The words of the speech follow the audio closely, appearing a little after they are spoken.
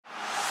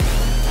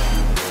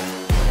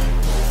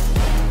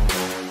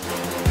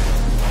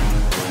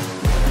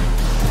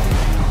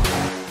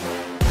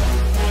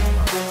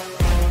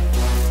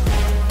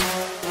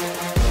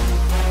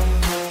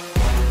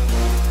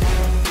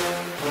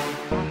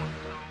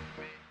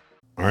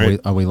All right.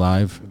 Are we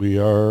live? We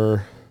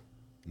are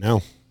now.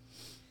 All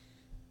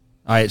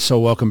right, so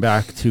welcome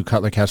back to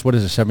Cutler Cast. What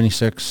is it,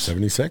 76?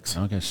 76.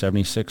 Okay,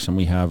 76, and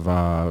we have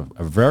a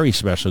very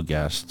special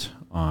guest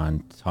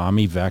on,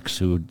 Tommy Vext,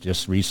 who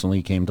just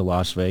recently came to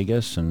Las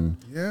Vegas, and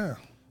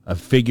a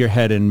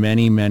figurehead in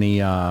many,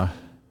 many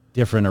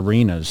different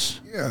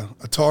arenas. Yeah,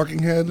 a talking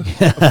head,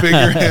 a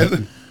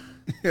figurehead.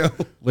 Yeah.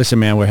 Listen,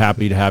 man, we're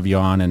happy to have you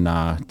on,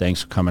 and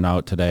thanks for coming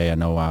out today. I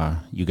know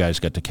you guys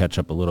got to catch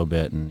up a little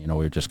bit, and we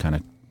were just kind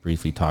of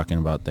briefly talking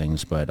about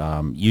things, but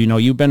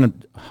you've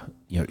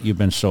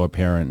been so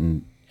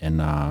apparent in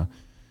a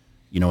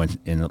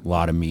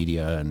lot of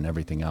media and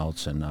everything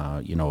else, and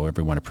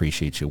everyone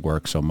appreciates your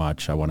work so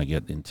much. I want to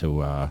get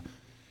into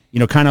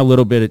kind of a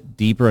little bit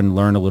deeper and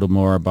learn a little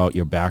more about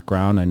your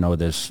background. I know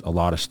there's a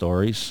lot of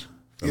stories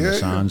from the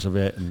sounds of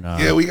it,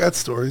 and we got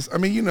stories. I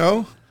mean,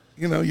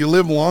 you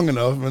live long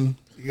enough and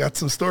you got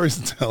some stories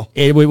to tell.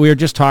 We were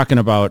just talking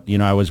about,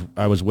 I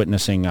was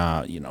witnessing,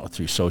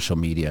 through social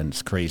media, and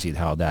it's crazy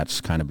how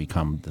that's kind of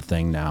become the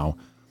thing now.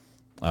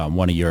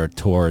 One of your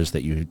tours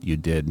that you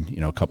did,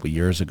 a couple of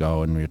years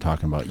ago, and you were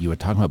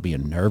talking about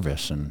being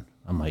nervous, and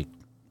I'm like,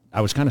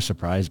 I was kind of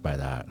surprised by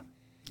that.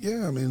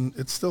 Yeah, I mean,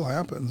 it still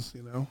happens,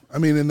 I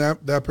mean, in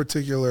that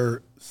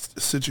particular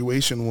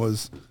situation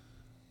was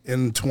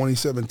in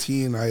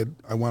 2017, I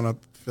wound up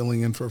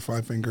filling in for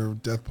Five Finger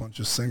Death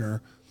Punch's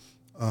singer,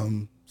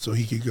 so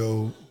he could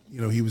go.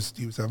 He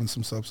was having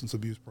some substance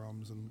abuse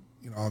problems, and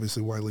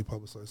obviously widely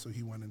publicized. So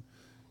he went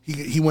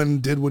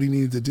and did what he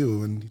needed to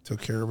do, and he took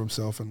care of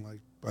himself. And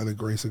by the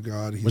grace of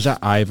God, was that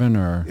Ivan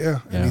or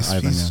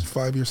he's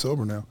 5 years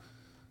sober now.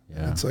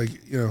 Yeah, it's like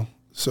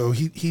So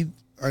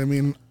I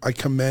mean, I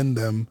commend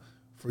them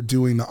for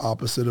doing the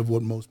opposite of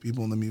what most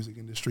people in the music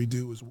industry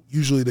do. Is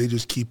usually they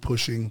just keep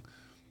pushing.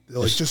 They're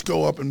like, just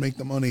go up and make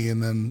the money,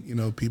 and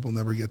then, people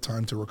never get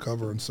time to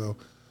recover. And so,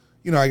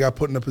 I got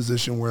put in a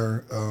position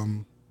where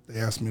they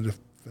asked me to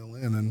fill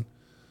in, and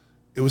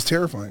it was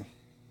terrifying.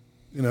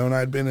 And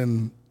I'd been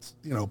in,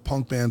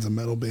 punk bands and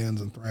metal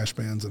bands and thrash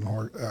bands and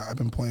I've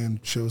been playing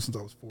shows since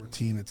I was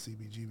 14 at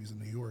CBGB's in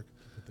New York.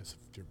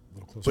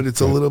 But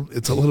it's a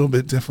little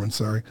bit different,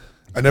 sorry.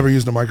 I never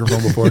used a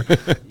microphone before.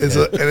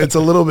 It's a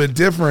little bit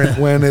different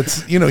when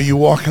it's, you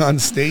walk on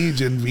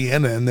stage in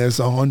Vienna and there's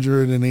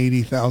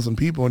 180,000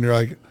 people and you're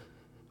like,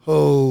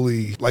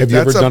 holy. Have you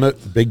ever done a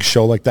big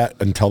show like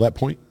that until that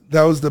point?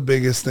 That was the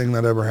biggest thing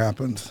that ever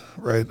happened,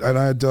 right?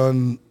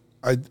 And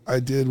I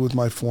did with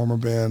my former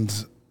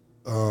band,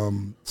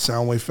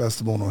 Soundwave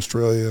Festival in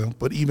Australia.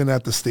 But even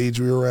at the stage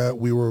we were at,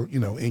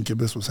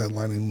 Incubus was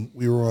headlining.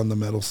 We were on the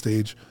metal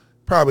stage,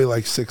 probably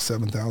like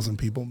 6,000-7,000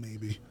 people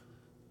maybe.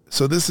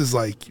 So this is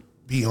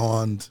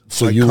beyond.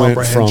 So you went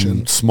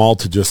from small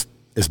to just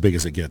as big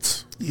as it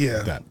gets.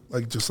 Yeah,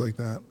 just like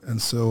that.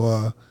 And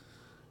so,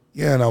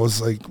 and I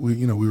was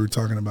we were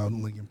talking about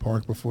Lincoln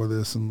Park before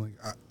this, and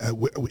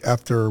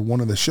after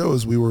one of the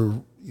shows, we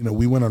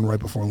went on right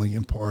before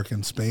Lincoln Park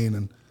in Spain,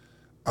 and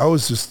I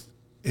was just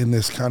in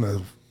this kind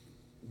of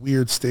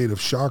weird state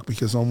of shock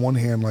because on one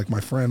hand, my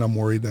friend, I'm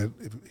worried that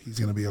he's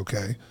going to be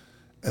okay,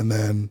 and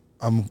then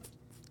I'm,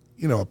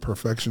 a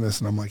perfectionist,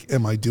 and I'm like,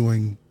 am I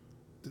doing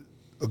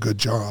a good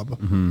job?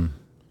 Mm-hmm.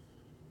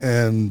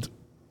 And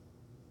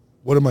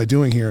what am I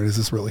doing here? And is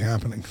this really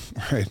happening?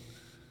 Right.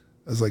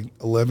 I was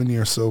 11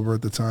 years sober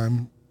at the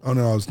time. Oh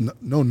no, I was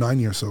 9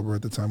 years sober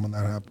at the time when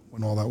that happened,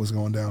 when all that was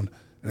going down.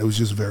 And it was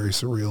just very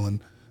surreal.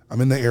 And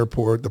I'm in the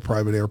airport, the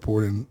private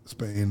airport in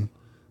Spain.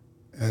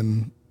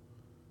 And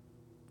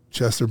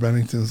Chester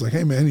Bennington's like,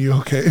 hey man, you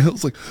okay? I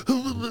was like,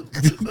 I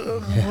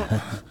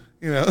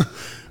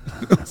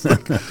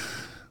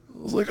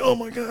was like, oh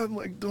my God,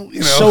 don't,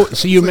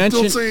 So you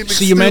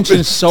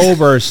mentioned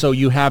sober, so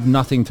you have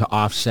nothing to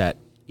offset.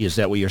 Is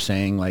that what you're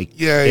saying?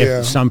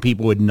 Some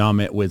people would numb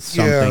it with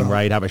something,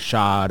 right? Have a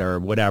shot or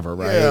whatever,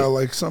 right?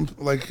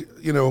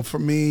 Yeah, for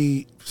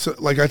me,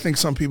 I think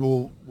some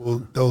people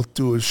they'll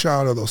do a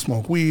shot or they'll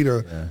smoke weed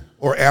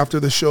or after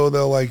the show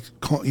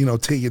they'll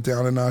take it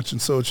down a notch.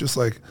 And so it's just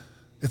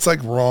it's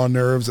raw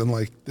nerves and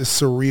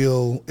this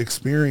surreal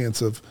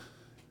experience of,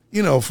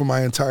 for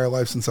my entire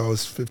life since I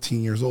was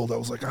 15 years old, I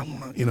was like, I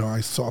want to,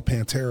 I saw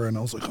Pantera and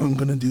I was like, I'm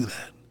going to do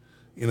that,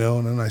 and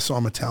then I saw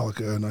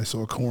Metallica and I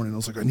saw Korn and I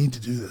was like, I need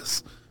to do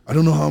this. I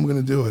don't know how I'm going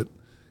to do it,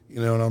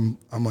 and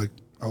I'm like,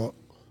 oh,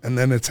 and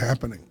then it's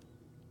happening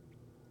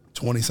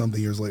 20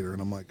 something years later.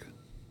 And I'm like,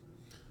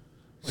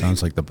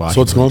 sounds like the body.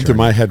 So what's going through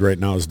my head right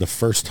now is the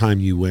first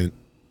time you went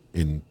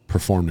and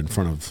performed in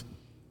front of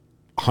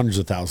hundreds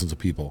of thousands of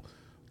people.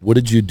 What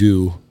did you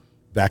do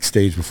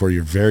backstage before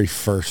your very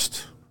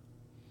first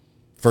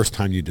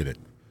time you did it?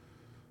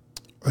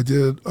 I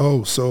did.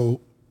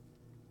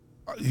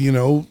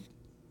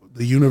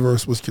 The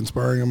universe was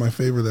conspiring in my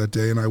favor that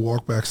day, and I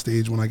walked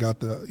backstage when I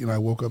got I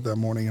woke up that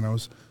morning and I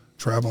was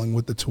traveling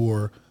with the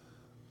tour,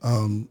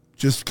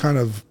 just kind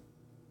of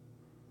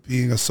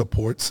being a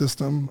support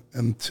system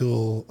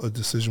until a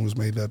decision was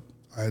made that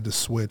I had to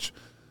switch.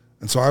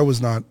 And so I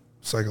was not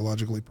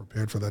psychologically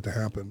prepared for that to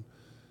happen.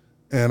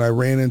 And I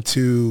ran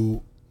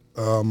into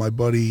my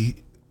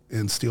buddy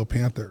in Steel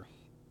Panther.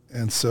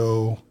 And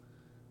so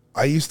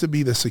I used to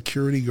be the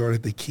security guard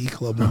at the Key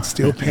Club when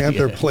Steel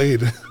Panther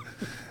played.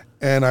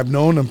 And I've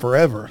known him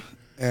forever.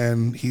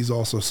 And he's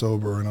also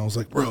sober. And I was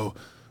like, bro,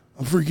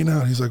 I'm freaking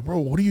out. He's like, bro,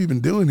 what are you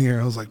even doing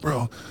here? I was like,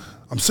 bro,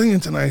 I'm singing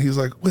tonight. He's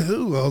like, with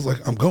who? I was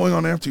like, I'm going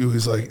on after you.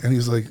 He's like,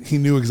 he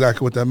knew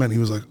exactly what that meant. He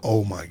was like,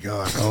 oh my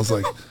God. I was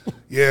like,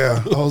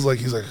 yeah. I was like,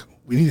 he's like,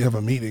 we need to have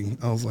a meeting.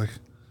 I was like,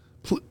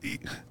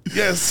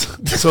 yes.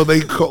 So they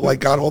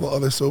got all the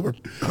other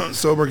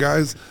sober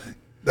guys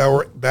that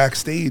were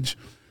backstage,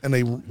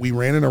 and we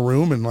ran in a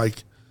room, and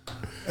like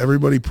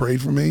everybody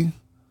prayed for me,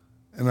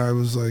 and I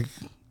was like,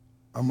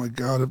 oh my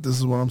God, if this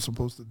is what I'm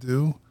supposed to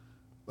do,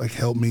 like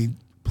help me,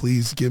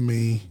 please give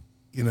me,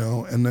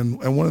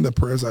 and one of the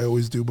prayers I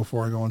always do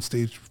before I go on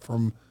stage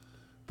from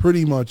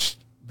pretty much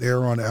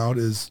there on out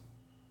is,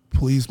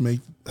 please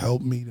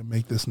help me to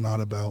make this not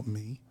about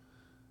me.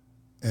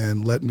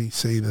 And let me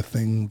say the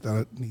thing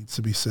that needs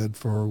to be said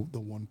for the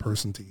one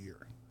person to hear.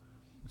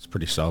 It's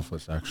pretty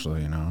selfless,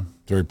 actually,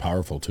 Very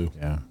powerful, too.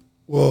 Yeah.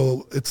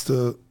 Well, it's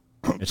the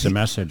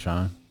message,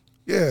 huh?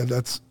 Yeah,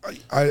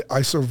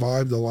 I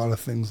survived a lot of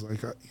things.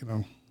 Like,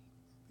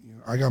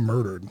 I got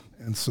murdered.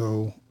 And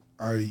so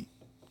I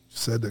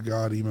said to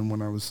God, even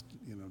when I was,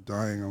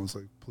 dying, I was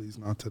like, please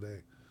not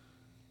today.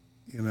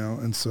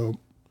 And so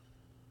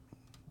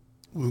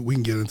we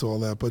can get into all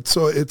that. But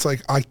so it's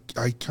like,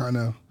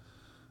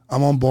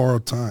 I'm on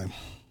borrowed time,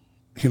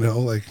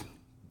 like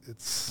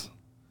it's,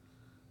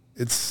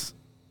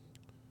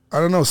 I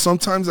don't know.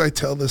 Sometimes I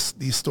tell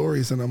these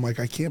stories and I'm like,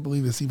 I can't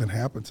believe this even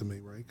happened to me.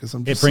 Right. Cause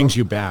it brings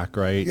you back.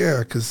 Right.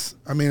 Yeah. Cause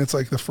I mean, it's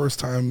like the first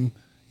time,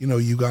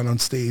 you got on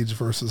stage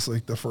versus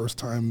like the first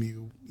time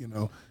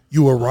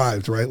you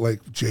arrived, right?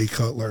 Like Jay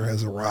Cutler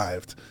has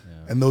arrived.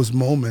 Yeah. And those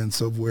moments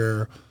of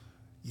where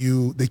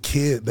that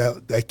kid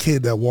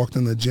that walked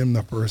in the gym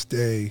the first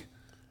day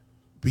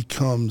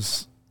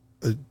becomes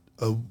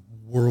a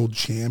world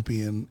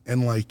champion,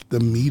 and like the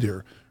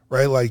meter,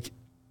 right? Like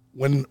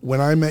when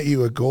I met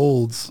you at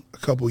Gold's a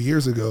couple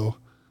years ago,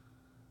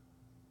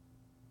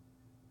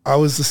 it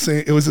was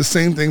the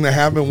same thing that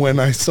happened when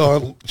I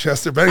saw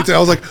Chester Bennington. I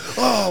was like,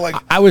 oh, like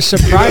I was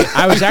surprised.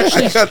 I was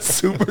actually I got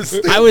super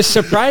stiff. I was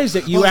surprised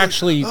that you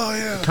actually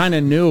yeah. kind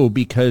of knew,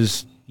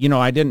 because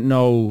I didn't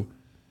know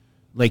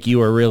like you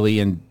were really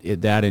in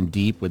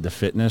deep with the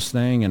fitness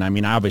thing. And I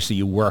mean, obviously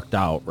you worked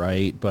out,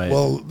 right? But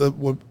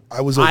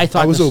I was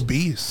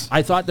obese.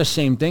 I thought the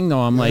same thing though.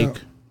 I'm like,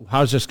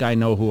 how's this guy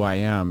know who I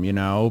am?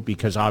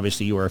 Because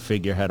obviously you were a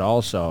figurehead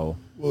also.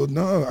 Well,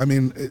 no, I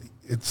mean,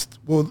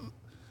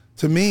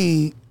 to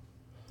me,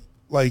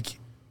 like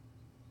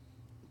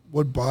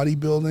what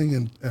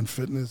bodybuilding and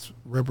fitness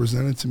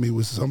represented to me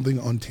was something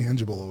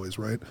untangible always,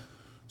 right?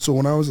 So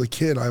when I was a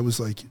kid, I was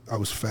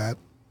fat,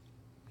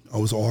 I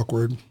was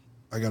awkward,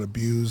 I got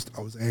abused,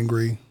 I was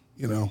angry,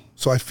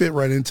 so I fit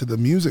right into the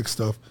music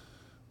stuff.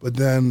 But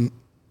then,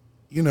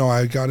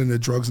 I got into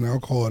drugs and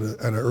alcohol at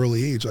an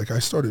early age. Like I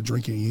started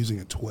drinking and using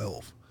at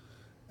 12.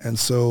 And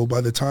so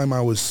by the time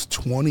I was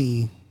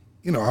 20,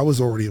 I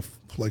was already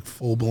like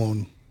full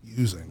blown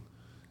using.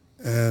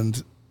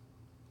 And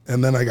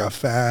then I got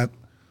fat.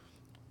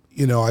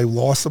 I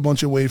lost a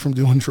bunch of weight from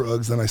doing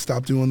drugs. Then I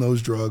stopped doing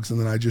those drugs. And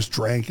then I just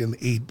drank and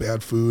ate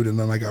bad food. And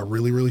then I got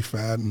really, really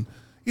fat. And,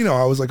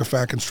 I was like a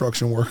fat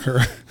construction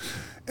worker.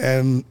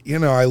 And,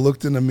 I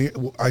looked in the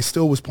mirror. I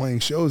still was playing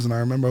shows. And I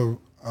remember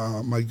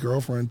my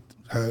girlfriend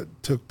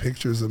took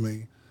pictures of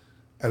me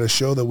at a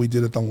show that we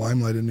did at the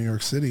Limelight in New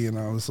York City. And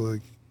I was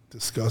like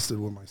disgusted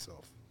with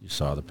myself. You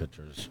saw the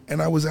pictures.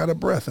 And I was out of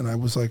breath. And I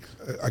was like,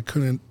 I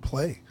couldn't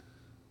play.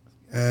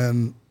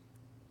 And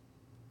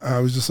I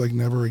was just like,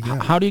 never again.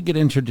 How do you get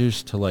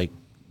introduced to like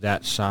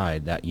that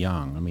side that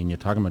young? I mean, you're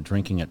talking about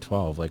drinking at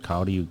 12. Like,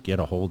 how do you get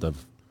a hold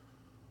of,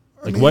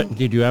 like, what,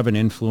 did you have an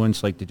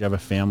influence? Like, did you have a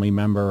family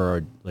member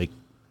or like?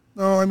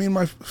 No, I mean,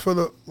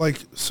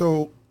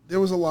 so there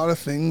was a lot of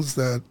things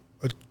that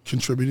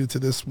contributed to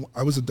this.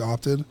 I was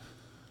adopted.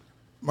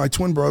 My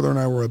twin brother and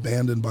I were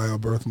abandoned by our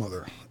birth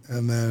mother.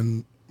 And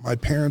then my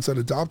parents that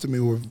adopted me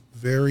were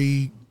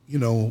very,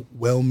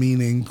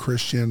 well-meaning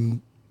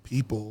Christian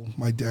people.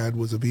 My dad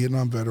was a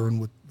Vietnam veteran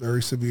with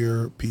very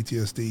severe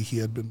PTSD. He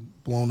had been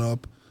blown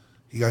up.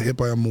 He got hit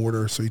by a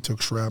mortar, so he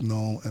took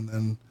shrapnel, and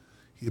then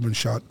he had been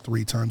shot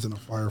 3 times in a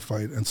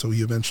firefight. And so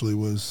he eventually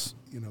was,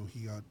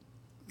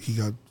 he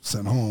got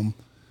sent home,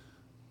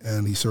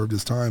 and he served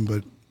his time.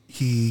 But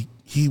he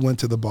went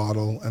to the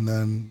bottle, and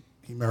then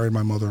he married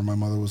my mother, and my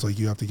mother was like,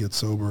 you have to get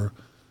sober.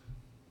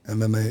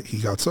 And then he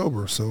got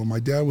sober. So my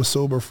dad was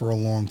sober for a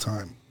long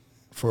time,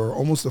 for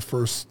almost the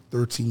first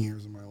 13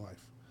 years of my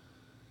life.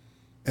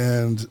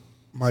 And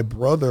my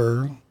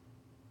brother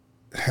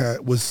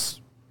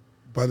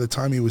by the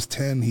time he was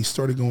 10, he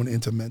started going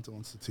into mental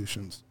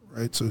institutions,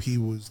 right? So he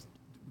was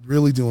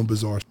really doing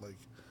bizarre, like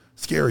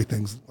scary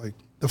things, like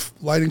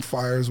lighting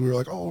fires. We were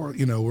like,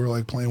 we were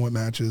like playing with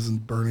matches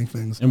and burning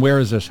things. And where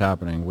is this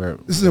happening?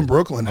 This is in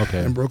Brooklyn.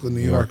 Okay. In Brooklyn,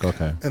 New York.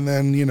 Okay. And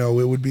then, it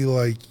would be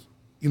like,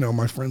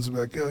 my friends would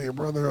be like, oh, your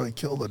brother like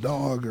killed a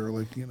dog, or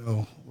like,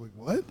 like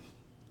what?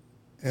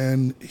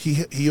 And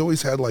he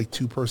always had like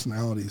two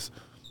personalities.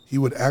 He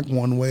would act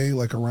one way,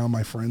 like around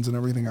my friends and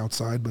everything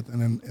outside, but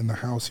then in the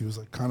house, he was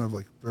like kind of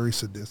like very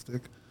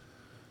sadistic.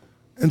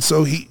 And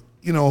so he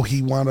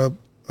wound up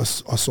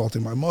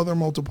assaulting my mother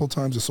multiple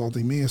times,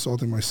 assaulting me,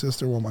 assaulting my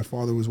sister while my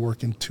father was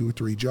working 2 or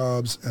 3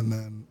 jobs. And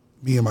then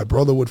me and my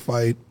brother would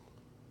fight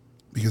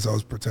because I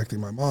was protecting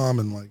my mom,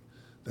 and like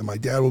then my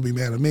dad would be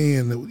mad at me.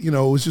 And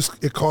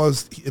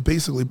it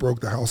basically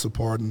broke the house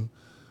apart. And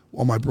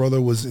while my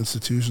brother was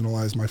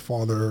institutionalized, my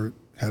father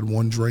had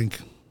one drink,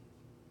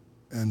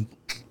 and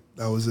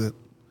that was it.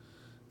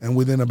 And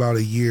within about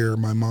a year,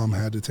 my mom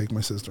had to take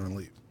my sister and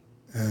leave.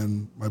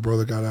 And my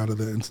brother got out of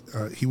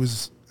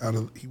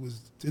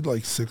did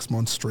like 6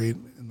 months straight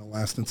in the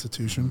last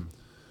institution.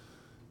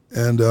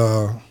 And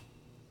that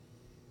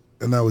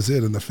was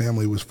it. And the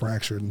family was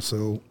fractured. And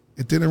so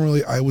it didn't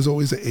really, I was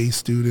always an A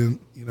student.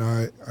 You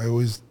know, I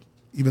always,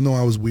 even though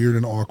I was weird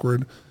and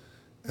awkward.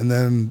 And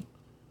then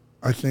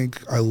I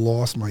think I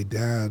lost my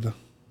dad,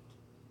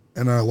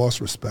 and I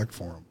lost respect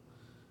for him.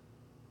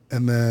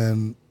 And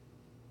then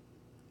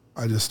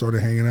I just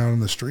started hanging out on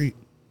the street,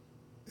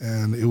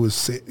 and it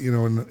was,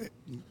 and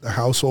the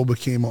household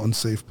became an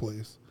unsafe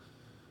place.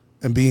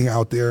 And being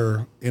out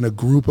there in a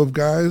group of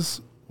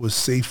guys was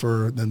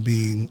safer than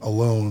being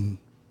alone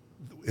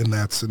in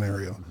that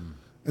scenario. Mm-hmm.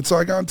 And so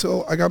I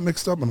got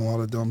mixed up in a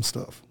lot of dumb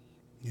stuff,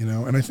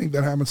 and I think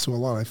that happens to a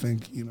lot. I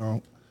think,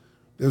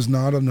 there's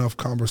not enough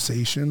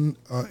conversation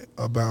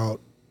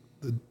about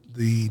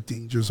the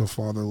dangers of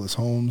fatherless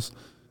homes,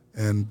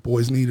 and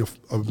boys need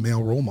a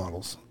male role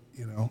models,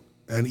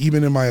 And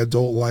even in my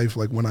adult life,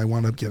 like when I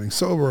wound up getting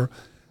sober,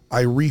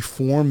 I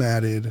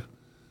reformatted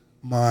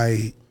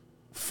my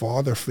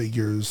father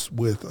figures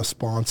with a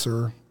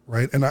sponsor,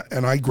 right? And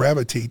I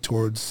gravitate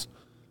towards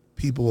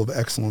people of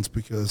excellence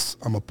because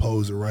I'm a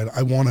poser, right?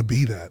 I want to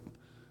be that,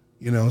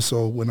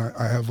 So when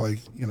I have like,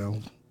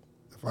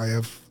 if I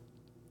have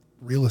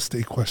real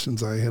estate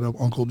questions, I hit up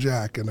Uncle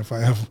Jack, and if I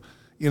have,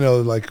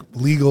 like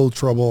legal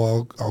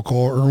trouble, I'll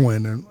call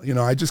Erwin, and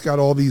I just got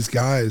all these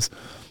guys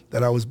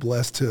that I was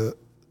blessed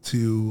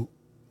to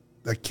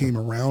that came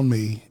around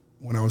me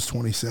when I was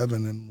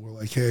 27, and were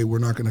like, hey, we're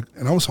not gonna,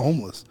 and I was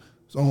homeless. I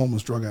was a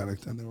homeless drug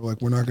addict, and they were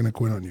like, we're not gonna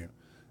quit on you,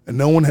 and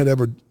no one had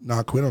ever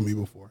not quit on me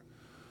before.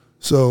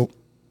 So,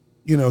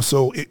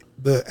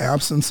 the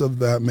absence of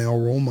that male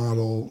role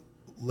model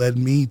led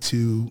me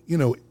to,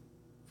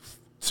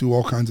 to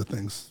all kinds of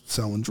things,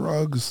 selling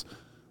drugs,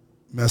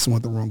 messing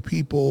with the wrong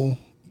people,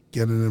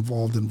 getting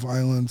involved in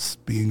violence,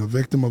 being a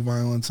victim of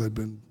violence. I'd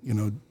been,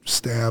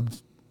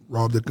 stabbed,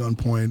 robbed at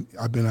gunpoint.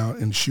 I've been out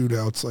in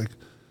shootouts, like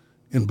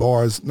in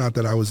bars. Not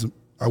that I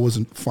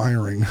wasn't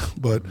firing,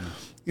 but,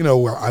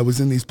 where I was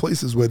in these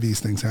places where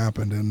these things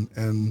happened.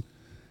 And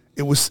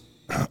it was,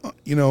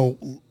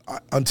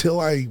 until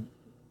I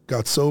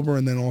got sober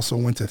and then also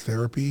went to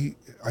therapy,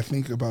 I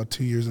think about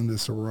 2 years into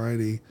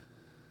sobriety,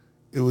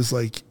 it was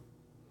like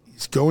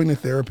going to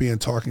therapy and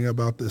talking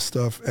about this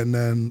stuff, and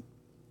then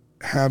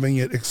having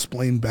it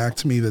explained back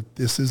to me that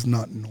this is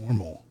not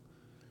normal,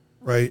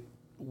 right?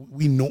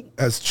 We know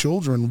as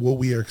children what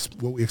we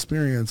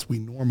experience, we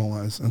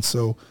normalize. And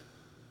so,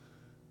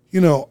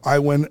 I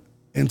went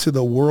into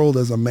the world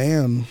as a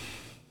man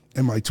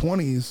in my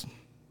 20s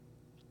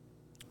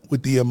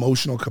with the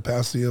emotional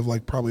capacity of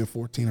like probably a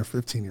 14 or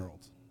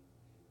 15-year-old.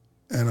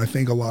 And I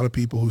think a lot of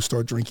people who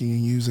start drinking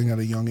and using at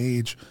a young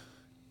age,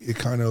 it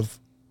kind of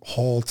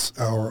halts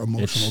our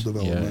emotional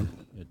development.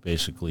 Yeah, it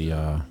basically,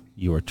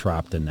 you were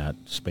trapped in that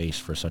space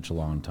for such a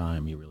long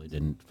time. You really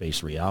didn't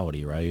face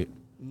reality, right?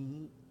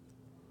 Mm-hmm.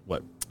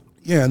 What?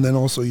 Yeah, and then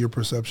also your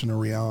perception of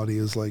reality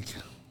is like...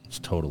 It's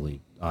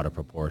totally out of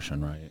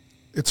proportion, right?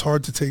 It's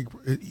hard to take...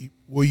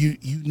 Well, you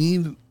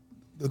need...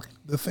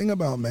 The thing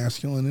about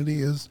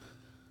masculinity is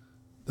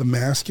the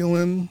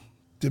masculine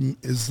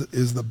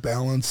is the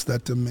balance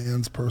that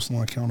demands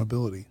personal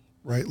accountability,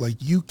 right? Like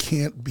you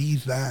can't be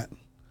that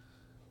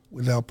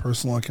without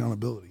personal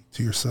accountability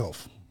to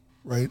yourself,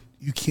 right?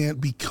 You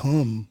can't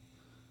become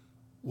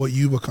what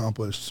you've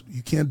accomplished.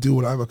 You can't do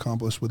what I've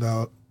accomplished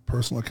without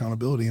personal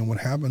accountability. And what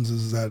happens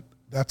is that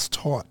that's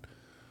taught.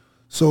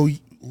 So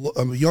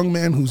a young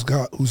man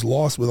who's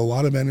lost with a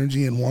lot of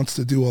energy and wants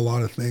to do a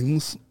lot of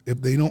things,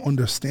 if they don't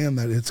understand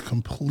that it's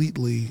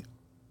completely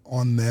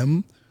on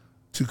them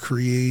to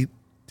create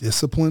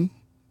discipline,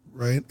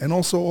 right? And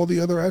also all the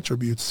other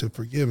attributes to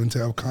forgive and to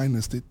have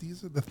kindness.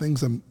 These are the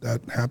things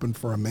that happen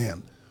for a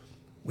man.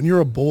 When you're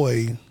a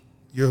boy,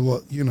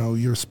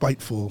 you're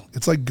spiteful.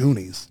 It's like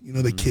Goonies,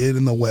 the kid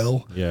in the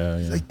well. Yeah,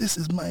 he's like, this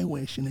is my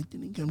wish and it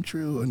didn't come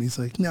true. And he's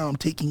like, no, I'm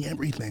taking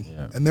everything.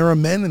 Yeah. And there are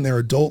men in their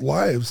adult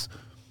lives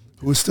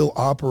who are still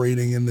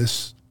operating in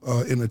this,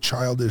 in a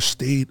childish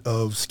state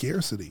of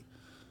scarcity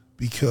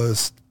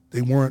because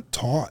they weren't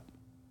taught,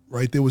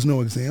 right? There was no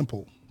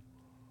example.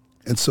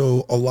 And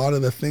so a lot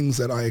of the things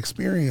that I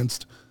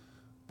experienced,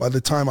 by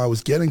the time I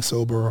was getting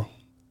sober,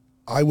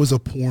 I was a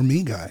poor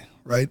me guy,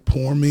 right?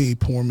 Poor me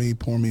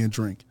a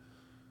drink.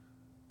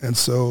 And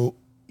so,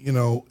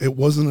 it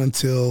wasn't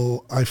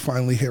until I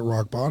finally hit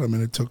rock bottom,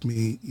 and it took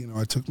me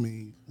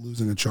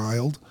losing a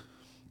child.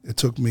 It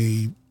took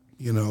me,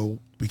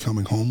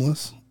 becoming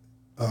homeless.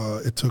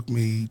 It took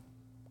me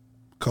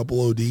a couple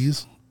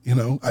ODs.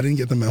 I didn't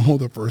get the memo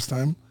the first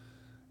time,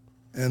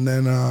 and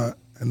then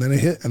it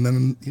hit, and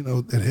then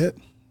it hit.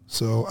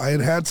 So I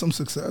had some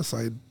success.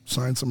 I had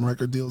signed some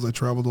record deals. I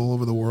traveled all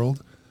over the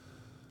world.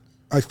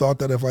 I thought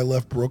that if I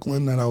left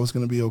Brooklyn that I was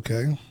going to be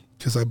okay,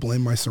 because I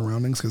blamed my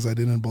surroundings, because I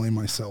didn't blame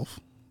myself.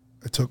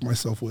 I took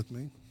myself with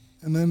me,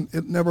 and then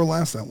it never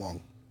lasts that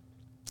long.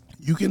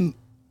 You can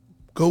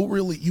go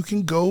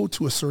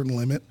to a certain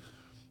limit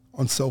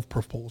on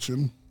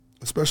self-propulsion,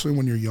 especially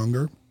when you're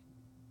younger,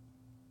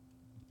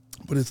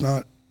 but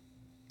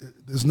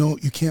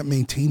you can't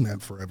maintain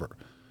that forever.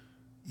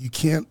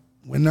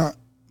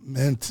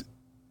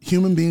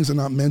 Human beings are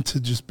not meant to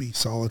just be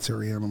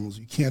solitary animals.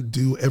 You can't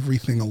do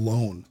everything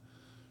alone.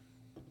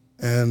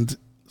 And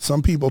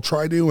some people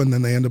try to, and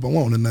then they end up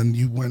alone. And then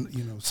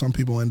some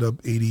people end up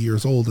 80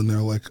 years old and they're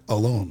like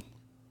alone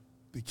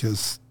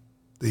because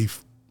they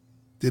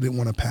didn't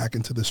want to pack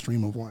into the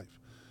stream of life.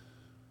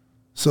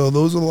 So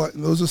those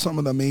are some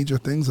of the major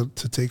things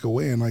to take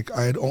away. And like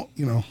I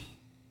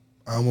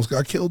almost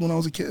got killed when I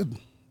was a kid.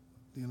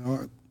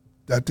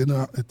 It did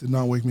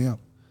not wake me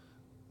up.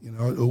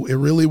 It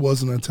really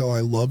wasn't until I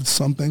loved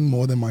something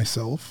more than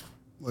myself,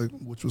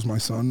 which was my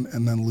son,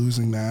 and then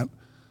losing that.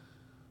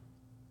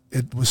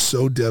 It was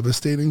so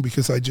devastating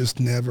because I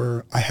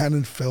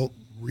hadn't felt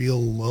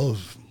real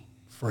love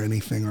for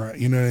anything, or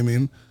you know what I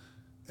mean?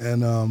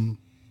 And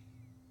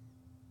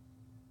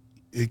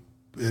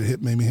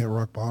it made me hit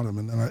rock bottom,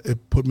 and then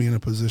it put me in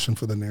a position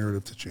for the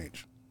narrative to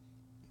change.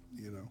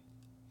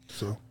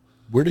 So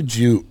where did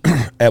you?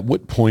 At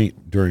what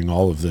point during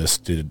all of this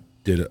did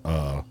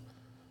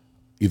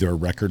either a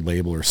record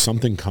label or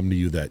something come to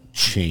you that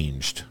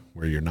changed?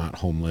 Where you're not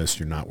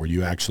homeless, where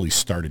you actually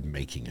started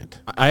making it.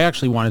 I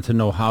actually wanted to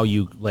know how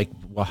you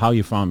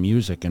found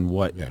music and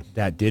what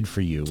that did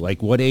for you.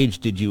 Like, what age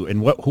did you,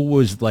 and who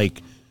was like,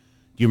 do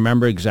you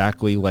remember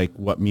exactly like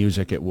what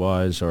music it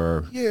was,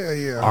 or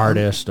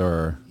artist,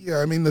 or? Yeah,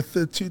 I mean,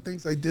 the two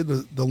things I did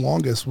the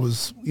longest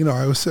was, I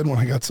always said when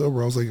I got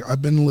sober, I was like,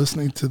 I've been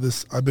listening to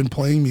this, I've been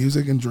playing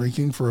music and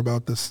drinking for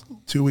about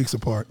 2 weeks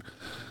apart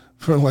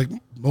for like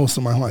most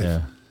of my life.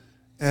 Yeah.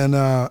 And,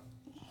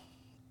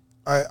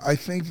 I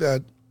think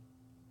that,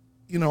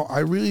 I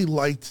really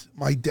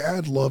my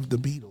dad loved the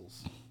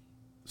Beatles.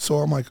 So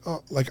I'm like,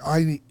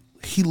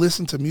 he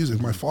listened to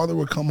music. My father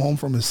would come home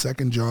from his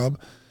second job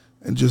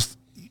and it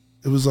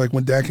was like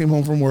when dad came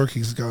home from work,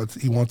 he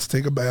wants to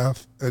take a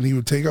bath, and he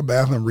would take a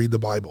bath and read the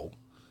Bible.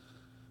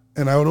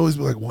 And I would always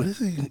be like, what is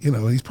he,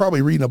 he's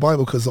probably reading the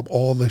Bible because of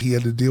all that he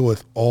had to deal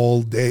with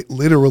all day,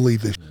 literally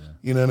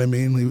you know what I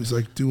mean? He was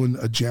like doing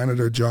a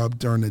janitor job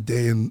during the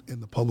day in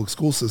the public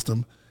school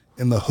system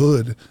in the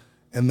hood,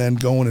 and then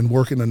going and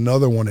working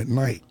another one at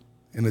night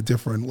in a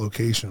different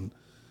location.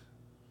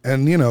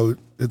 And, and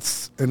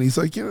he's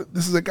like,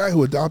 this is a guy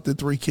who adopted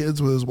 3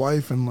 kids with his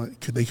wife, and like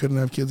they couldn't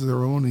have kids of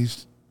their own.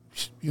 He's,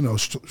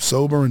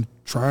 sober and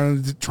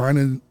trying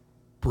to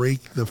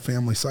break the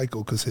family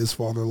cycle because his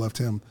father left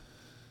him.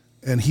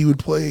 And he would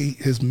play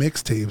his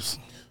mixtapes,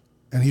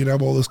 and he'd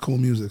have all this cool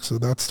music. So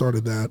that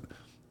started that.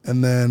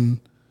 And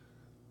then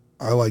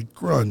I like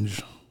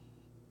grunge.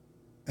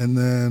 And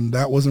then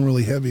that wasn't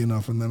really heavy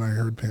enough, and then I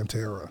heard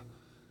Pantera.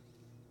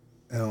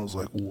 And I was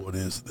like, what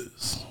is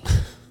this?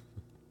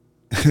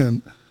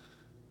 And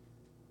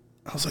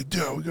I was like,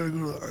 dude, we got to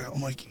go to,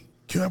 I'm like,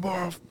 can I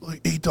borrow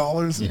like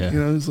 $8?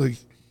 Yeah. It's like,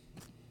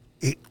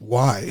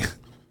 why?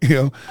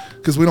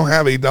 Because we don't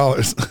have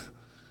 $8.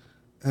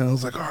 And I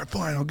was like, all right,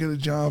 fine, I'll get a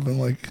job. And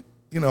like,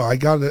 I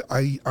got it.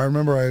 I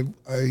remember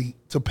I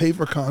to pay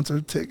for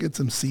concert tickets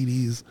and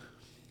CDs,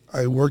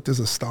 I worked as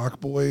a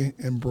stock boy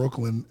in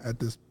Brooklyn at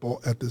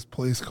this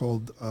place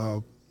called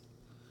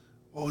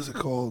what was it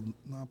called?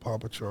 Not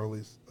Papa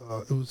Charlie's.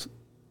 It was,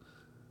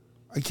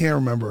 I can't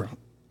remember.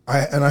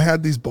 I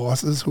had these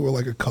bosses who were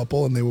like a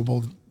couple, and they were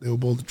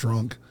both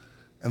drunk,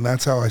 and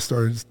that's how I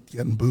started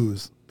getting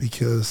booze.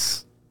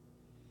 Because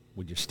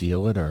would you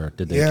steal it, or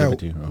did they give it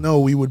to you? Oh. No,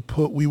 we would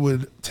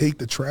take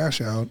the trash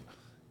out,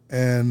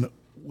 and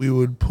we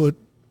would put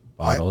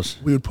bottles.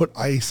 We would put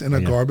ice in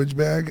a garbage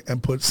bag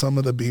and put some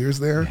of the beers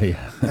there,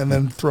 and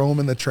then throw them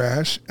in the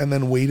trash, and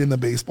then wait in the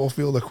baseball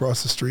field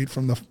across the street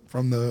from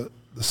the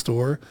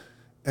store,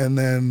 and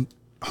then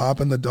hop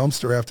in the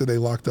dumpster after they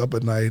locked up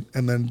at night,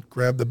 and then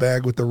grab the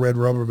bag with the red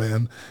rubber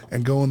band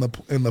and go in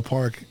the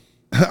park.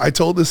 I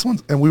told this one,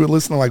 and we would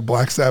listen to like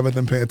Black Sabbath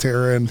and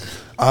Pantera and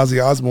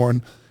Ozzy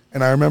Osbourne,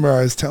 and I remember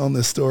I was telling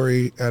this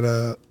story at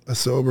a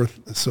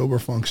sober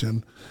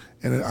function,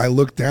 and I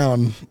looked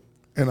down,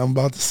 and I'm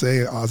about to say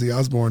Ozzy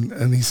Osbourne,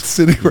 and he's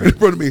sitting right in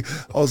front of me.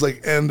 I was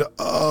like, and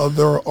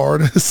other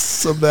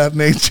artists of that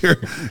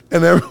nature,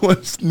 and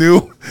everyone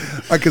knew,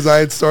 because I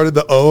had started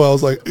the O. I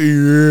was like,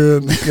 yeah,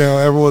 and,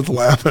 everyone's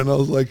laughing. I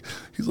was like,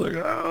 he's like,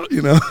 oh,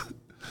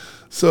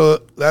 So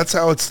that's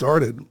how it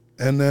started,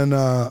 and then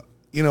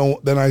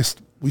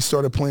we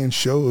started playing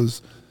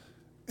shows,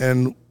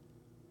 And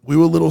we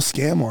were little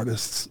scam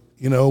artists.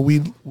 You know,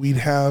 we'd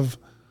have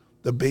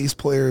the bass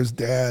player's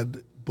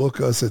dad book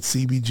us at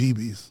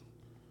CBGB's.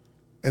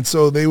 And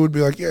so they would be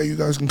like, yeah, you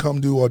guys can come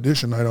do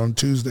audition night on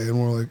Tuesday. And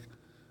we're like,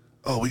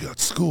 oh, we got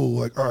school.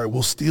 Like, all right,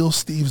 we'll steal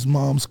Steve's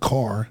mom's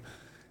car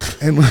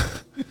and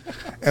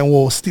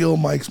we'll steal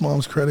Mike's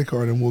mom's credit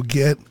card and we'll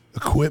get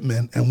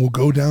equipment and we'll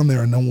go down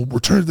there and then we'll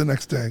return the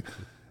next day.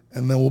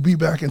 And then we'll be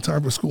back in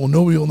time for school.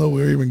 Nobody will know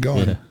we're even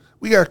going. Yeah.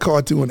 We got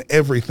caught doing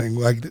everything.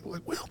 Like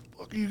where the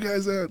fuck are you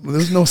guys at?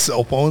 There's no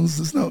cell phones.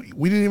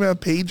 We didn't even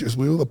have pagers.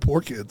 We were the poor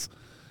kids.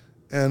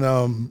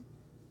 And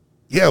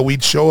yeah,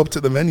 we'd show up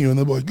to the venue and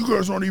they'd be like, you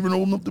guys aren't even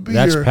old enough to be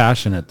That's here. That's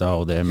passionate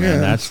though, man. Yeah.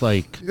 That's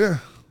like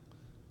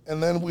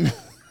And then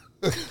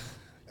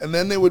and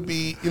then they would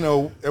be, you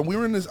know, and we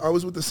were I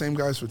was with the same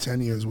guys for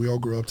 10 years. We all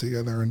grew up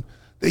together and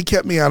they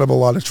kept me out of a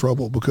lot of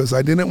trouble because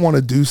I didn't want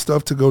to do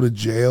stuff to go to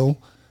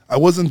jail. I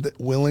wasn't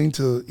willing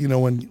to, you know,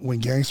 when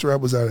gangster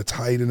rap was at its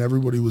height and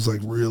everybody was like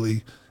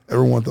really,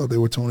 everyone thought they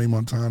were Tony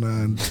Montana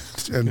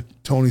and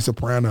Tony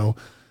Soprano,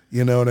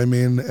 you know what I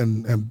mean,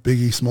 and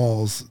Biggie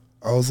Smalls.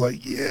 I was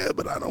like, yeah,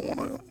 but I don't want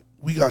to.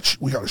 We got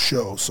a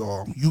show,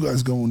 so you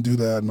guys go and do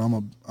that, and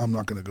I'm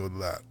not going to go to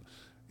that,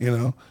 you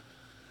know.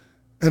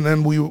 And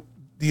then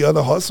the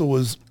other hustle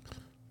was,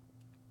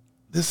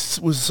 this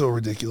was so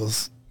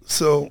ridiculous.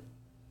 So,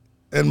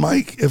 and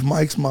Mike, if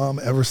Mike's mom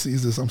ever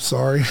sees this, I'm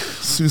sorry,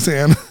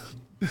 Suzanne.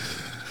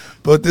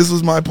 But this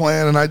was my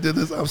plan, and I did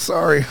this. I'm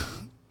sorry.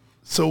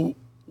 So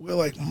we're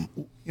like,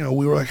 you know,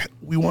 we were like,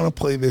 we want to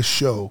play this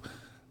show.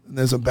 And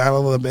there's a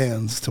battle of the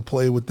bands to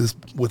play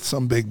with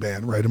some big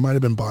band, right? It might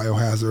have been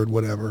Biohazard,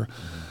 whatever.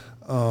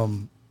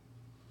 And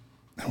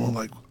we're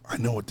like, I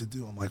know what to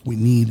do. I'm like, we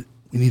need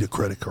a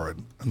credit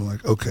card. And they're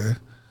like, okay.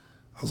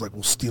 I was like,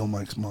 we'll steal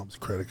Mike's mom's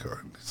credit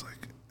card. And he's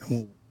like,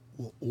 and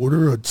we'll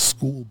order a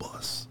school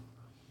bus,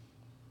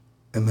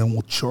 and then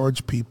we'll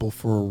charge people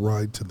for a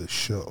ride to the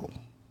show.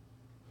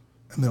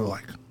 And they were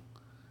like,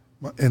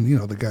 and you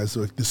know, the guys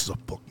are like, this is a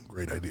fucking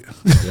great idea.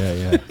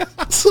 Yeah.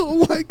 So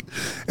like,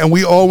 and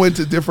we all went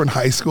to different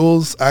high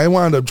schools. I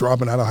wound up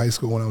dropping out of high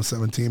school when I was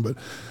 17, but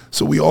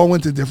so we all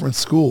went to different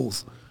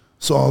schools.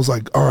 So I was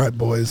like, all right,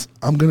 boys,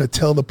 I'm going to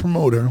tell the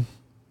promoter,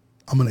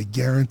 I'm going to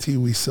guarantee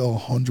we sell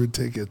 100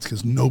 tickets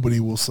because nobody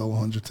will sell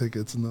 100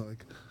 tickets. And they're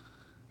like,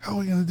 how are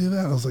we going to do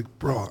that? I was like,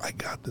 bro, I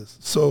got this.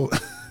 So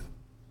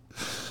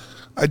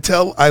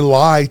I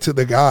lie to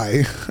the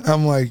guy.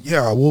 I'm like,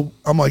 yeah,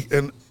 I'm like,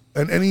 and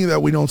any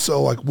that we don't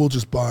sell, like, we'll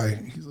just buy.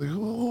 He's like,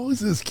 who is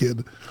this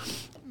kid?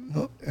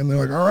 And they're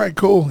like, all right,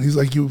 cool. He's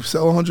like, you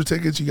sell 100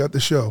 tickets, you got the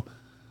show.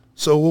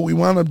 So what we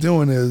wound up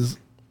doing is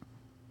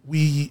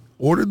we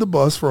ordered the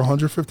bus for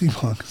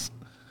 $150.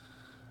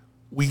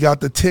 We got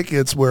the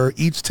tickets where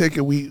each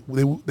ticket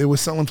they were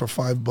selling for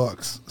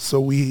 $5. So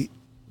we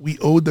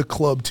owed the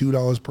club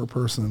 $2 per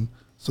person.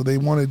 So they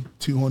wanted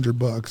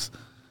 $200.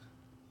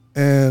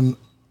 And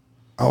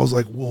I was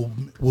like,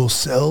 we'll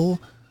sell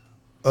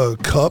a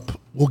cup,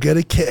 we'll get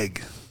a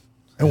keg,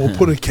 and we'll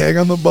put a keg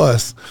on the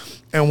bus,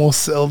 and we'll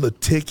sell the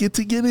ticket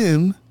to get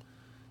in,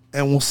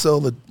 and we'll sell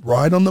the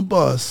ride on the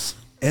bus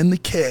and the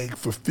keg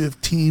for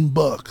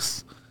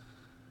 $15.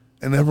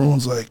 And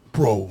everyone's like,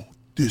 bro,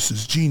 this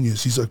is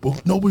genius. He's like, well,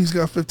 nobody's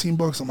got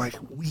 $15. I'm like,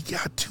 we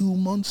got 2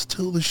 months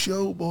till the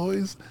show,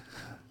 boys.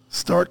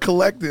 Start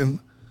collecting.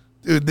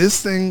 Dude,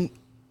 this thing...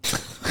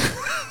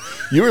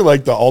 You were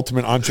like the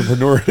ultimate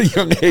entrepreneur at a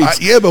young age.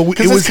 Yeah, but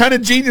it was kind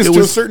of genius to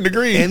a certain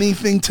degree.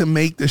 Anything to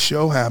make the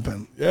show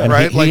happen. Yeah.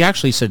 Right? He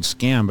actually said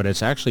scam, but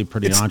it's actually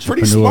pretty entrepreneurial.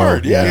 Pretty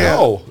smart. Yeah.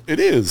 No, it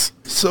is.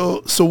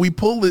 So we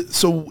pulled it.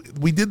 So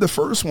we did the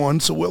first one.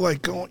 So we're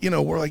like going, you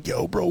know, we're like,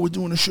 yo, bro, we're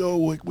doing a show.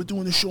 Like, we're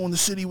doing a show in the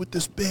city with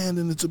this band,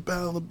 and it's a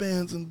battle of the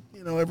bands, and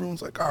you know,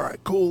 everyone's like, all right,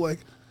 cool, like.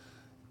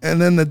 And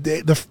then the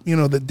day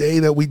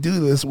that we do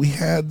this, we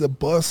had the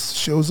bus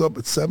shows up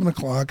at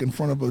 7:00 in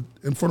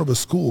front of a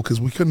school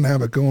because we couldn't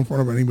have it go in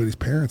front of anybody's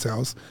parents'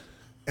 house,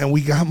 and we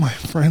got my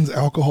friend's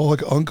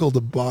alcoholic uncle to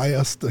buy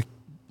us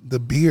the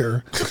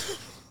beer,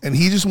 and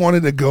he just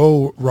wanted to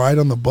go ride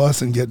on the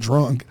bus and get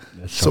drunk.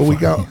 So we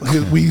got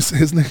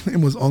his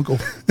nickname was Uncle.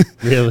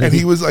 Really? And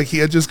he was like, he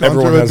had just gone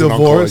through a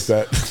divorce.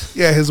 Like that.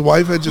 Yeah, his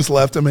wife had just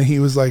left him, and he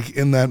was like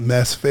in that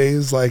mess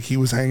phase. Like he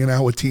was hanging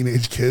out with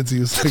teenage kids. He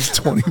was like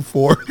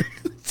 24.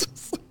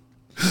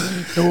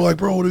 And we're like,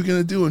 bro, what are we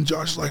gonna do? And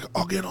Josh is like,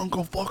 I'll get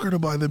Uncle Fucker to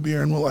buy the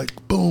beer. And we're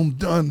like, boom,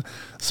 done.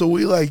 So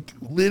we like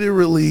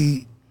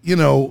literally, you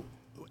know,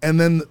 and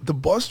then the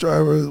bus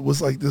driver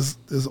was like this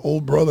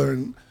old brother,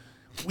 and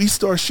we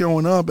start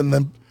showing up, and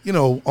then, you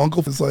know,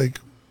 Uncle is like,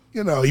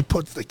 you know, he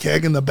puts the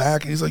keg in the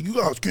back, and he's like, you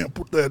guys can't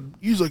put that.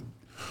 He's like,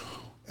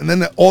 and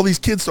then all these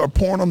kids start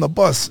pouring on the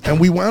bus, and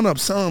we wound up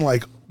selling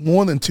like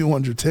more than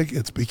 200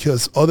 tickets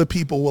because other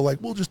people were like,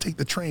 we'll just take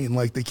the train,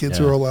 like the kids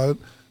who are allowed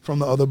from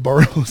the other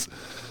boroughs.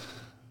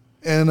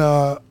 And,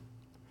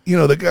 you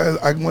know, the guy,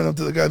 I went up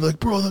to the guy, like,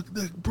 bro,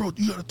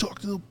 you got to talk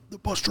to the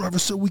bus driver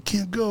so we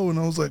can't go. And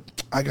I was like,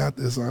 I got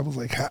this. And I was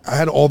like, I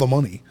had all the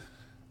money.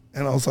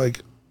 And I was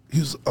like,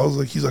 he's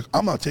like,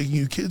 I'm not taking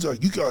you kids.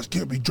 Like, you guys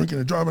can't be drinking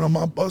and driving on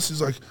my bus.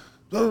 He's like,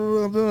 da,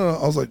 da, da,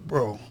 da. I was like,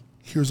 bro,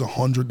 here's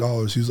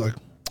 $100. He's like,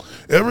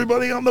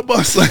 everybody on the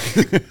bus. Like,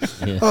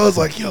 yeah. I was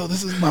like, yo,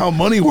 this is how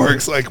money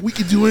works. Like, we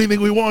can do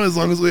anything we want as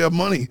long as we have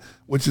money,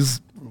 which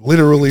is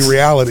literally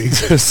reality.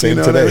 Same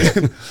today. I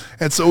mean?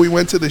 And so we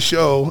went to the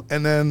show,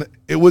 and then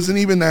it wasn't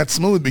even that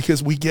smooth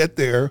because we get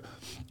there,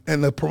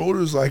 and the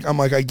promoter's like, I'm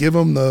like, I give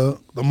him the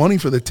money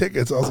for the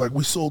tickets. I was like,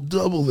 we sold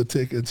double the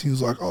tickets. He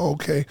was like, oh,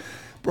 okay.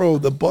 Bro,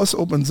 the bus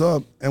opens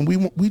up, and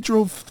we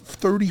drove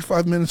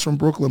 35 minutes from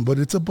Brooklyn, but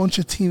it's a bunch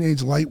of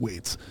teenage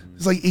lightweights.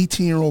 It's like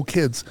 18-year-old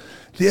kids.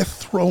 They're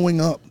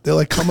throwing up. They're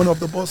like coming off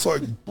the bus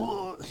like,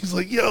 bleh. He's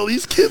like, yo,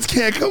 these kids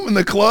can't come in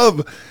the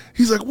club.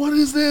 He's like, what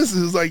is this?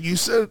 It's like, you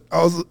said,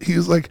 he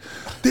was like,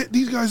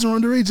 these guys are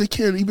underage. They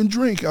can't even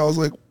drink. I was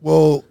like,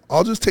 well,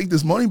 I'll just take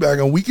this money back,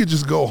 and we could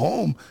just go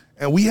home.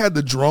 And we had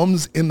the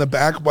drums in the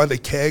back by the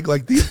keg.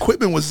 Like, the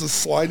equipment was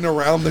just sliding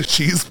around the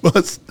cheese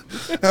bus.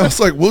 And I was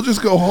like, we'll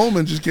just go home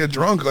and just get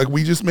drunk. Like,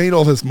 we just made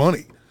all this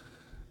money.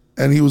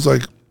 And he was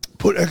like,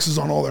 put X's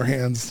on all their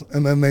hands.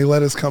 And then they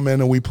let us come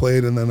in, and we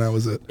played, and then that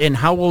was it. And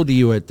how old are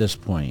you at this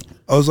point?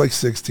 I was like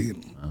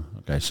 16. Oh,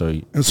 okay,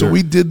 so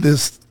we did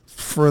this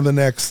for the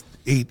next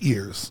 8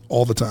 years,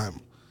 all the time.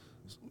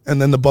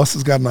 And then the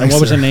buses got nicer. And what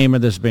was the name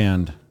of this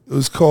band? It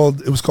was called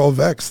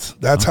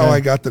Vext. That's how I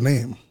got the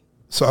name.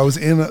 So I was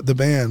in the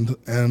band,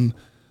 and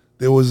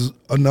there were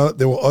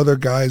other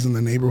guys in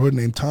the neighborhood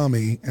named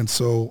Tommy, and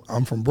so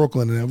I'm from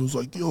Brooklyn, and everyone was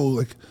like, yo,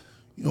 like,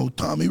 you know,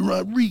 Tommy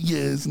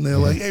Rodriguez, and they're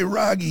like, hey,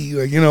 Roggy,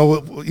 like, you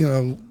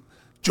know,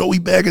 Joey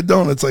Bag of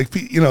Donuts, like,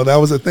 you know, that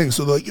was a thing.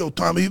 So they're like, yo,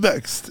 Tommy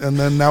Vext, and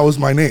then that was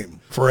my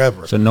name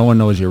forever. So no one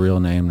knows your real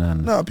name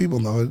then? No, people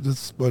know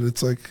it, but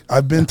it's like,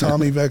 I've been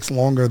Tommy Vext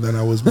longer than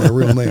I was my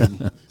real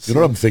name. You know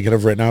what I'm thinking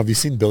of right now? Have you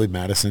seen Billy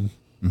Madison?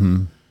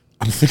 Mm-hmm.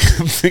 I'm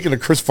thinking of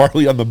Chris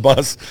Farley on the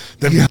bus,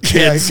 them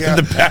kids in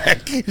the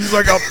back. He's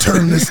like, I'll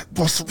turn this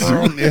bus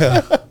around. Yeah.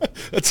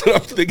 That's what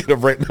I'm thinking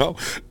of right now.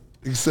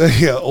 He said,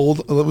 yeah,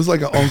 it was like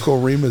an Uncle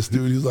Remus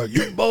dude. He's like,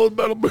 you both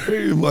better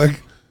behave.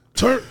 Like,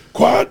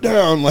 quiet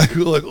down. Like,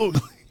 we're like, oh,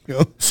 you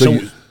know. So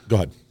go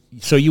ahead.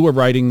 So you were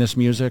writing this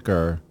music,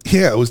 or?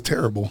 Yeah, it was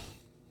terrible.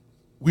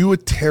 We were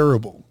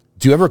terrible.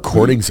 Do you have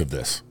recordings of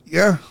this?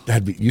 Yeah.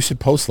 You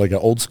should post like an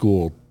old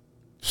school.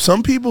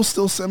 Some people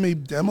still send me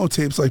demo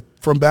tapes like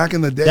from back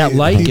in the day. That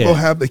like people it.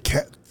 have the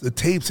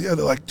tapes. Yeah,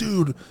 they're like,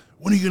 dude,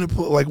 when are you gonna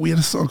put? Like, we had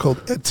a song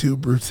called "Et tu,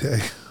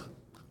 Brute,"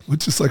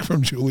 which is like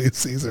from Julius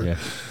Caesar. Yeah.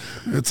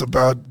 It's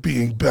about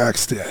being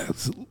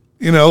backstabbed.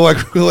 You know,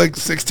 like we're like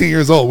 16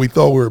 years old. We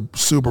thought we were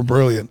super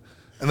brilliant.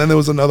 And then there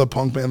was another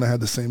punk band that had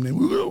the same name.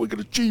 We're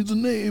gonna change the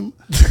name.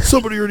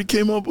 Somebody already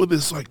came up with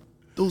this. Like,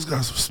 those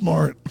guys were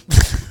smart.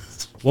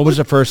 What was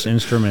the first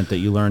instrument that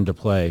you learned to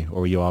play,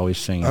 or were you always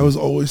singing? I was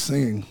always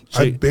singing.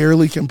 So I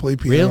barely can play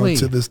piano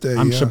to this day.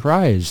 I'm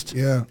surprised.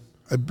 Yeah,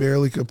 I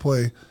barely could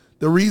play.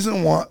 The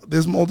reason why,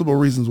 there's multiple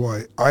reasons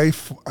why. I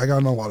got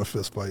in a lot of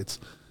fist fights,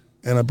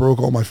 and I broke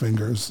all my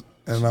fingers.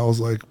 And I was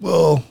like,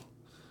 well,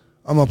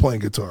 I'm not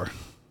playing guitar.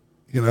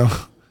 You know?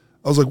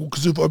 I was like, well,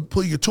 because if I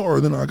play guitar,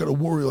 then I got to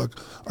worry, like,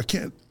 I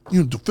can't,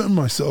 defend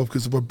myself,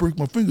 because if I break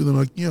my finger,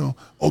 then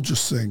I'll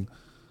just sing.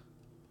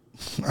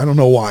 I don't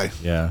know why.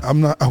 Yeah.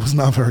 I was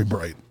not very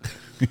bright.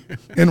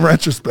 In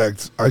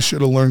retrospect, I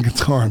should have learned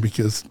guitar,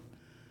 because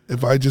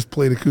if I just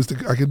played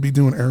acoustic, I could be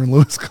doing Aaron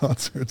Lewis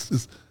concerts,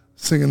 just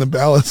singing the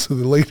ballads to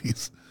the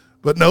ladies.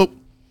 But nope,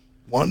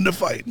 wanted to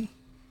fight.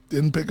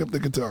 Didn't pick up the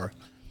guitar.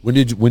 When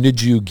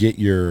did you get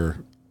your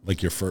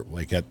first,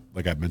 like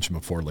I mentioned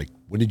before, like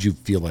when did you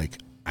feel like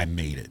I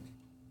made it?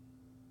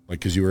 Like,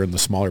 because you were in the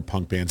smaller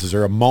punk bands, is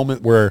there a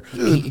moment where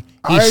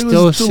I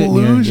was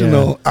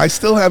delusional? Yeah. I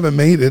still haven't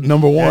made it,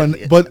 number one.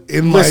 But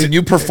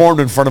you performed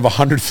in front of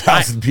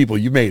 100,000 people.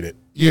 You made it.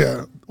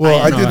 Yeah.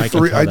 Well,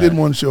 I did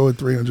one show at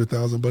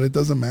 300,000, but it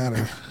doesn't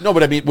matter. No,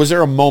 but I mean, was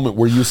there a moment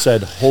where you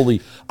said,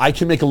 "Holy, I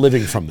can make a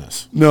living from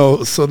this"?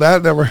 No. So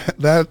that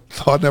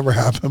thought never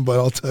happened. But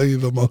I'll tell you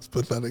the most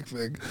pathetic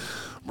thing,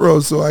 bro.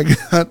 So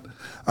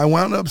I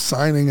wound up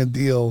signing a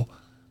deal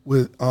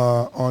with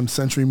on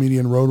Century Media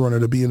and Roadrunner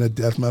to be in a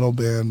death metal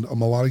band, a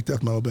melodic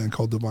death metal band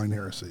called Divine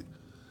Heresy,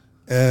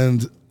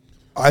 and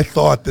I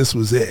thought this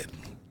was it.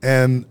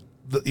 And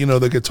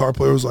the guitar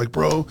player was like,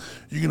 "Bro,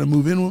 you're gonna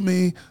move in with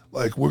me.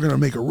 Like, we're gonna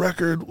make a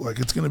record. Like,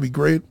 it's gonna be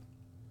great."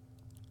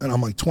 And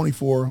I'm like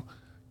 24,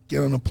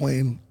 get on a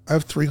plane. I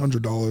have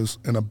 $300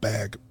 in a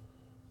bag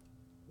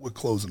with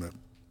clothes in it.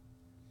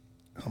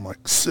 And I'm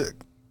like, sick.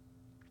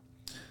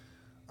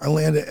 I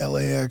land at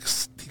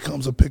LAX. He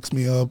comes and picks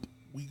me up.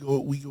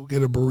 We go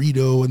get a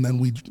burrito, and then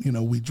we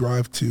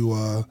drive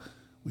to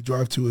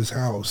his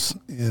house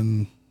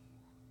in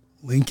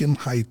Lincoln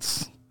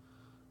Heights,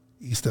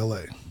 East LA.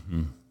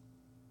 Mm-hmm.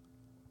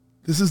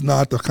 This is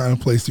not the kind of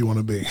place you want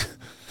to be.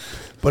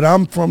 But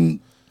I'm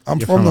from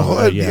the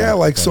hood. Yeah,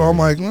 like, so I'm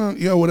like, well,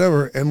 yeah,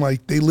 whatever. And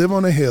like, they live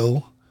on a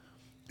hill,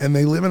 and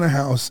they live in a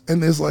house,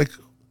 and there's like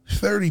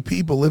 30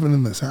 people living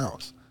in this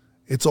house.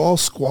 It's all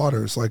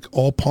squatters, like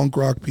all punk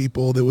rock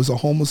people. There was a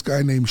homeless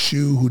guy named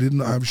Shoe who didn't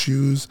have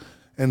shoes,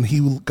 and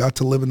he got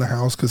to live in the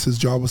house because his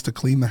job was to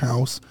clean the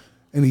house.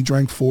 and he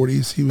drank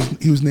 40s.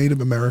 He was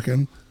Native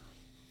American,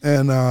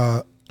 and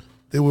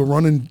they were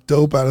running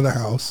dope out of the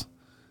house,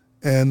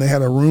 and they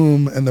had a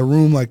room, and the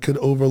room like could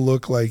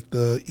overlook like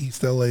the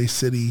East LA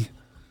city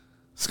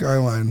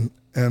skyline,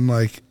 and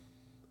like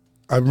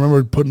I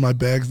remember putting my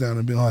bags down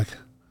and being like,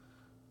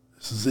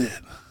 "This is it."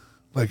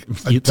 Like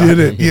I did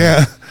it,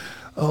 yeah.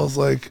 I was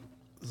like,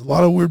 "There's a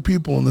lot of weird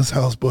people in this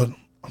house, but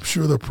I'm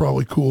sure they're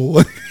probably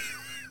cool."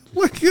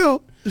 Like, you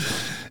know,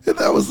 and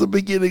that was the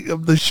beginning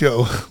of the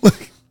show.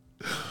 Like,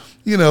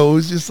 you know, it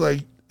was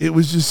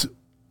just,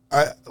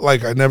 I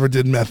never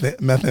did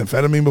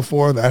methamphetamine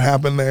before. That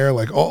happened there.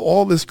 Like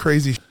all this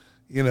crazy,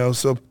 you know,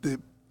 so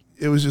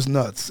it was just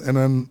nuts. And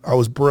then I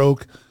was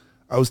broke.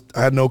 I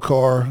had no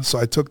car.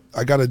 So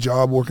I got a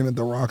job working at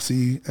the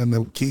Roxy and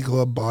the Key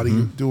Club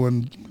Body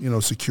doing, you know,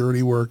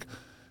 security work.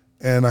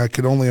 And I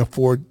could only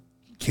afford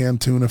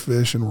canned tuna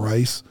fish and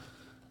rice.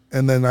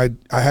 And then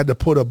I had to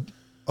put a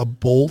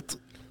bolt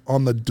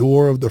on the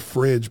door of the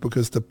fridge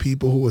because the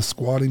people who were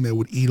squatting there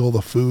would eat all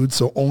the food.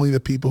 So only the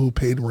people who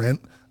paid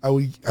rent,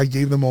 I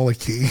gave them all a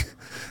key,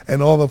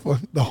 and all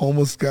the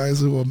homeless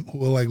guys who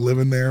were like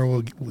living there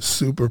were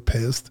super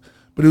pissed.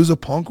 But it was a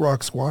punk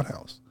rock squat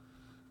house.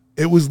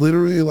 It was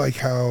literally like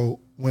how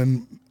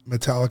when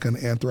Metallica and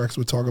Anthrax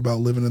would talk about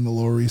living in the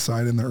Lower East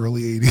Side in the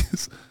early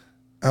 80s.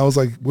 I was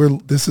like,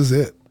 this is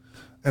it.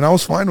 And I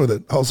was fine with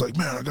it. I was like,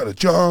 man, I got a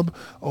job.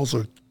 I was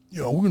like,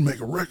 you know, we're going to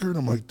make a record.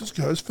 I'm like, this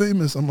guy's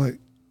famous. I'm like,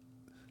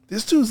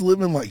 this dude's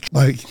living like,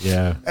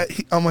 yeah.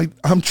 I'm like,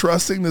 I'm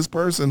trusting this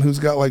person who's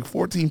got like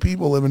 14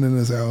 people living in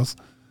his house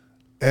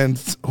and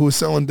who is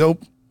selling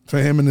dope for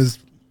him and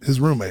his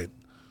roommate.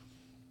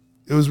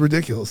 It was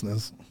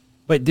ridiculousness.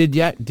 But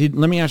let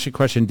me ask you a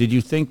question. Did you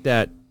think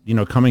that, you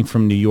know, coming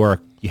from New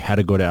York, you had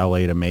to go to LA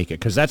to make it?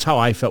 Because that's how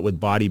I felt with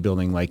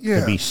bodybuilding, like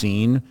to be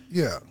seen.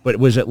 Yeah. But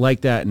was it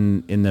like that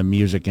in the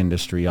music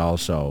industry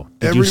also?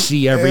 Did you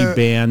see every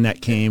band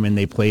that came and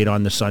they played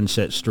on the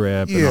Sunset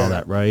Strip and all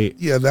that, right?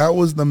 Yeah, that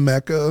was the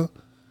Mecca,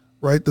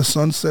 right? The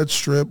Sunset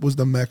Strip was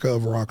the Mecca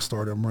of rock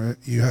stardom, right?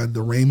 You had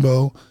the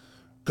Rainbow,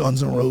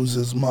 Guns N'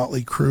 Roses,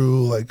 Motley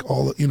Crue, like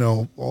all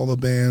the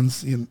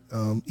bands, even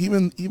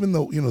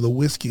though, you know, the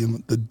Whiskey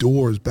and the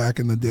Doors back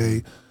in the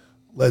day,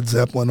 Led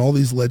Zeppelin, all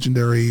these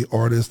legendary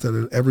artists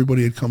that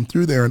everybody had come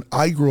through there. And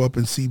I grew up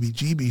in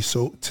CBGB,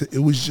 so it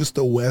was just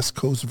the West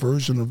Coast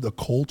version of the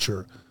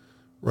culture,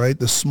 right?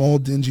 The small,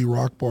 dingy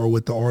rock bar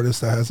with the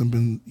artist that hasn't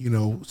been, you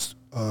know,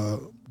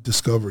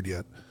 discovered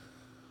yet.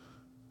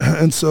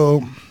 And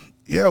so,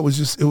 yeah, it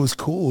was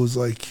cool. It was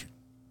like,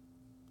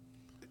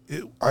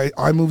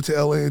 I moved to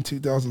LA in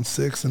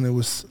 2006, and it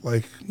was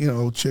like, you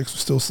know, chicks were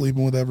still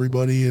sleeping with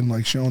everybody and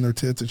like showing their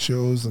tits at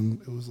shows, and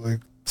it was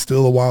like,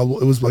 still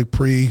it was like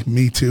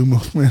pre-Me Too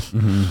movement.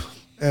 Mm-hmm.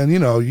 And, you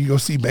know, you go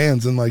see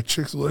bands and like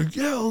chicks are like,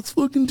 yeah, let's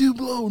fucking do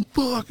blow and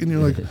fuck. And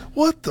you're like,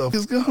 what the f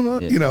is going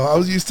on? Yeah. You know, I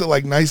was used to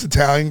like nice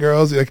Italian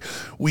girls. You're like,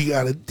 we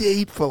got a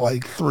date for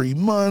like 3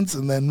 months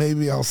and then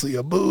maybe I'll see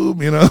a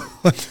boob, you know?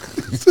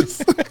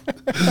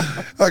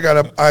 I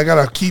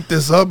gotta keep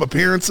this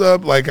appearance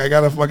up. Like I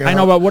gotta fucking. I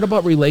know, but what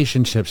about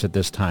relationships at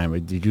this time?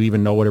 Did you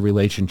even know what a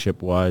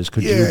relationship was?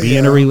 Could you be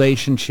in a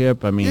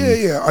relationship? I mean,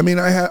 yeah. I mean,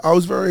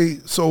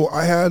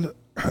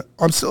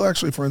 I'm still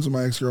actually friends with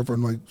my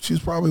ex-girlfriend. Like, she's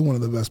probably one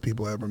of the best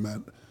people I ever met.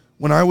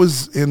 When I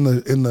was I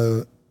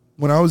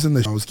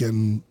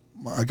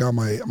got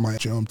my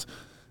jumped,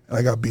 and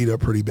I got beat up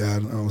pretty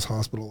bad, and I was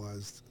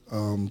hospitalized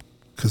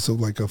because of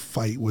like a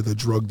fight with a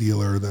drug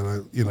dealer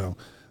that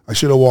I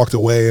should have walked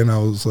away, and I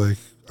was like,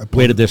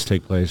 where did this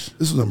take place?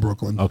 This was in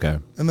Brooklyn. Okay.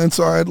 And then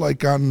so I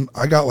got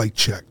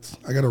checked.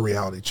 I got a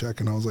reality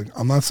check, and I was like,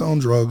 I'm not selling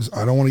drugs.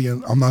 I don't want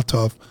to I'm not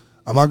tough.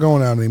 I'm not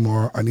going out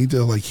anymore. I need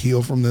to like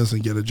heal from this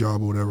and get a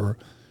job or whatever.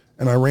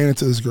 And I ran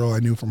into this girl I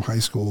knew from high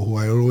school who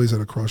I always had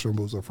a crush on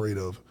but was afraid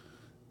of.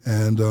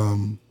 And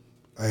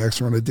I asked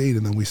her on a date,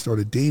 and then we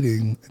started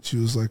dating, and she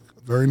was like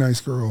a very nice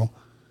girl.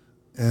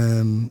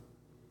 And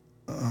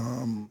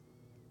I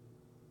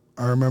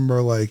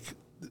remember like,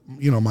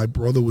 you know, my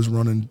brother was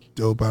running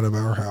dope out of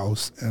our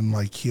house, and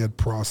like he had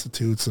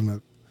prostitutes,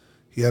 and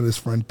he had his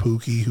friend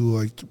Pookie who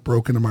like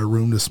broke into my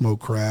room to smoke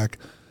crack,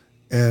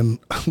 and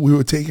we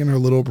were taking her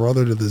little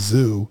brother to the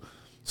zoo,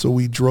 so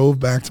we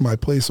drove back to my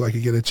place so I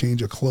could get a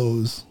change of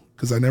clothes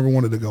because I never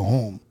wanted to go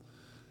home,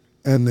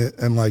 and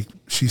like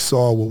she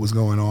saw what was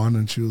going on,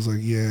 and she was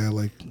like, yeah,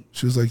 like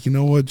she was like, you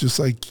know what, just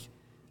like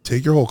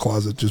take your whole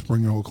closet, just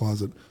bring your whole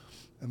closet,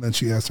 and then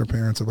she asked her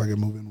parents if I could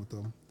move in with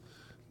them,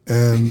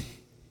 and.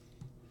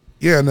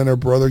 Yeah, and then her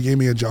brother gave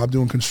me a job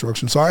doing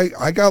construction. So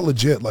I got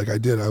legit, like I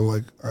did.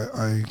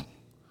 I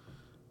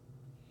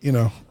you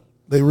know,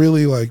 they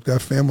really like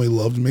that family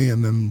loved me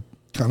and then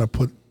kind of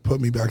put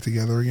me back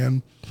together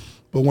again.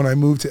 But when I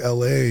moved to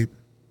LA,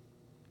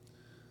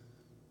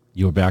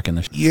 you were back in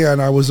the yeah,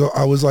 and I was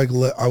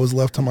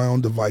left to my own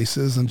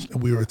devices, and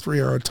we were a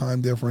 3-hour time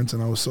difference,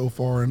 and I was so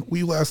far, and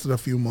we lasted a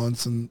few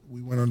months, and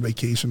we went on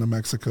vacation to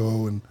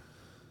Mexico, and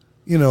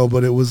you know,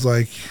 but it was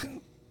like,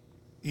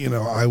 you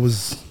know, I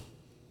was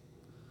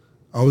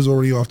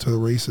already off to the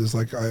races.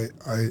 Like I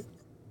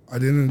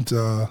didn't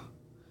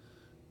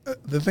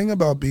the thing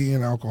about being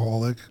an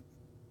alcoholic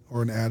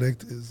or an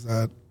addict is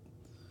that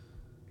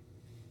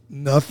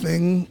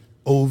nothing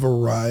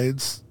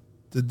overrides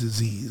the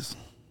disease,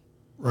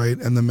 right?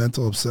 And the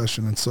mental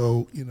obsession. And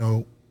so,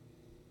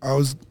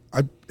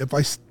 if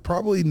I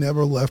probably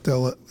never left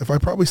LA, if I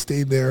probably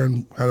stayed there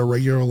and had a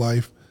regular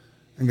life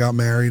and got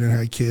married and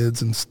had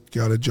kids and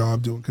got a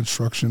job doing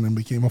construction and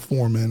became a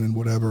foreman and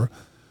whatever,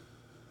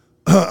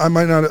 I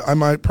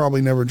might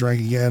probably never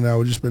drink again. I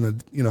would just been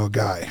a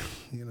guy,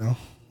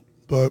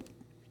 but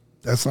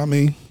that's not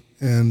me.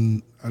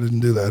 And I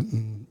didn't do that.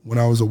 And when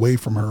I was away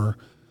from her,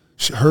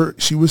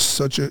 she was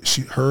so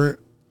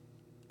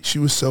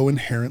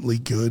inherently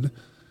good.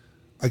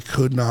 I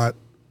could not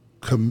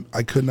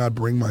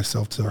bring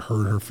myself to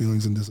hurt her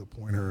feelings and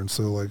disappoint her. And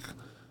so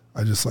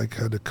I just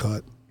had to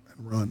cut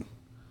and run.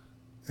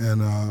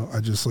 And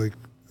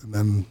and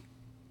then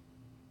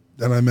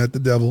I met the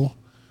devil,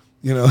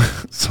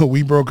 so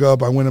we broke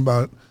up. I went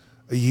about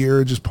a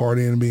year just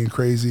partying and being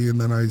crazy. And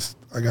then I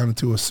got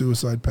into a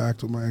suicide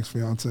pact with my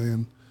ex-fiance,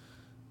 and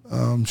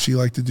she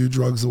liked to do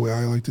drugs the way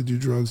I like to do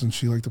drugs, and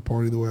she liked to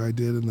party the way I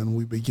did. And then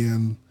we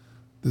began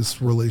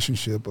this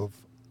relationship of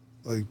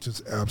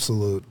just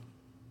absolute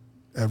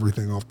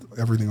everything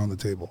on the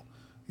table.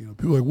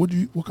 People are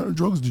like, what kind of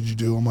drugs did you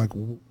do? I'm like,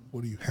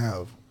 what do you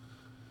have?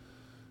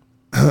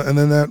 And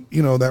then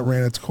that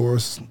ran its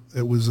course.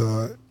 It was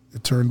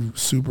it turned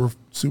super,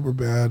 super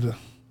bad.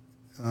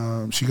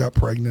 She got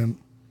pregnant,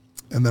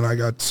 and then I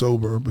got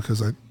sober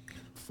because I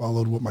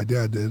followed what my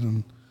dad did,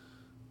 and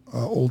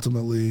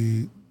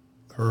ultimately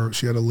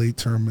she had a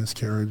late-term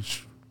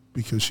miscarriage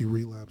because she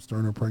relapsed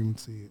during her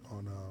pregnancy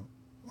on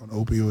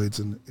opioids,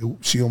 and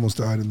she almost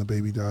died, and the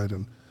baby died,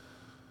 and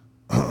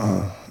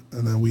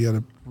then we had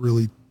a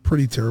really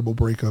pretty terrible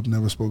breakup,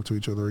 never spoke to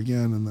each other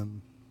again. And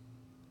then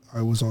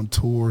I was on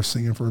tour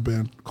singing for a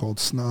band called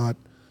Snot,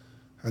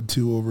 had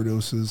 2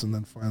 overdoses, and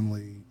then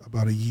finally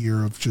about a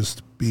year of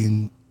just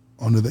being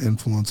under the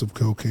influence of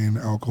cocaine,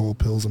 alcohol,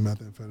 pills, and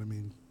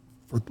methamphetamine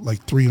for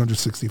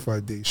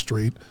 365 days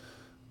straight.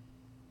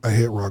 I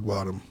hit rock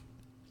bottom,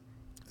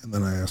 and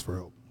then I asked for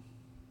help,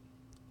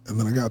 and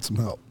then I got some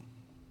help.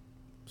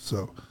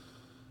 So,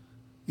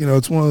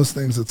 it's one of those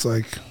things that's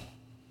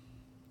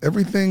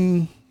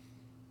everything,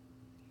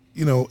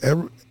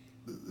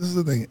 this is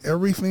the thing.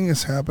 Everything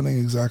is happening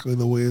exactly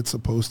the way it's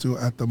supposed to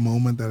at the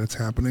moment that it's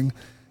happening.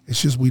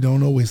 It's just we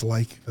don't always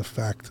like the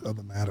fact of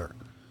the matter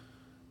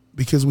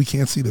because we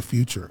can't see the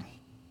future.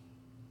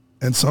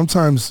 And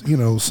sometimes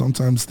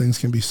things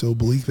can be so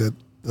bleak that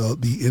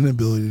the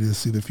inability to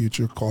see the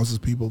future causes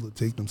people to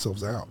take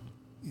themselves out.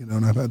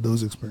 And I've had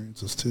those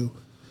experiences too.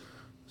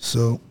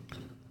 So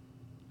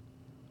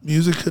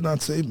music could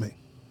not save me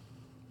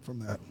from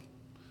that.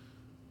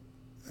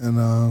 And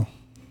I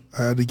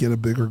had to get a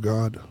bigger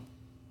God.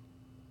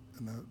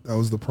 And that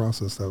was the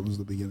process. That was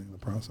the beginning of the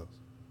process.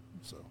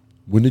 So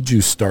when did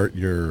you start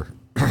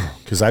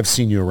because I've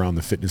seen you around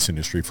the fitness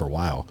industry for a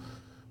while,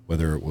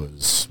 whether it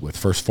was with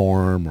First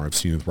Form or I've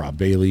seen you with Rob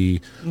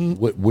Bailey.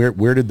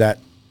 Where did that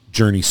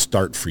journey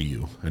start for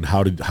you, and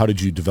how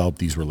did you develop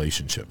these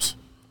relationships?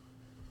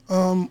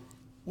 Well,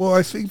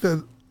 I think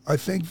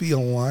the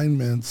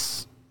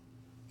alignments,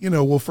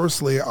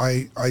 firstly,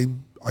 I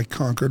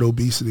conquered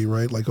obesity,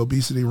 right?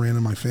 Obesity ran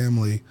in my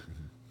family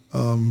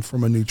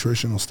from a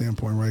nutritional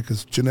standpoint, right?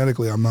 Because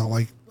genetically, I'm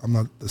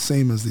not the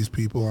same as these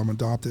people. I'm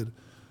adopted.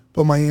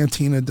 But my Aunt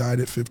Tina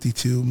died at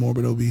 52,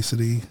 morbid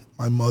obesity.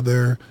 My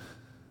mother,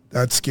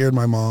 that scared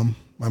my mom.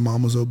 My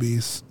mom was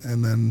obese,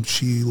 and then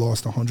she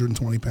lost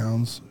 120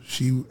 pounds.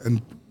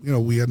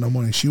 We had no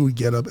money. She would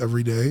get up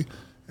every day,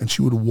 and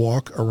she would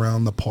walk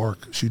around the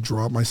park. She'd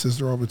drop my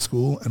sister off at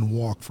school and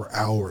walk for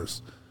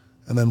hours.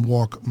 And then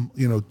walk,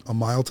 a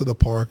mile to the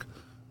park,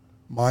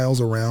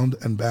 miles around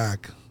and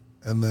back,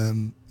 and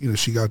then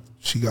she had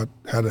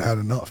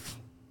enough,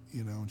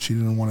 and she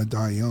didn't want to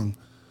die young,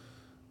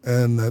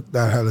 and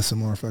that had a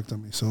similar effect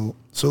on me. So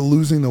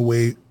losing the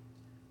weight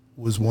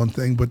was one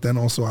thing, but then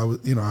also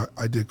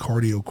I did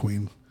Cardio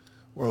Queen,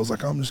 where I was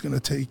like, I'm just gonna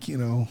take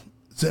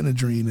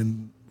Xenadrine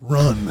and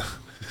run,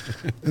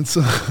 and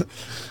so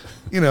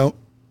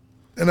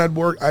And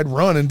I'd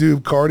run and do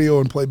cardio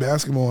and play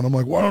basketball, and I'm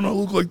like, why don't I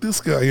look like this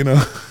guy,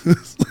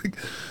 It's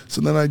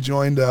so then I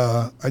joined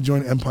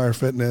Empire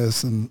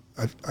Fitness, and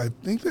I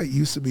think that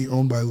used to be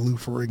owned by Lou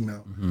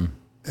Ferrigno. Mm-hmm.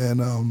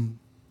 And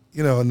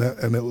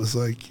and it was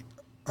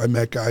I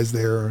met guys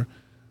there.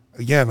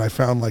 Again, I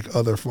found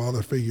other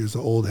father figures, the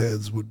old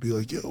heads would be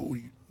like, yo,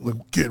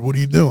 kid, what are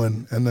you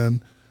doing? And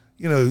then,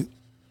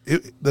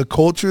 the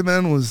culture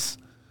then was,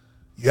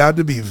 you had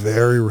to be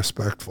very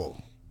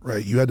respectful.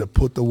 Right, you had to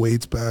put the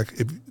weights back.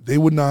 If they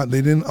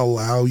didn't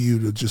allow you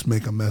to just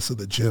make a mess of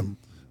the gym.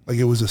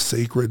 It was a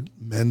sacred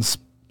men's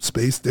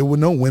space. There were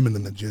no women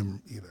in the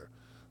gym either.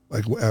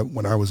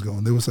 When I was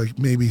going, there was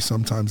maybe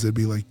sometimes there'd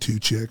be 2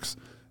 chicks,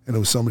 and it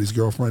was somebody's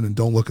girlfriend, and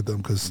don't look at them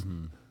because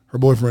her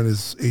boyfriend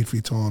is 8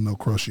 feet tall and they'll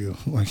crush you.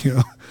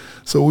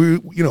 So we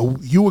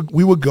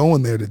would go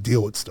in there to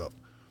deal with stuff,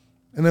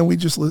 and then we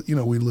just we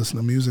listen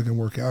to music and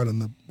work out,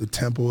 and the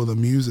tempo of the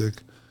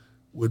music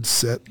would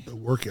set the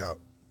workout.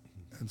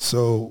 And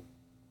so,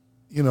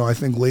 you know, I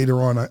think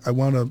later on I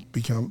wound up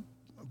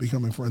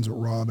becoming friends with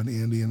Rob and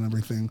Andy and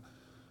everything,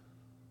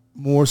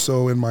 more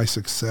so in my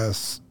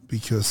success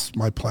because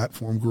my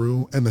platform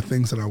grew and the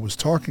things that I was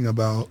talking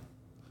about,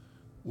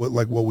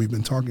 what we've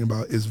been talking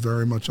about, is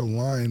very much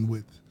aligned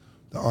with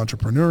the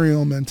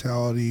entrepreneurial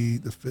mentality,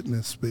 the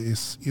fitness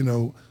space, you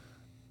know,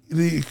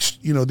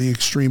 the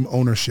extreme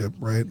ownership,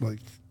 right?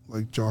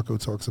 Like Jocko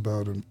talks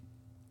about, and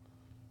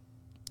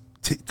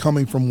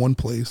coming from one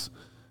place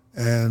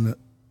and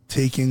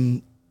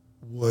taking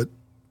what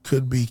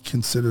could be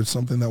considered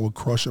something that would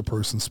crush a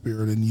person's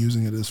spirit and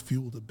using it as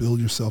fuel to build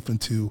yourself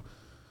into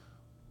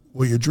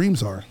what your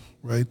dreams are,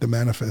 right? The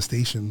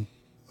manifestation,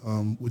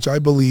 which I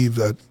believe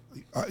that,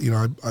 you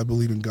know, I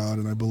believe in God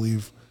and I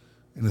believe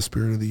in the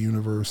spirit of the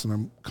universe, and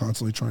I'm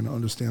constantly trying to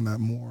understand that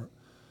more.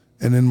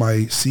 And in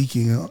my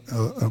seeking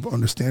of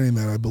understanding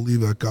that, I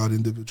believe that God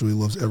individually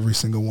loves every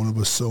single one of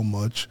us so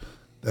much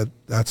that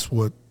that's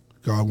what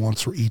God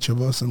wants for each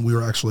of us, and we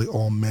are actually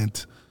all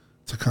meant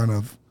to kind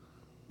of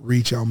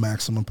reach our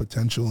maximum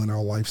potential in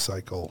our life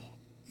cycle,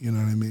 you know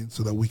what I mean,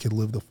 so that we can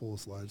live the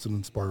fullest lives and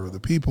inspire other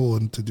people,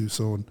 and to do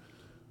so in,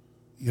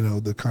 you know,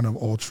 the kind of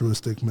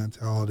altruistic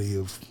mentality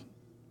of,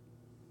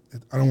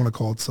 I don't want to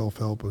call it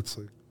self-help, it's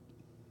like,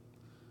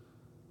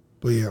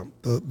 but yeah,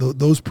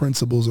 those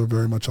principles are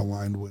very much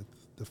aligned with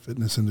the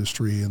fitness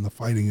industry and the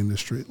fighting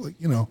industry, like,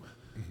 you know,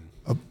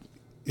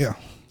 yeah.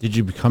 Did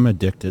you become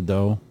addicted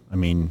though? I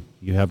mean,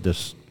 you have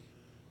this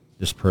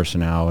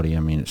personality. I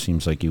mean, it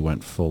seems like you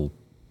went full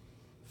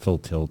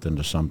tilt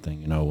into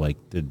something, you know, like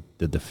did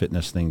the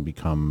fitness thing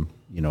become,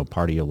 you know,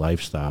 part of your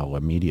lifestyle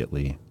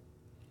immediately?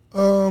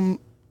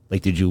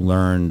 Like, did you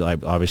learn,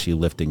 like, obviously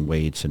lifting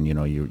weights, and, you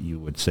know,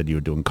 you said you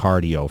were doing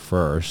cardio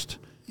first.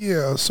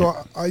 Yeah. So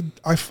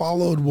I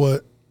followed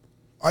what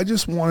I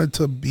just wanted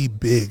to be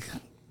big.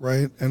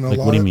 Right. And like,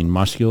 what do you mean,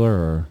 muscular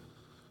or?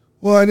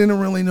 Well, I didn't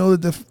really know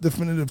the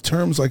definitive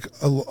terms. Like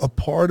a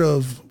part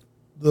of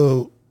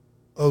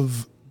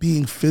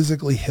being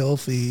physically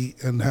healthy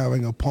and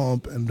having a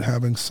pump and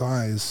having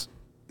size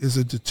is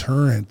a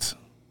deterrent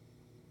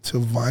to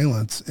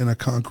violence in a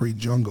concrete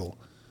jungle,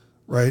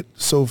 right?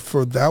 So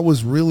that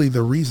was really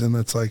the reason.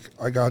 It's like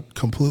I got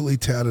completely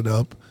tatted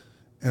up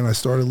and I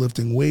started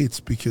lifting weights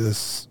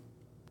because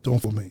don't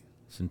fool me.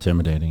 It's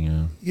intimidating,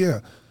 yeah. Yeah.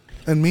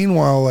 And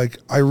meanwhile, like,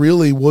 I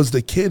really was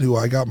the kid who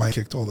I got my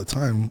kicked all the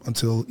time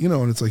until, you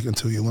know, and it's like,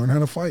 until you learn how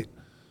to fight,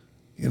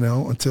 you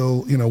know,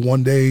 until, you know,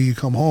 one day you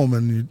come home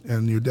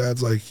and your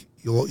dad's like,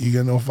 you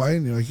get no fight?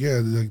 And you're like,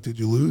 yeah. They're like, did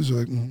you lose? You're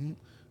like, mm-hmm.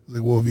 He's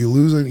like, well, if you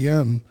lose it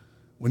again,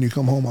 when you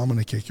come home, I'm going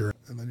to kick your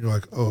ass. And then you're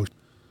like, oh.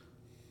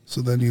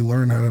 So then you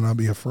learn how to not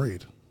be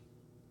afraid,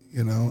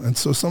 you know? And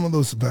so some of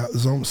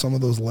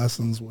those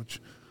lessons, which,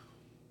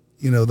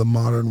 you know, the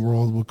modern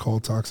world would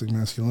call toxic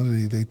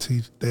masculinity,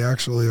 they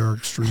actually are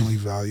extremely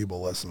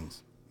valuable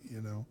lessons,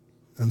 you know?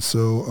 And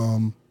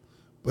so,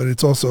 but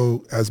it's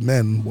also, as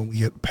men, when we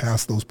get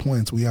past those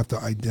points, we have to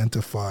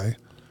identify,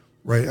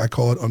 right? I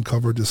call it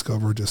uncover,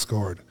 discover,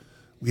 discard.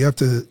 We have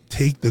to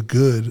take the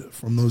good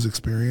from those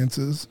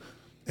experiences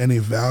and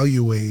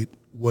evaluate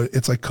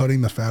it's like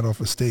cutting the fat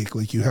off a steak.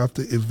 Like, you have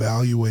to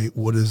evaluate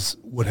what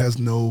has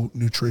no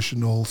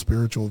nutritional,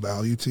 spiritual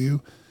value to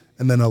you,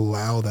 and then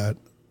allow that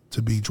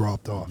to be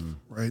dropped off,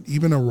 right?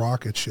 Even a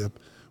rocket ship,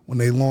 when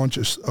they launch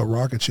a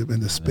rocket ship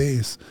into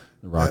space,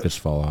 the rockets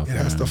fall off. It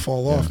has to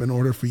fall off in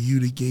order for you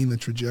to gain the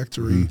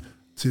trajectory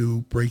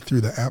to break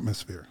through the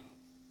atmosphere.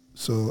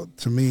 So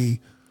to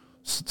me,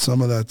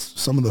 some of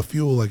the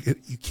fuel, like,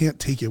 you can't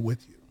take it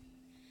with you.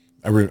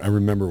 I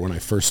remember when I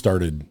first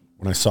started,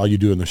 when I saw you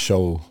doing the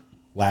show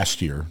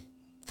last year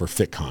for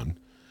FitCon,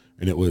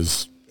 and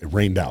it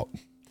rained out.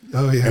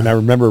 Oh yeah. And I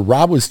remember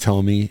Rob was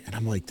telling me, and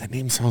I'm like, that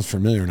name sounds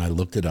familiar. And I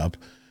looked it up,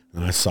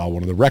 and I saw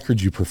one of the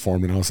records you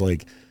performed, and I was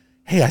like,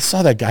 hey, I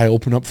saw that guy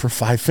open up for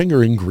Five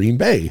Finger in Green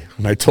Bay.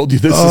 And I told you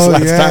this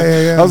last time.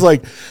 Yeah. I was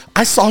like,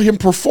 I saw him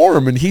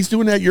perform, and he's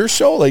doing it at your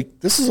show.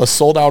 Like, this is a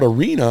sold out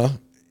arena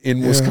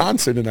in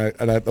Wisconsin. And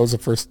that was the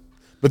first.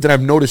 But then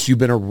I've noticed you've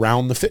been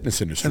around the fitness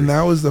industry. And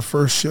that was the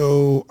first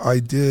show I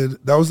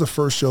did. That was the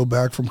first show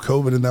back from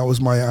COVID, and that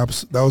was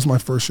my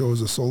first show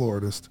as a solo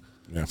artist.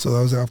 Yeah. So that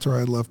was after I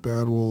had left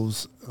Bad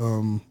Wolves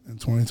in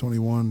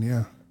 2021.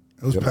 Yeah.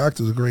 It was packed.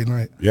 It was a great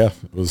night. Yeah.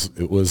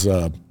 It was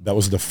that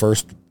was the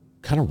first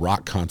kind of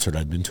rock concert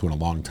I'd been to in a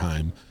long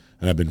time,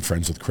 and I've been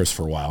friends with Chris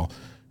for a while.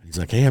 And he's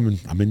like, hey, I'm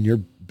in your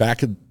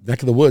neck of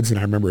the woods, and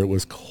I remember it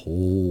was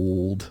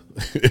cold.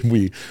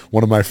 And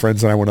one of my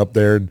friends and I went up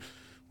there, and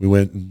we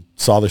went and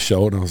saw the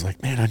show, and I was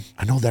like, man,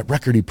 I know that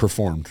record he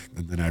performed.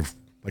 And then I've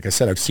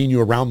seen you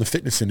around the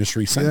fitness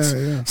industry since.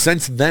 Yeah.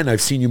 Since then,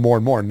 I've seen you more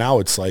and more. And now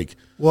it's like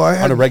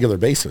on a regular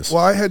basis.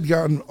 Well, I had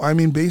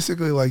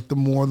basically, like, the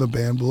more the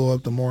band blew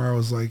up, the more I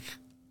was like,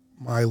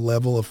 my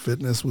level of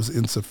fitness was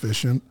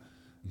insufficient.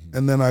 Mm-hmm.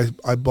 And then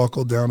I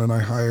buckled down and I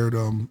hired,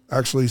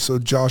 so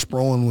Josh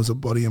Brolin was a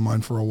buddy of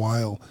mine for a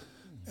while.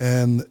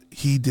 And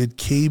he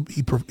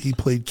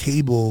played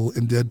Cable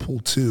in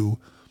Deadpool 2.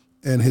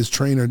 And his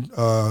trainer,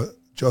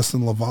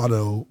 Justin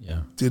Lovato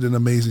Yeah. did an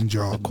amazing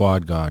job.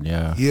 Quad God,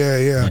 yeah.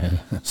 Yeah.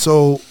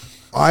 So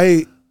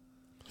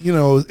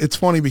it's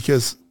funny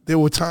because there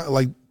were times,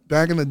 like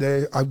back in the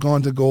day, I've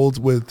gone to golds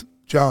with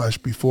Josh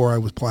before I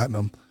was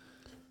platinum.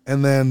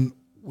 And then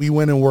we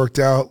went and worked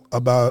out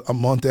about a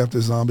month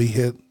after Zombie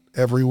hit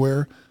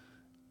everywhere.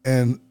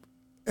 And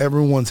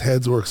everyone's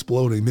heads were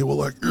exploding. They were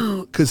like,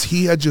 because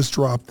he had just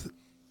dropped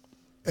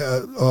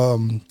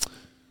the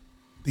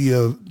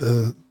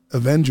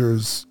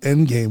Avengers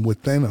Endgame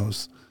with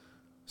Thanos.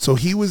 So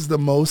he was the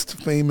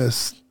most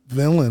famous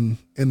villain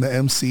in the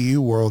MCU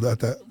world at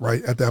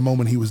that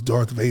moment. He was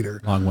Darth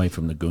Vader. Long way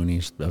from the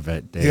Goonies of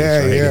that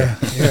day. Yeah.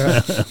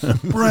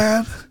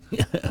 Brad,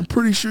 I'm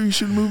pretty sure you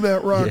should move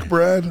that rock,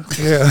 Brad.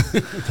 Yeah.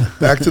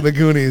 Back to the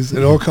Goonies.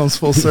 It all comes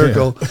full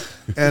circle.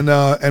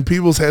 And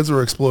people's heads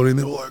were exploding.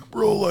 They were like,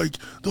 bro, they're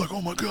like,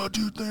 oh my God,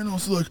 dude,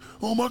 Thanos. They're like,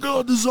 oh my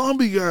God, the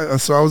zombie guy.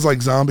 So I was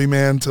like Zombie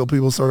Man until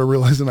people started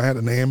realizing I had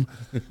a name.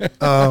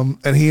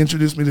 And he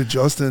introduced me to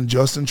Justin.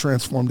 Justin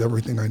transformed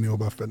everything I knew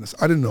about fitness.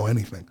 I didn't know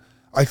anything.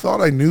 I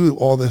thought I knew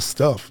all this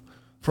stuff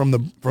from the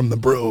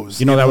bros.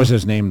 That was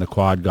his name, the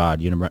Quad God.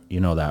 You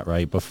know that,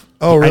 right?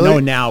 Oh, really? I know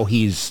now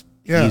he's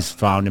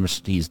found him.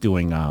 He's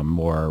doing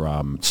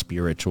more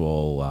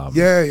spiritual.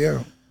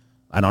 Yeah.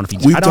 I don't know if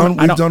he's. We've done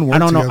work I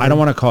don't know. together. I don't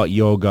want to call it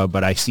yoga,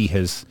 but I see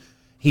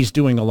he's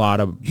doing a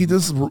lot of.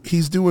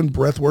 He's doing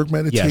breath work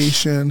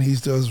meditation. Yes. He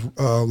does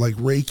like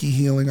Reiki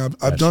healing.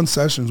 I've done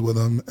sessions with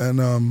him,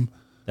 and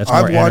that's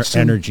more watched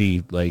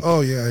energy. Like, oh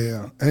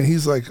yeah, and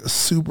he's like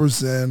super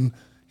zen.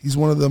 He's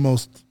one of the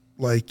most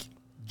like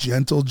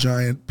gentle,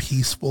 giant,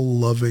 peaceful,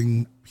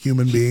 loving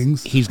human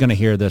beings. He's going to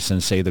hear this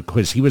and say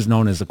because he was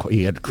known as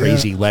he had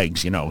crazy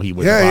legs. He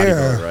was a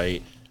bodybuilder,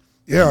 right?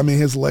 Yeah, I mean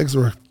his legs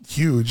were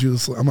huge.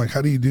 I'm like,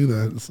 how do you do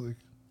that? It's like,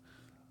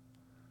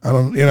 I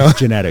don't, It's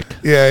genetic.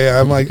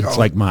 Yeah. I'm like, it's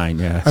like mine.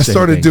 Yeah. I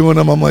started doing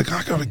them. I'm like,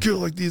 I gotta get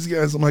like these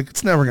guys. I'm like,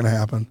 it's never gonna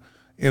happen.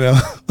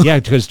 Yeah,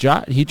 because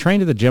he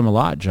trained at the gym a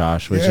lot.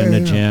 Josh was in the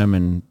gym,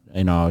 and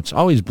it's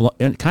always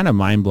kind of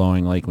mind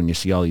blowing. Like when you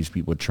see all these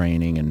people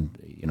training, and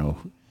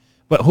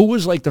But who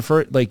was like the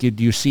first? Like, did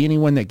you see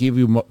anyone that gave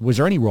you? Was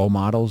there any role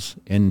models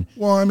in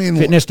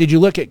fitness? Did you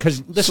look at?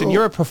 Because listen,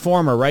 you're a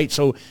performer, right?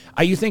 So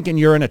are you thinking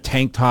you're in a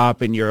tank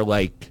top and you're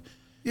like,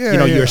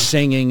 you're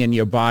singing and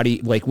your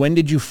body? Like, when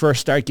did you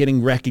first start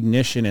getting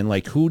recognition? And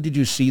like, who did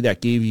you see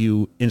that gave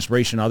you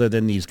inspiration other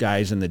than these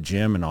guys in the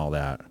gym and all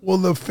that? Well,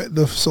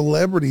 the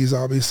celebrities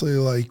obviously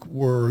like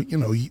were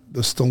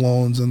the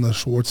Stallones and the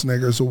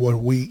Schwarzeneggers or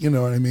what you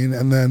know what I mean,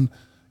 and then.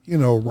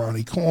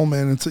 Ronnie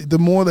Coleman. And the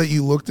more that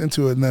you looked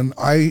into it, and then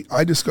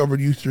I discovered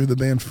you through the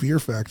band Fear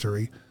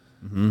Factory.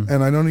 Mm-hmm.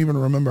 And I don't even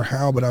remember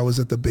how, but I was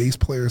at the bass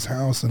player's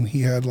house, and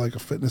he had like a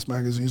fitness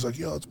magazine. He's like,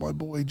 "Yo, it's my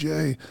boy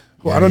Jay."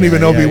 Well, I don't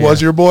even know if he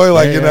was your boy,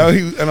 like and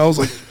I was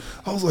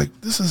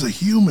like, this is a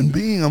human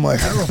being. I'm like,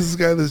 how is this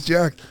guy this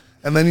jacked?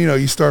 And then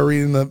you start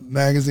reading the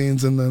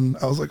magazines, and then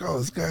I was like, oh,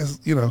 this guy's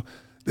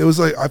It was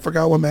like I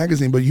forgot what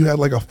magazine, but you had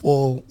like a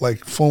full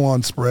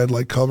on spread,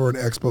 like cover and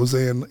expose,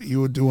 and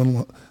you were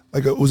doing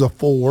like it was a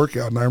full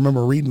workout. And I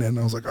remember reading it, and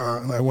I was like,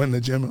 and I went in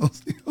the gym, and I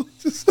was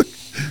just like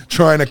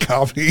trying to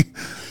copy,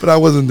 but I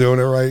wasn't doing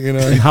it right,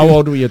 And how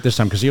old were you at this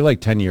time? Because you're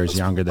like 10 years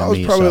younger than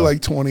me. I was probably like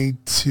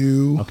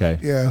 22. Okay,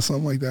 yeah,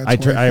 something like that.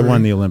 I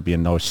won the Olympia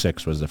in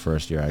 06 was the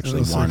first year I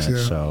actually won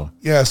it.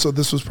 Yeah. So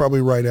this was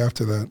probably right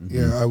after that. Mm-hmm.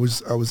 Yeah, I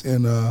was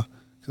in.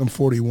 I'm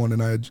 41,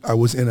 and I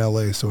was in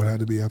LA, so it had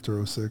to be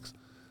after 06.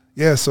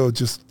 Yeah, so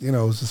just it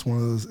was just one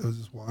of those. It was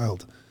just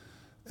wild,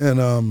 and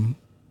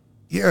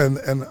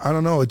and I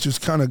don't know. It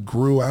just kind of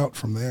grew out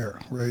from there,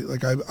 right?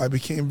 Like I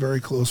became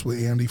very close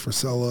with Andy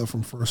Frisella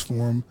from First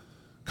Form,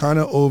 kind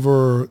of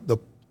over the,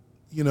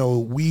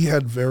 we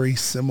had very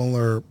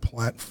similar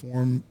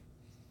platform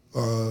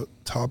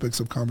topics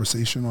of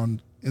conversation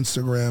on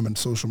Instagram and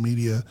social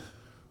media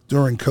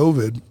during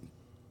COVID,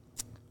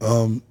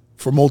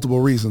 for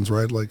multiple reasons,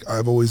 right? Like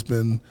I've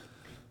been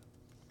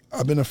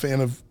a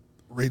fan of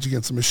Rage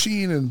Against the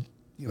Machine and,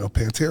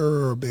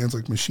 Pantera or bands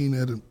like Machine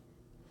Head and,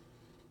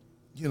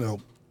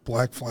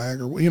 Black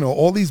Flag or,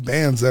 all these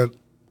bands that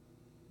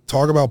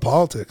talk about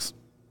politics.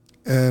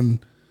 And,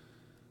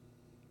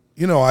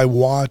 I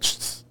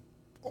watched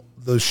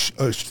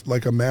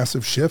like a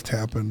massive shift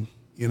happen,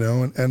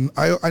 and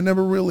I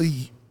never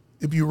really,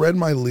 if you read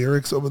my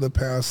lyrics over the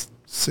past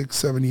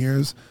 6-7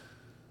 years,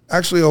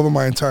 actually over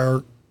my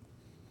entire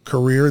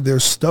career,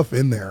 there's stuff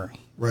in there.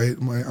 Right,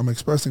 I'm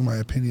expressing my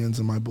opinions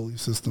and my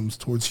belief systems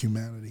towards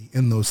humanity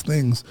in those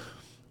things,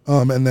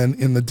 and then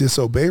in the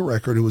Disobey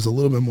record, it was a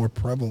little bit more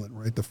prevalent.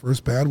 Right, the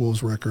first Bad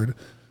Wolves record,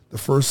 the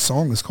first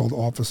song is called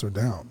 "Officer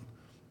Down,"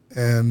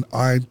 and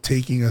I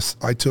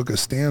took a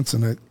stance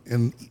in it,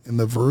 and in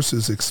the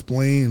verses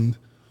explained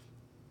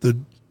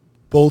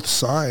both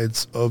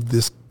sides of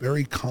this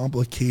very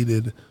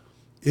complicated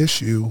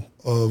issue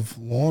of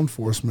law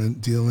enforcement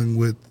dealing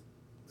with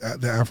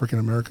the African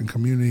American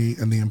community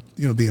and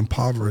the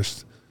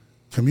impoverished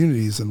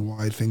communities, and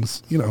why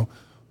things,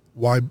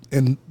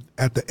 and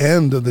at the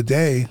end of the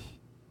day,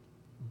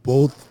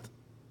 both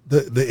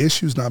the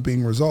issue's not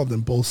being resolved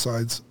and both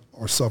sides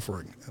are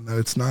suffering, and that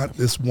it's not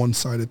this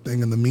one-sided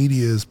thing, and the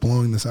media is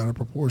blowing this out of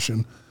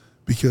proportion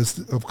because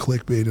of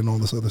clickbait and all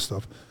this other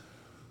stuff.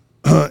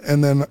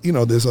 And then,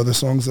 there's other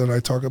songs that I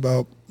talk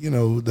about, the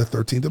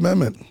 13th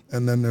Amendment.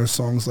 And then there's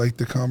songs like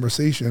The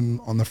Conversation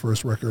on the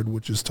first record,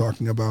 which is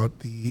talking about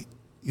the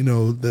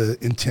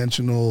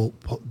intentional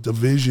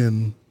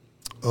division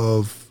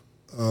of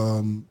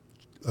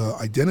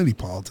identity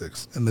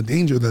politics and the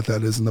danger that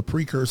is and the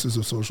precursors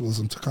of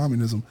socialism to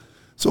communism.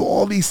 So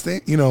all these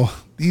things,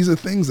 these are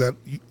things that,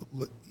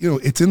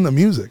 it's in the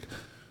music.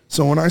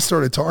 So when I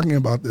started talking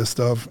about this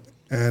stuff,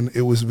 and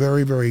it was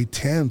very, very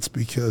tense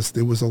because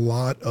there was a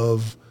lot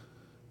of,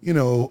 there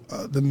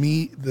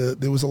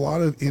was a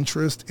lot of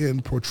interest in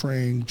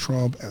portraying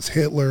Trump as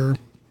Hitler,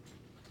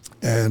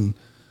 and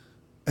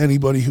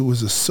anybody who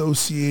was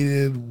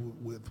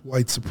associated with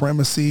white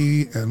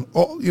supremacy and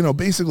all,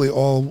 basically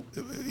all,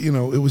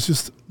 it was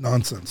just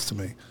nonsense to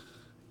me.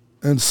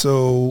 And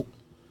so,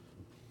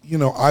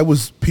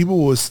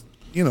 people was,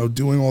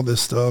 doing all this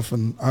stuff,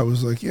 and I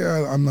was like,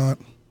 yeah, I'm not.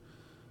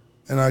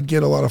 And I'd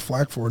get a lot of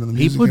flack for it in the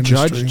music industry.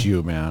 People judged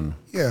you, man.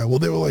 Yeah, well,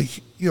 they were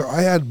like,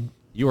 I had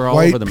you were all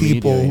white over the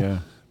people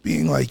media,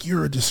 being like,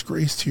 you're a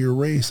disgrace to your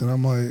race. And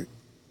I'm like,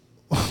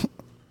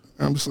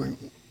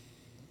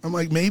 I'm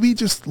like, maybe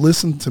just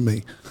listen to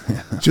me.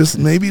 Just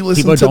maybe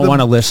listen People to don't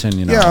want to listen,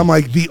 Yeah, I'm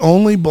like, the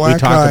only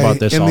black guy in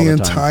the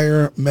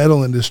entire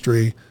metal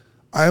industry.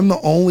 I'm the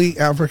only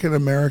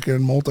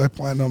African-American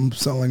multi-platinum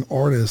selling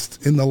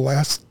artist in the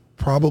last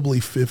probably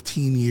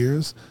 15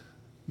 years.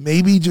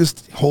 Maybe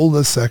just hold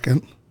a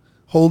second,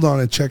 hold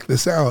on and check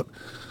this out.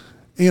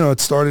 It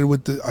started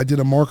with I did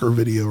a marker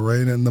video,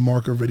 right? And the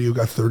marker video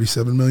got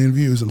 37 million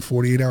views in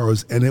 48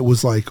 hours. And it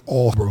was like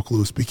all broke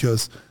loose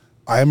because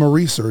I am a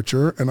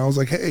researcher. And I was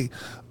like, hey,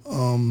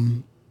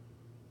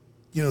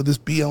 this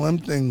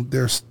BLM thing,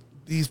 they're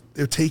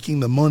taking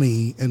the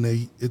money, and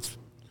the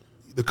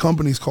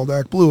company's called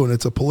Act Blue, and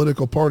it's a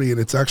political party, and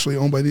it's actually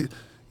owned by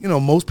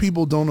most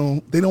people don't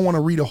know. They don't want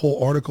to read a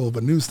whole article of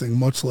a news thing,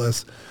 much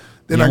less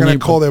they're not going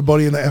to call their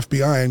buddy in the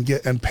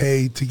FBI and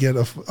pay to get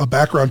a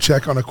background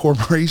check on a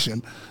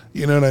corporation.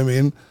 You know what I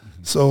mean?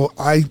 So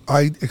I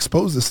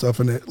exposed this stuff,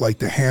 and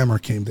the hammer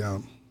came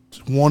down,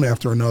 one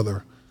after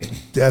another,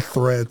 death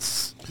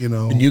threats.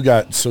 And you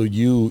had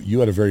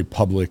a very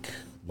public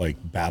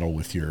battle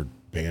with your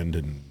band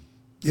and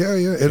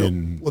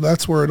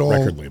that's where it all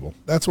record label.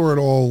 That's where it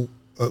all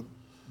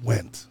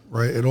went,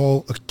 right? It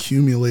all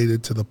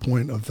accumulated to the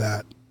point of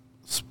that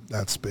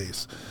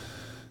space.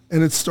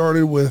 And it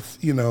started with,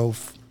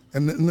 and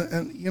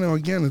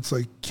again, it's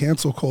like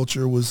cancel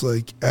culture was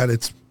at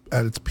its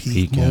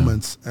peak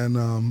moments. Yeah. And,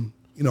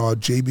 our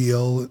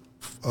JBL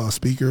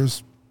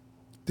speakers,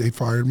 they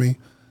fired me.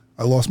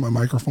 I lost my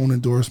microphone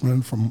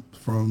endorsement from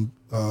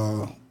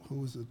who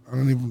was it? I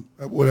don't even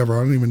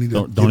need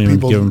to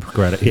give them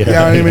credit. Yeah,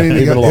 I don't even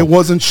need to it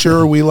wasn't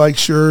Shure. We like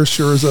Shure.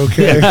 Shure is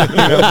okay.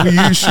 We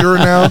use Shure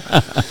now.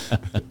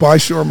 Buy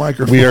Shure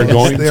microphones. We are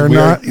going. They're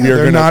not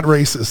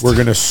racist. We're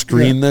going to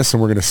screen this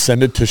and we're going to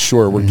send it to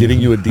Shure. We're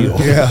getting you a deal.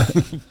 Yeah.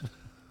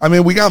 I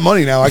mean, we got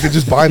money now. I could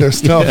just buy their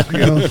stuff.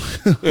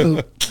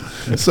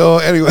 So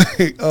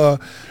anyway,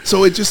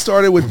 so it just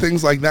started with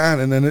things like that,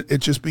 and then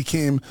it just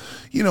became,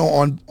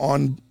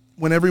 on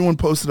when everyone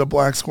posted a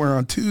Black Square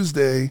on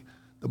Tuesday.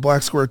 The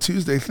Black Square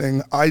Tuesday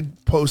thing, I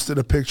posted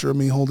a picture of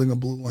me holding a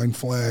blue line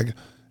flag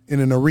in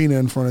an arena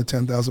in front of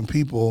 10,000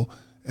 people,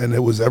 and it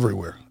was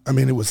everywhere. I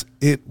mean, it was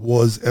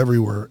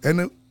everywhere.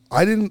 And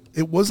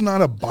it was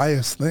not a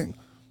biased thing,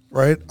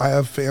 right? I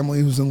have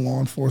family who's in law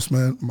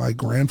enforcement. My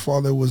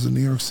grandfather was a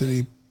New York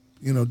City,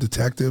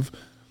 detective.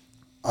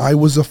 I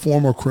was a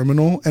former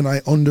criminal, and I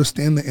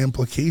understand the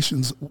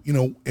implications.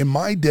 In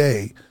my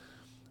day,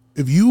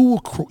 if you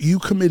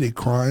committed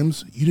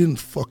crimes, you didn't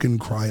fucking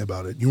cry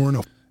about it. You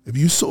weren't if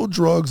you sold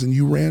drugs and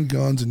you ran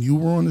guns and you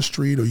were on the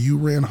street or you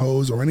ran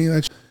hose or any of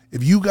that,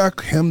 if you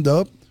got hemmed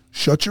up,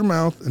 shut your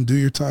mouth and do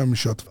your time and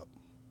shut the fuck up.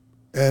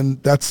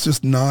 And that's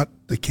just not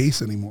the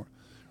case anymore,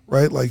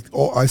 right?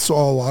 I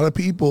saw a lot of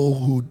people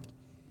who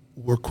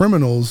were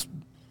criminals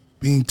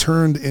being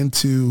turned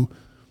into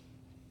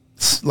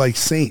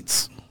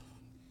saints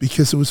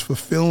because it was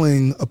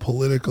fulfilling a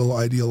political,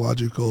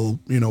 ideological,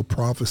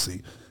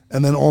 prophecy.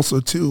 And then also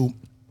too,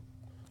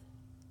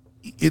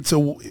 it's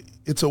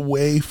a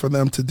way for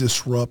them to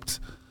disrupt,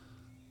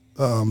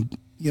 the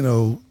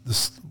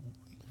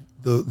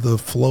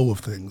flow of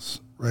things,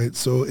 right?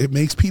 So it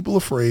makes people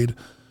afraid.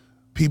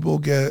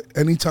 People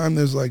anytime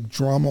there's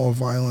drama or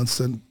violence,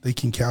 then they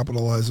can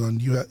capitalize on.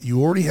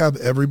 You already have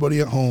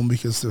everybody at home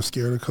because they're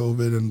scared of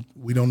COVID and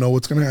we don't know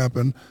what's going to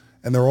happen,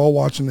 and they're all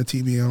watching the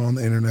TV and on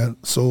the internet.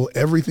 So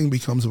everything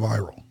becomes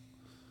viral.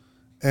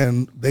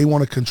 And they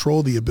want to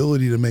control the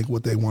ability to make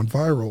what they want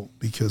viral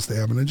because they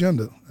have an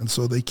agenda. And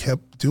so they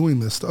kept doing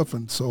this stuff.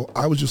 And so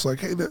I was just like,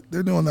 hey,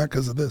 they're doing that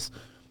because of this.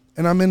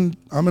 And I'm in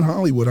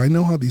Hollywood. I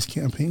know how these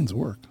campaigns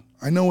work.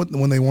 I know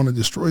when they want to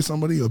destroy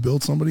somebody or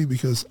build somebody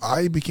because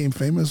I became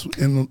famous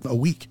in a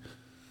week.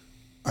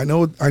 I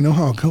know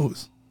how it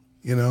goes,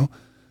 And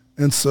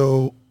And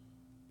so,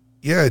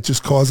 yeah, it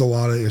just caused a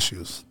lot of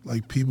issues.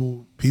 Like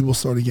people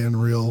started getting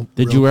real.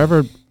 Did you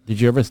ever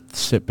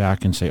sit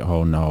back and say,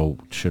 "Oh no,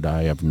 should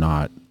I have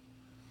not,"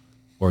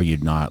 or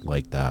you'd not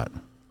like that?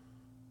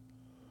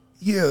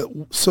 Yeah.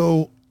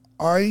 So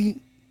the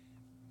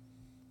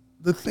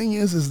thing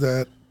is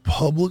that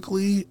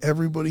publicly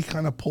everybody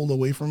kind of pulled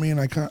away from me,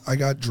 and I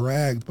got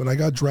dragged, but I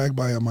got dragged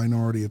by a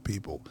minority of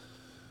people.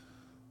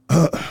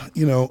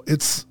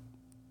 It's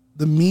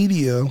the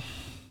media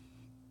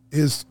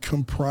is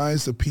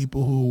comprised of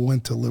people who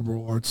went to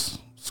liberal arts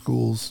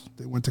schools.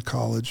 They went to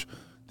college.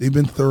 They've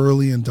been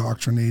thoroughly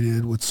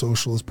indoctrinated with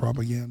socialist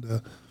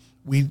propaganda.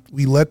 We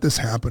let this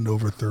happen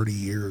over 30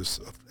 years,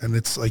 and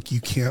it's like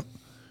you can't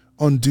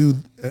undo.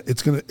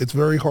 It's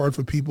very hard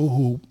for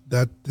people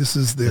this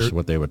is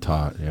what they were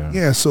taught.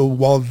 Yeah. So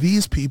while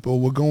these people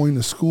were going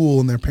to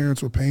school and their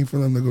parents were paying for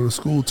them to go to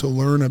school to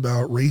learn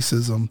about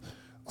racism,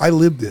 I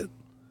lived it.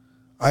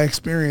 I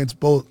experienced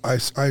both. I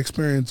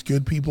experienced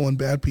good people and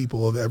bad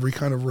people of every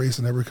kind of race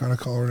and every kind of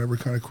color and every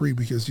kind of creed.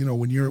 Because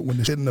when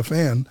the shit in the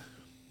fan,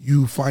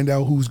 you find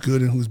out who's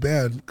good and who's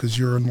bad because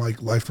you're in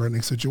like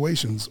life-threatening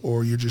situations,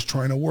 or you're just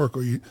trying to work,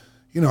 or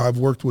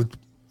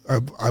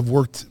I've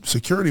worked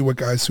security with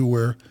guys who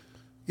were,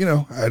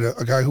 I had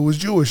a guy who was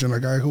Jewish and a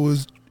guy who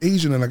was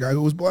Asian and a guy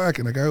who was black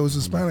and a guy who was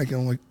Hispanic,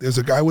 and I'm like, there's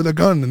a guy with a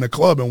gun in the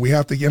club and we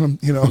have to get him,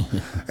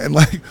 and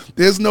like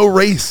there's no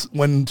race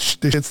when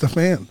the shit's the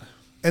fan.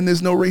 And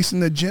there's no race in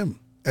the gym,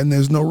 and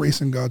there's no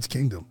race in God's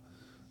kingdom.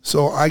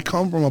 So I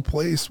come from a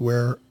place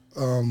where,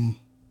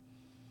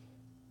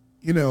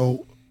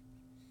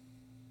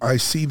 I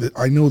see that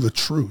I know the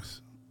truth.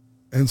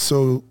 And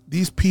so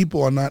these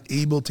people are not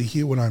able to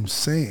hear what I'm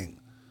saying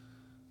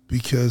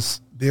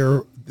because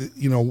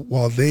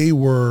while they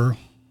were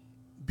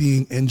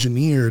being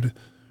engineered,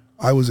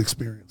 I was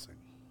experiencing.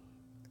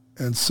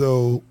 And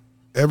so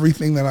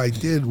everything that I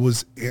did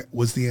was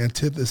the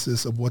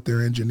antithesis of what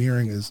their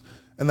engineering is.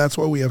 And that's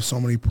why we have so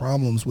many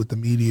problems with the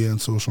media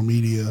and social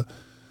media.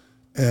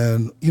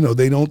 And,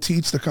 they don't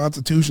teach the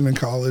Constitution in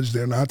college.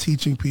 They're not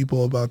teaching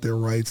people about their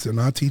rights. They're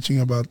not teaching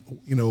about,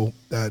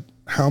 that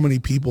how many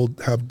people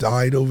have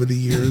died over the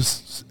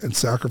years and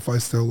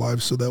sacrificed their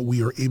lives so that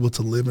we are able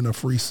to live in a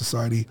free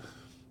society.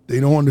 They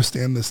don't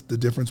understand the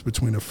difference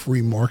between a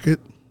free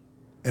market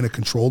and a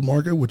controlled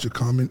market, which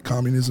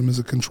communism is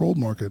a controlled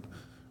market,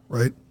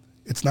 right?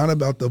 It's not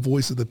about the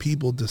voice of the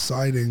people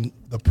deciding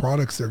the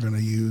products they're going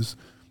to use.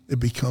 It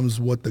becomes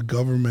what the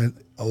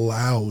government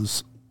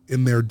allows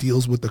in their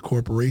deals with the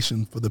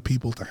corporation for the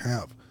people to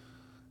have.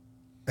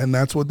 And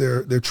that's what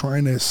they're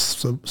trying to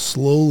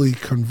slowly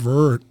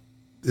convert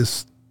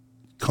this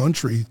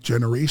country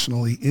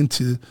generationally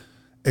into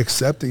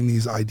accepting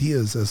these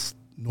ideas as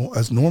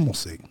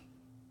normalcy.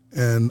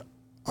 And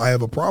I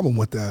have a problem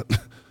with that,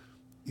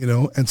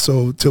 and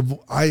so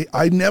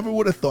I never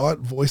would have thought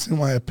voicing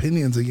my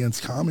opinions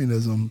against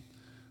communism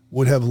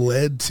would have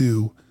led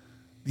to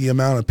the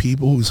amount of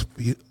people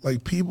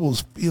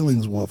people's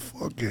feelings were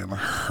fucking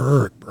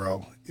hurt,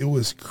 bro. It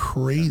was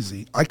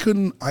crazy.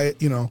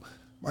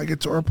 My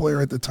guitar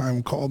player at the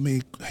time called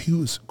me. He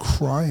was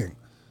crying.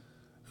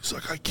 He was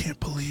like, I can't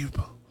believe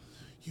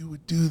you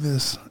would do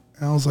this.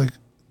 And I was like,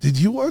 did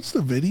you watch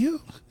the video?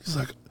 He's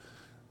like,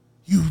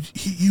 you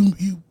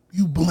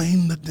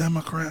blame the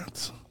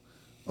Democrats.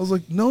 I was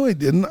like, no, I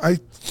didn't.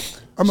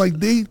 I'm like,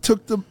 they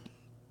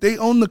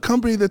own the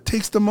company that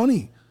takes the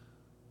money.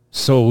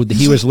 So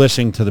he was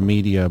listening to the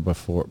media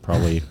before,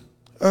 probably.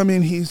 I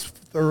mean, he's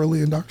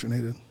thoroughly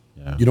indoctrinated.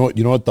 Yeah. You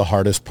know what the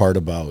hardest part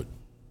about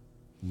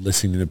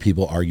listening to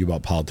people argue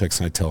about politics,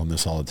 and I tell them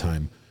this all the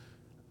time,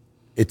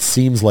 it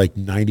seems like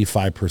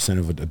 95%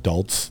 of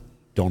adults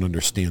don't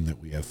understand that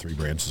we have three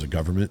branches of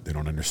government. They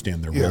don't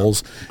understand their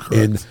roles. Correct.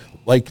 And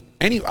like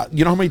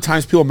how many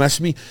times people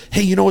message me,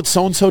 hey, you know what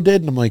so-and-so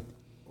did? And I'm like,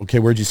 okay,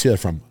 where'd you see that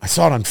from? I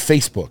saw it on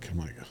Facebook. I'm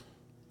like,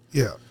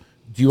 yeah.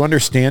 Do you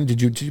understand?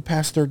 Did you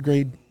pass third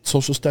grade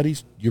social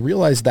studies? You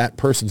realize that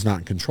person's not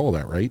in control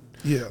of that, right?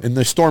 Yeah. And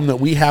the storm that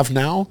we have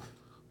now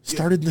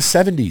started in the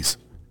 70s.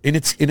 And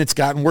it's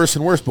gotten worse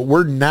and worse. But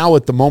we're now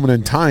at the moment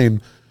in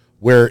time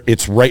where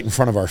it's right in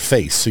front of our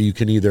face. So you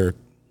can either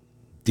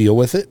deal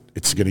with it,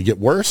 it's going to get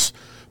worse,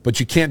 but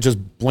you can't just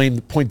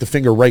point the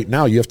finger right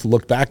now. You have to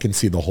look back and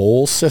see the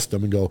whole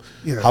system and go,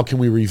 how can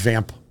we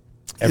revamp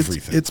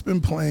everything? It's been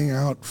playing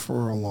out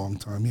for a long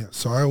time, yeah.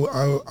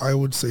 So I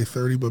would say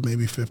 30, but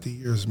maybe 50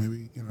 years,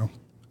 maybe,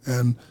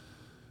 And,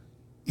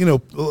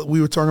 we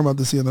were talking about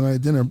this the other night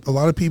at dinner. A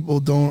lot of people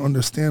don't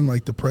understand,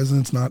 like, the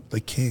president's not the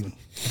king.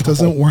 It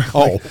doesn't work.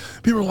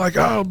 People are like,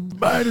 oh,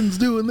 Biden's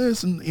doing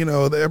this, and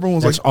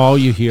everyone's That's like, all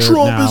you hear.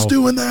 Trump now, is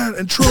doing that,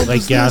 and Trump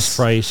like is gas this.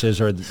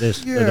 prices or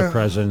this, or the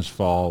president's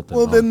fault.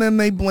 Well, then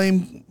they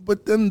blame,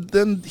 but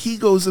then he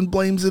goes and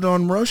blames it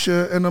on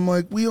Russia, and I'm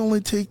like, we only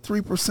take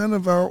 3%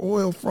 of our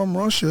oil from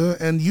Russia,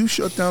 and you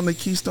shut down the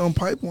Keystone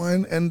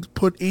Pipeline and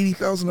put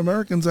 80,000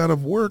 Americans out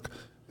of work,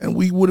 and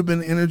we would have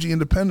been energy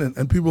independent.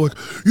 And people are like,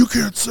 you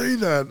can't say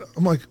that.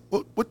 I'm like,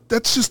 what?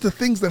 That's just the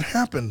things that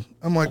happen.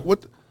 I'm like,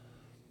 what,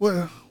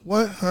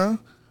 huh?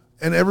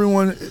 And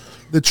everyone,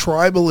 the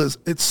tribal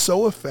it's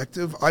so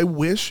effective. I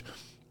wish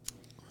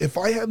if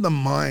I had the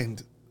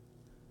mind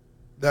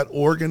that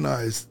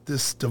organized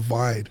this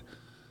divide,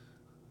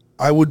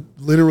 I would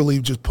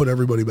literally just put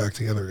everybody back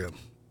together again.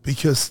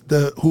 Because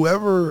the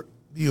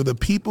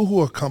people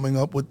who are coming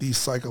up with these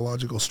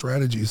psychological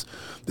strategies,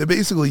 they're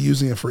basically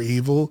using it for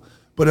evil.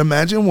 But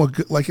imagine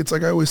it's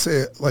like I always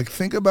say, like,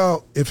 think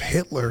about if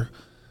Hitler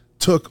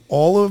took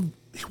all of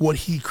what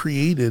he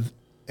created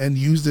and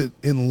used it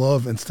in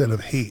love instead of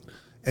hate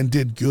and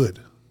did good.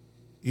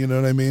 You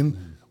know what I mean?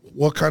 Mm-hmm.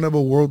 What kind of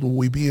a world will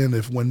we be in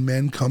if when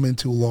men come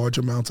into large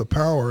amounts of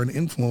power and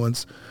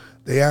influence,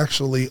 they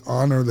actually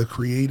honor the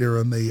creator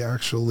and they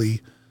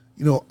actually,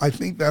 I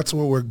think that's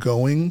where we're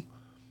going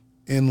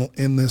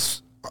in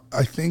this.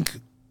 I think,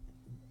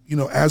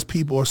 as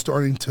people are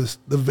starting to,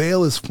 the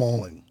veil is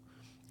falling.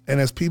 And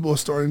as people are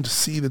starting to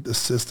see that the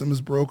system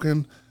is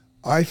broken,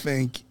 I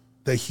think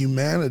that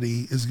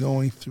humanity is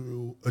going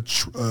through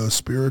a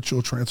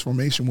spiritual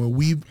transformation where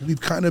we've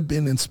kind of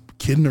been in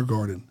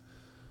kindergarten.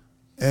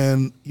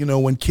 And,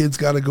 when kids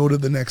got to go to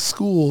the next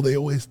school,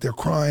 they're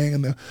crying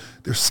and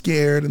they're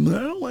scared and I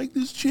don't like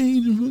this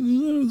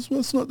change.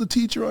 That's not the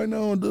teacher I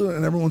know.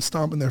 And everyone's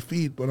stomping their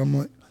feet. But I'm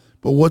like,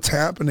 but what's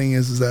happening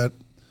is that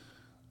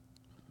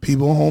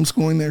people are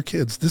homeschooling their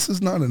kids. This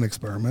is not an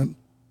experiment.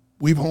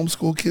 We've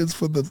homeschooled kids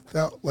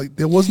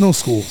there was no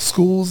school.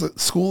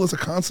 School as a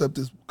concept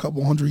is a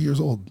couple hundred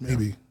years old,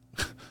 maybe.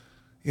 Yeah.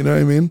 You know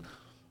what I mean?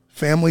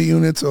 Family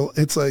units,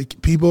 it's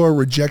like people are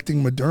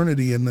rejecting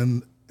modernity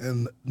and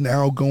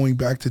now going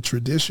back to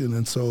tradition.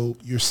 And so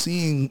you're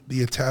seeing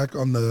the attack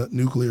on the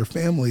nuclear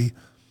family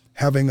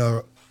having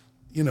the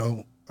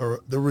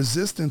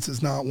resistance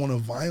is not one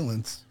of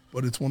violence,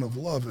 but it's one of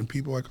love. And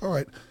people are like, all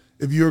right,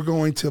 if you're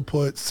going to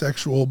put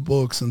sexual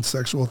books and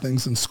sexual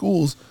things in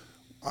schools,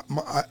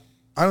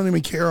 I don't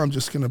even care. I'm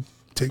just going to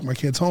take my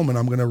kids home and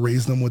I'm going to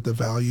raise them with the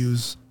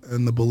values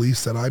and the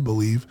beliefs that I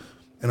believe.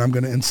 And I'm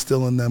going to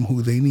instill in them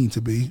who they need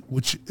to be,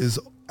 which is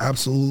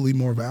absolutely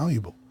more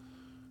valuable.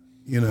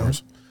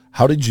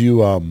 How did you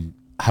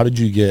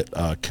get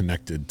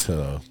connected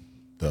to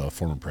the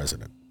former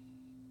president?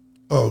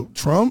 Oh,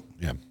 Trump?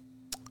 Yeah.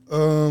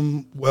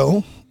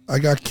 Well,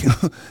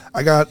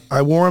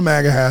 I wore a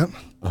MAGA hat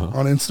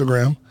on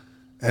Instagram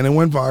and it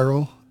went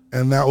viral,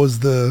 and that was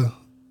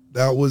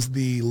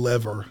the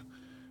lever,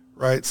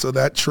 right? So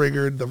that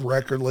triggered the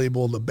record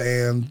label, the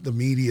band, the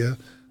media.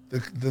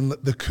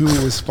 The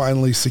coup was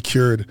finally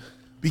secured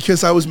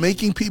because I was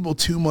making people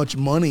too much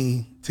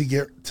money to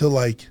get to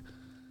like.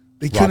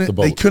 They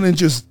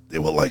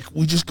were like,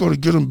 we just got to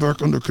get him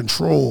back under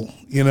control.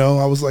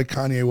 I was like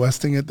Kanye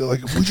Westing it. They're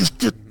like, if we just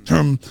get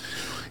him,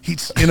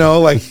 he's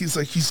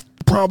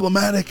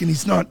problematic and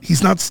he's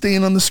not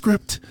staying on the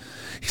script.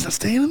 He's not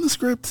staying in the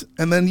script.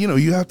 And then,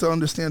 you have to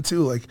understand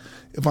too, like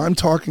if I'm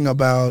talking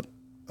about,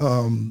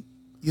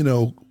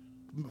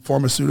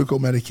 pharmaceutical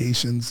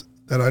medications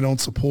that I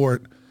don't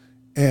support,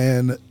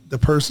 and the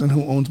person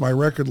who owns my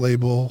record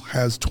label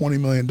has $20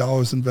 million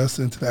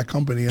invested into that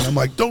company. And I'm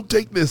like, don't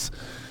take this.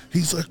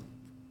 He's like,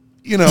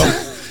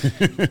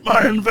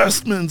 my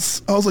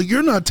investments. I was like,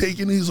 you're not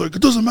taking it. He's like,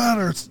 it doesn't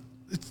matter. It's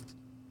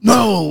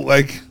no,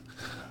 like,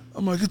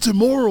 I'm like, it's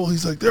immoral.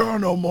 He's like, there are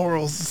no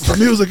morals. It's the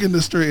music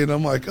industry. And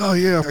I'm like, oh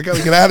yeah, I got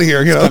to get out of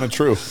here. It's kind of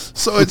true.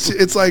 So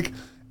it's like,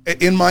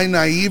 in my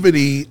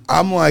naivety,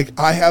 I'm like,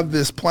 I have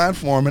this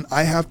platform and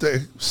I have to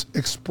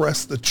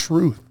express the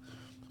truth.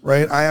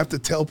 Right, I have to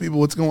tell people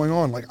what's going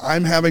on. Like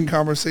I'm having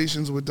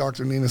conversations with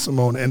Dr. Nina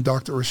Simone and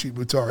Dr. Rashid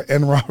Buttar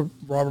and Robert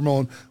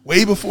Malone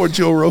way before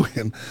Joe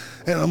Rogan,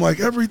 and I'm like,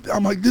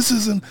 this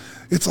isn't.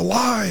 It's a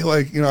lie.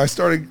 Like I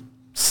started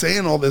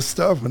saying all this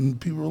stuff, and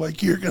people were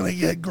like, "You're gonna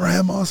get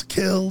grandmas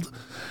killed.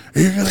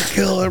 You're gonna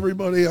kill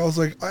everybody." I was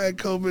like, "I had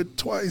COVID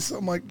twice."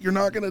 I'm like, "You're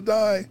not gonna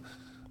die."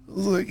 I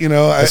was like,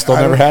 I still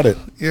never had it.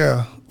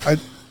 Yeah,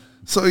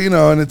 so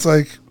and it's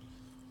like.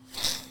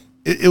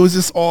 It was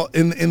just all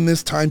in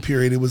this time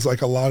period. It was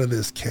like a lot of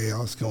this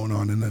chaos going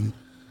on, and then,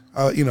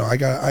 I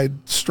had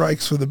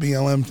strikes for the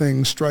BLM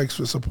thing, strikes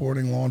for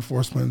supporting law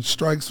enforcement,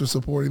 strikes for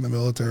supporting the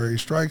military,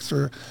 strikes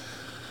for.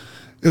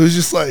 It was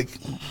just like,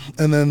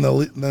 and then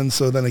then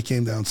it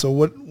came down. So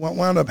what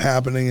wound up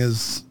happening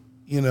is,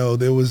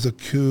 there was a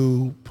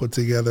coup put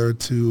together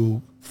to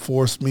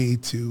force me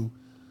to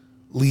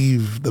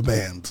leave the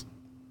band,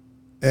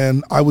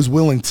 and I was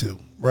willing to.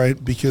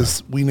 Right,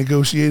 because we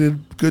negotiated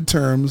good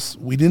terms.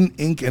 We didn't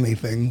ink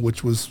anything,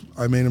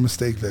 I made a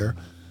mistake there.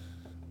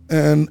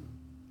 And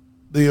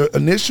the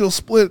initial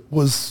split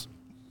was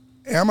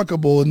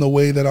amicable in the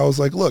way that I was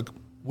like, look,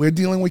 we're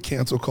dealing with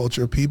cancel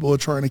culture. People are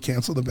trying to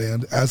cancel the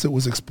band as it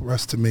was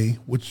expressed to me,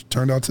 which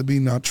turned out to be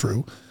not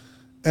true.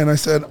 And I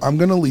said, I'm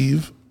going to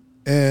leave.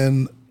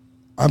 And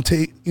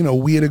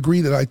we had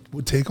agreed that I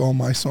would take all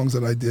my songs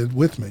that I did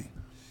with me.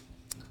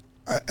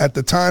 At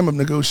the time of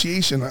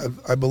negotiation,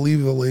 I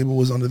believe the label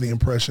was under the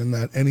impression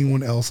that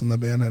anyone else in the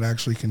band had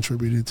actually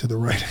contributed to the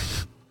writing.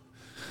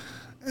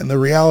 And the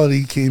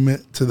reality came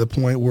to the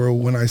point where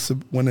when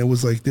it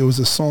was like there was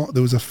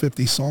a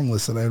 50 song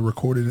list that I had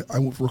recorded. I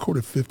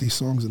recorded 50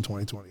 songs in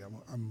 2020.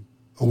 I'm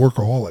a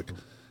workaholic,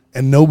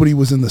 and nobody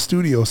was in the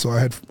studio, so I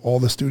had all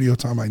the studio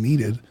time I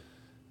needed,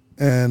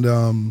 and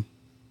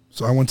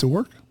so I went to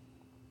work,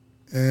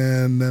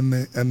 and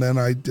then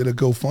I did a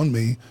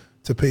GoFundMe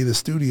to pay the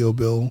studio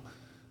bill,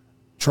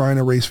 trying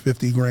to raise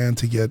 $50,000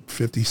 to get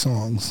 50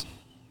 songs,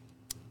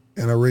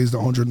 and I raised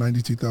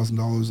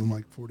 $192,000 in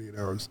like 48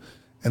 hours.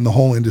 And the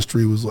whole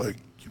industry was like,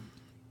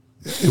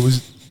 it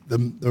was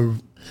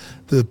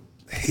the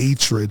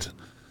hatred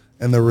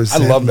and the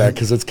resentment. I love that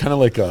because it's kind of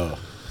like a.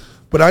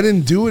 But I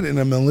didn't do it in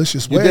a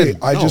malicious way.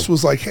 I just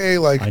was like, hey,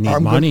 like I need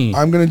money.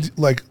 I'm gonna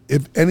like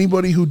if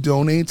anybody who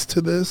donates to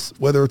this,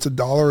 whether it's $1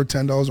 or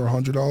 $10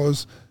 or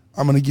 $100,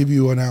 I'm gonna give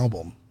you an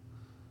album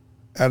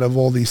out of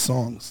all these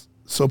songs.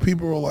 So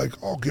people were like,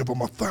 I'll give them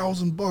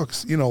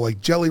 $1,000. You know,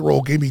 like Jelly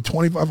Roll gave me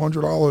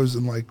 $2,500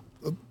 and like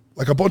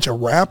a bunch of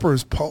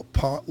rappers were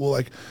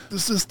like the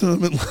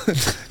system, and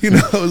you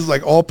know, it was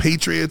like all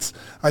patriots.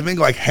 I think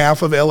like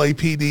half of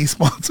LAPD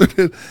sponsored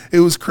it. It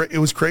was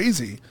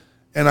crazy,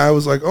 and I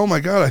was like, oh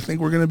my god, I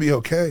think we're gonna be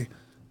okay.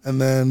 And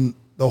then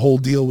the whole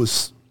deal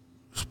was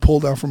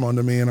pulled out from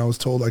under me, and I was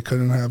told I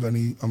couldn't have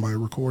any of my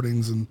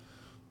recordings, and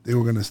they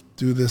were gonna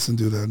do this and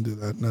do that and do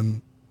that. And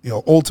then, you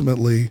know,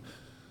 ultimately,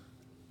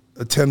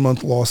 a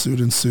 10-month lawsuit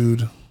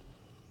ensued.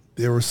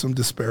 There were some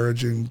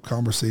disparaging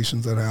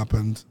conversations that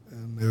happened.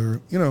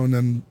 And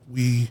then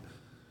we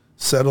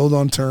settled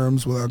on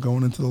terms without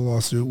going into the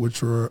lawsuit,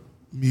 which were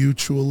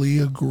mutually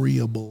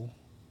agreeable.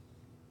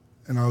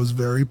 And I was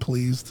very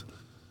pleased.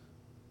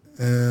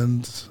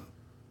 And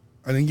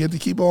I didn't get to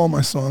keep all my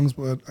songs,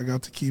 but I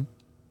got to keep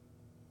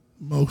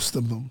most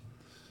of them.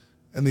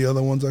 And the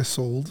other ones I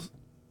sold.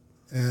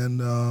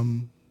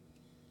 And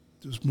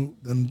just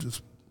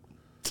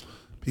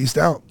peaced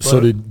out.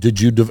 So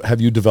have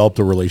you developed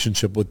a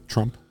relationship with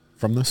Trump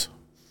from this?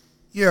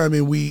 Yeah, I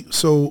mean,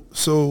 so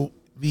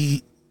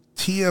the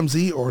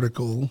TMZ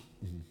article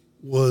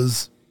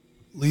was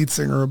lead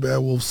singer of Bad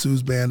Wolf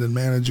Sue's band and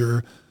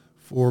manager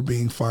for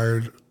being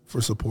fired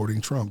for supporting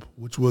Trump,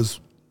 which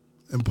was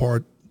in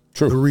part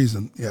the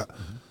reason. Yeah.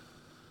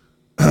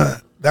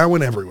 That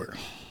went everywhere.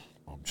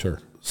 I'm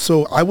sure.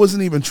 So I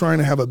wasn't even trying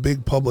to have a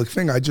big public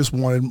thing. I just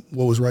wanted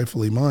what was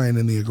rightfully mine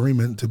in the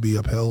agreement to be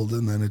upheld,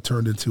 and then it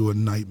turned into a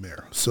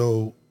nightmare.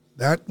 So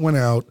that went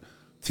out.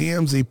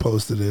 TMZ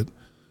posted it.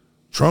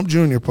 Trump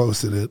Jr.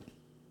 posted it.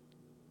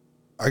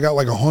 I got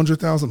like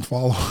 100,000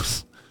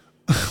 followers.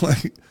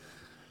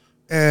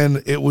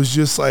 And it was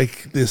just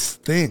like this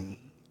thing.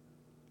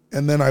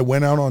 And then I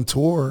went out on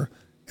tour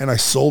and I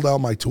sold out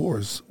my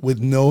tours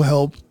with no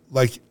help,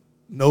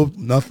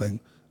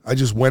 nothing. I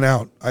just went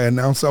out. I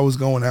announced I was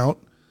going out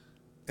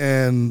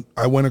and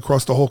I went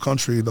across the whole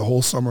country the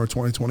whole summer of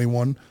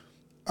 2021.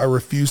 I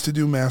refused to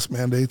do mask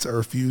mandates.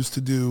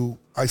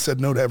 I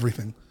said no to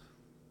everything.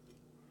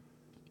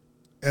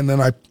 And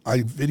then I brought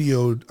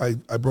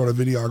a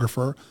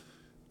videographer.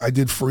 I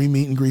did free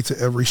meet and greets at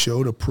every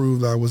show to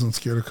prove that I wasn't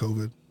scared of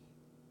COVID.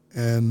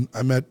 And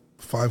I met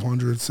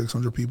 500,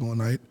 600 people a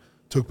night,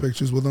 took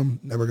pictures with them,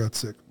 never got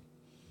sick.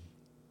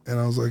 And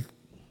I was like,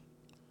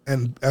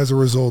 and as a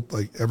result,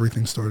 like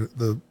everything started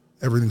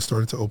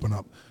to open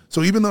up.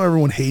 So even though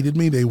everyone hated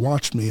me, they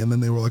watched me and then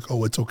they were like,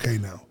 oh, it's okay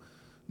now.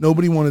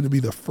 Nobody wanted to be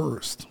the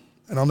first.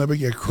 And I'll never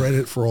get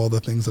credit for all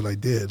the things that I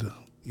did.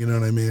 You know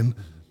what I mean?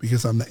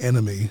 Because I'm the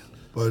enemy.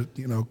 But,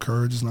 you know,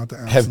 courage is not the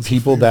absence Have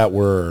people of fear. that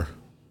were,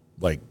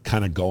 like,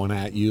 kind of going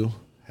at you,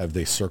 have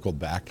they circled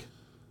back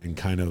and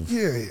kind of...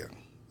 Yeah.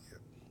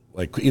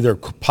 Like, either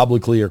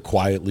publicly or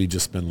quietly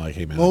just been like,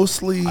 hey, man,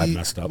 I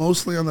messed up?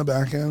 Mostly on the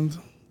back end,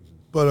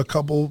 but a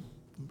couple,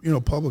 you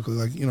know, publicly.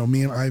 Like, you know,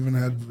 me and Ivan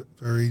had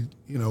very,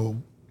 you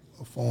know,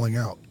 a falling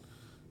out,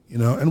 you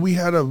know. And we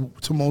had a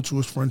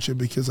tumultuous friendship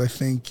because I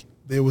think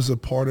there was a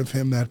part of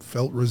him that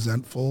felt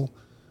resentful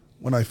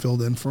when I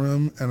filled in for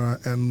him,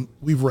 and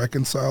we've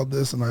reconciled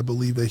this, and I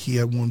believe that he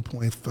at one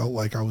point felt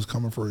like I was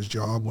coming for his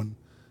job when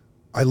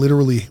I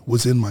literally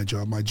was in my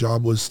job. My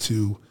job was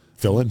to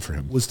fill in for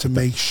him, was to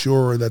make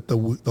sure that the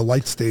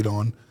lights stayed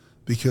on,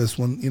 because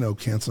when, you know,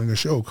 canceling a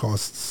show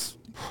costs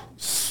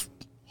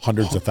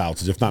hundreds of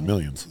thousands, if not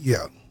millions.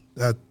 Yeah,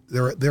 that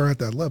they're at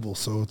that level.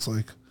 So it's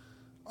like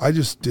I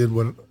just did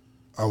what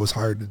I was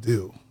hired to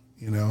do,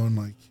 you know, and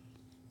like,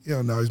 you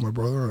know, now he's my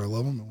brother and I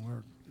love him, and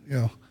we're,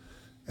 you know.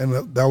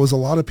 And that was a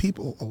lot of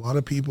people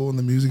in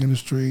the music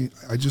industry.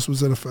 I just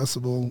was at a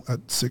festival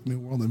at Sick New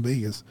World in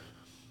Vegas.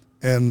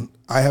 And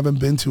I haven't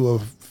been to a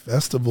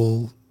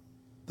festival.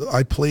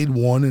 I played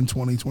one in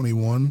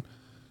 2021.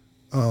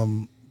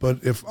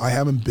 But if I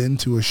haven't been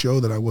to a show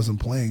that I wasn't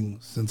playing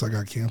since I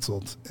got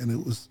canceled.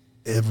 And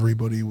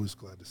everybody was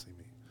glad to see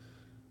me.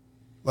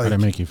 Like, how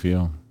did it make you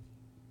feel?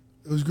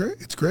 It was great.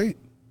 It's great.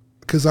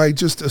 Because I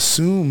just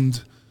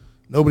assumed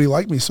nobody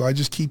liked me, so I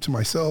just keep to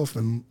myself,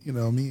 and you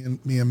know, me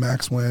and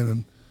Max went,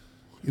 and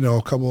you know,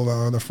 a couple of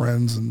our other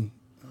friends, and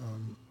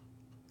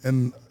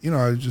you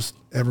know,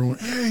 everyone,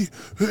 hey,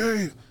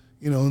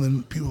 you know, and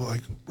then people were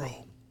like, bro,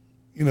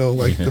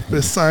 like the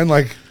fist sign,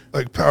 like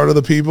power to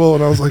the people.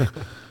 And I was like,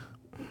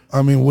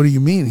 I mean, what do you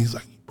mean? He's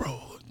like, bro,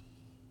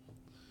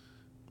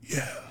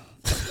 yeah.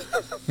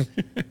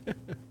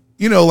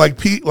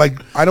 Like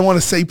I don't want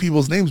to say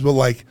people's names, but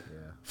like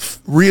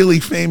really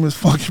famous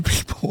fucking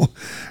people.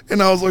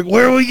 And I was like,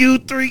 where were you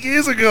 3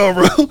 years ago,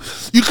 bro?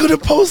 You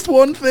couldn't post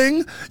one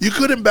thing. You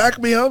couldn't back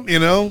me up,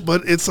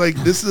 But it's like,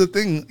 this is the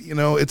thing,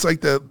 it's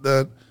like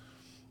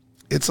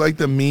it's like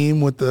the meme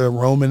with the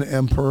Roman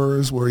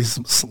emperors where he's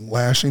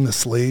slashing the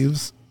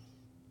slaves.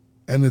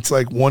 And it's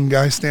like one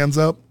guy stands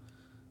up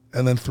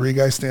and then 3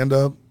 guys stand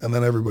up and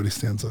then everybody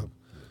stands up.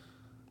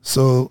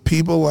 So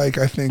people like,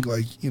 I think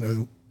like,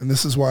 and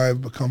this is why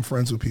I've become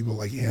friends with people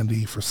like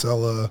Andy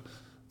Frisella,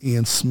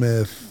 Ian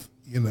Smith,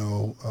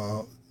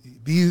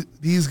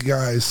 these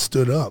guys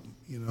stood up,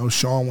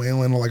 Sean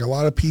Whalen, like a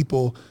lot of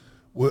people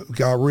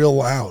got real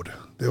loud.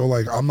 They were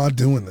like, I'm not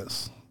doing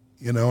this,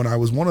 and I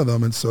was one of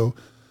them. And so,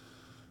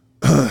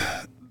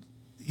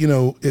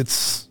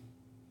 it's,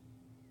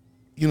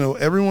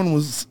 everyone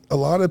was, a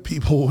lot of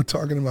people were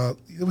talking about,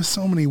 there was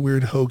so many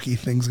weird hokey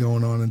things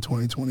going on in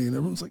 2020 and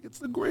everyone's like, it's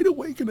the Great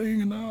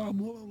Awakening and blah,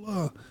 blah,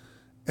 blah.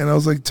 And I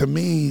was like, to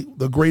me,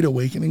 the Great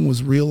Awakening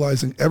was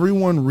realizing,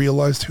 everyone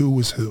realized who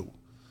was who.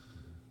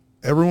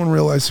 Everyone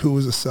realized who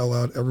was a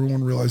sellout.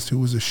 Everyone realized who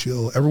was a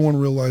shill. Everyone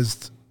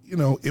realized,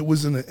 it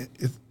was an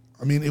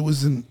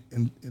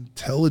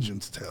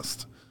intelligence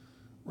test,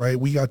 right?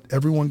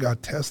 Everyone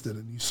got tested,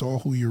 and you saw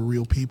who your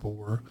real people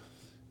were.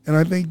 And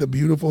I think the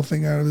beautiful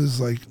thing out of it is,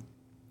 like,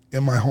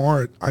 in my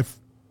heart, I've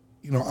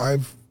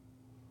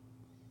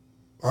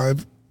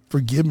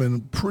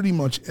forgiven pretty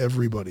much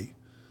everybody.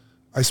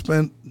 I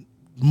spent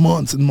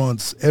months and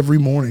months every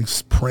morning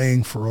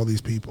praying for all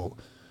these people.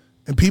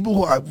 And people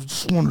who I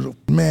just wanted to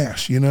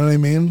mash, you know what I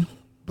mean?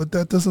 But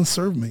that doesn't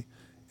serve me.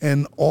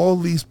 And all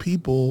these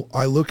people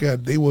I look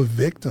at, they were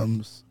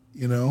victims,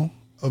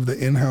 of the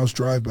in-house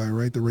drive-by,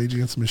 right? The Rage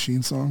Against the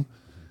Machine song.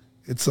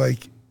 It's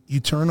like you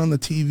turn on the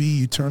TV,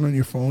 you turn on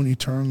your phone, you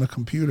turn on the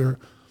computer,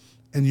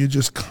 and you're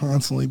just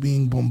constantly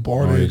being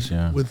bombarded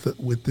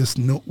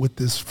with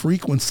this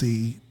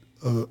frequency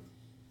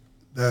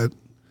that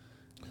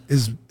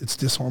it's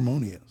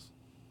disharmonious.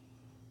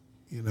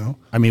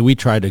 I mean, we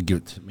tried to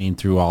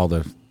through all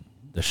the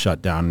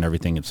shutdown and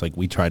everything, it's like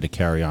we tried to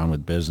carry on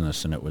with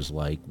business, and it was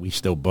like we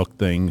still booked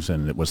things,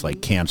 and it was like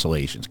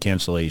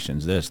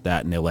cancellations, this,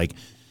 that, and they're like,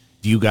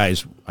 do you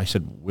guys, I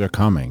said, we're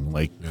coming.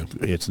 Like,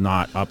 it's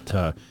not up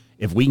to,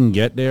 if we can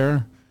get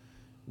there,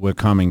 we're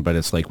coming, but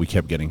it's like we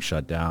kept getting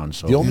shut down.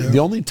 So the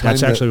only time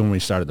that's actually when we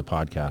started the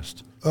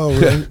podcast. Oh,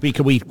 really?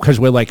 because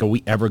we're like, are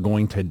we ever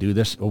going to do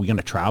this? Are we going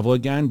to travel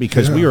again?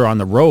 Because we were on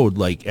the road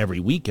like every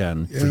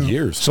weekend for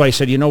years. So I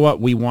said, you know what?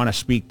 We want to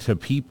speak to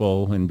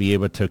people and be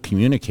able to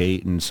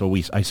communicate. And so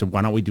I said,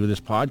 why don't we do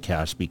this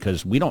podcast?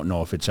 Because we don't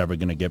know if it's ever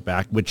going to get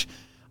back, which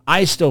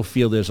I still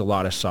feel there's a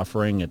lot of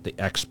suffering at the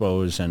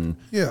expos and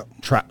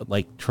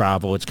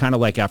travel. It's kind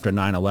of like after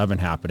 9/11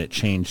 happened, it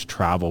changed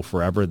travel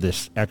forever.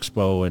 This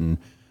expo and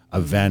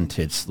event,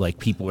 it's like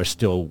people are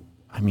still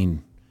in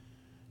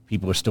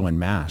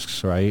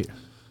masks, right?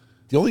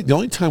 The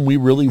only time we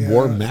really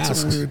wore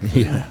masks,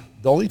 the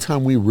only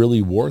time we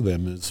really wore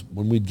them is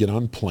when we'd get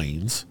on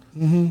planes.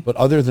 Mm-hmm. But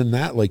other than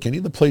that, like any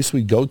of the place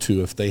we go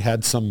to, if they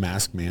had some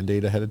mask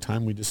mandate ahead of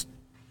time, we'll just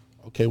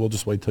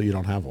wait till you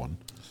don't have one.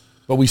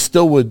 But we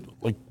still would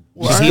like.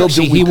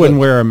 He wouldn't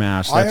wear a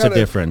mask. That's a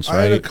difference, right?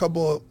 I had a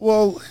couple.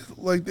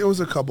 There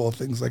was a couple of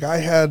things. Like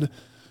I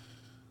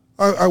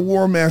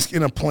wore a mask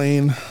in a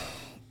plane,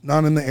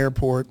 not in the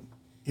airport.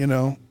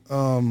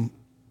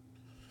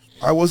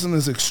 I wasn't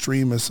as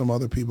extreme as some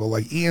other people.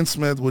 Like Ian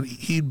Smith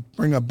he'd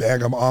bring a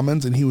bag of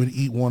almonds and he would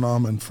eat one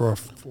almond for a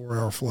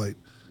 4-hour flight.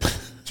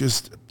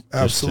 Just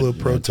absolute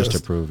protest.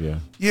 Just to prove, yeah.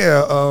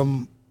 Yeah.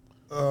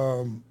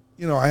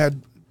 I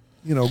had,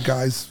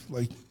 guys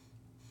like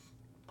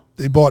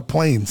they bought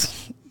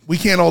planes. We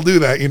can't all do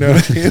that, you know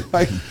what I mean?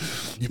 Like,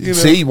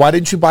 see, why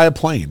didn't you buy a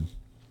plane?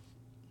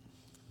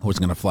 I was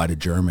going to fly to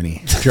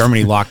Germany.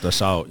 Germany locked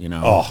us out,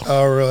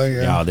 Oh, really?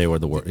 Yeah. Yeah, they were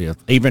the worst. Yeah.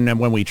 Even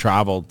when we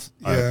traveled.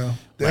 Yeah.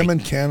 Them in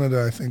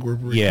Canada, I think, were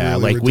really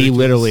like ridiculous. we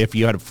literally, if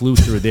you had flew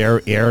through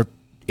their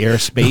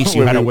airspace,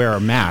 you had to wear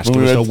a mask. It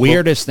was the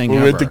weirdest thing ever.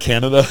 We went to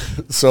Canada.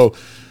 So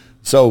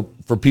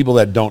for people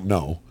that don't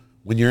know,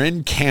 when you're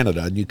in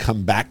Canada and you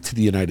come back to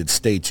the United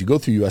States, you go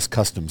through U.S.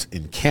 Customs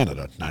in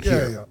Canada, not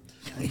here.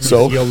 Yeah.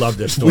 So you'll love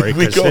this story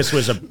because this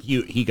was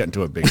he got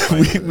into a big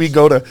fight.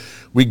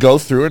 we go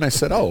through, and I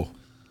said,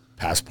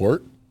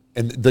 passport.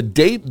 And the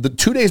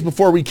 2 days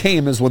before we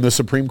came is when the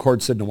Supreme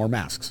Court said no more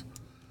masks.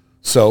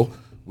 So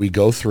we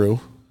go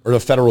through, or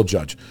the federal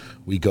judge,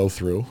 we go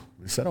through.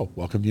 We said,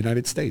 welcome to the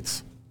United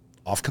States.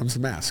 Off comes the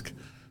mask.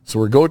 So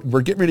we're getting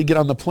ready to get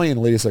on the plane.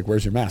 The lady's like,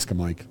 where's your mask? I'm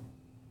like,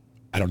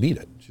 I don't need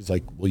it. She's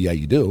like, well, yeah,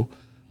 you do. I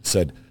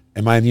said,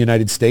 am I in the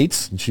United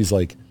States? And she's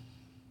like,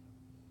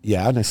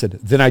 yeah. And I said,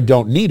 then I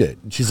don't need it.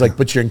 And she's like,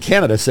 but you're in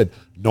Canada. I said,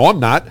 no, I'm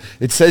not.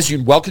 It says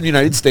you welcome the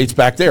United States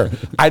back there.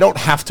 I don't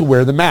have to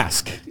wear the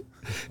mask.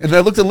 And I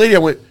looked at the lady, I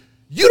went,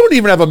 you don't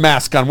even have a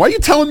mask on. Why are you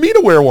telling me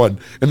to wear one?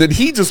 And then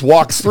he just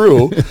walks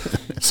through.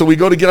 So we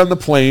go to get on the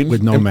plane.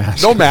 With no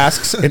mask. No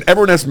masks. And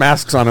everyone has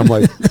masks on. I'm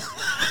like,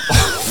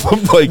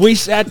 we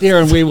sat there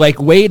and we like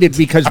waited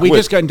because we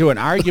just got into an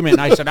argument.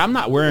 And I said, I'm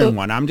not wearing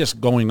one. I'm just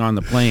going on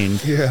the plane.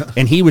 Yeah.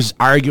 And he was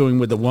arguing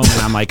with the woman.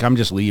 I'm like, I'm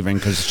just leaving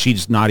because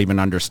she's not even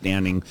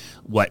understanding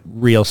what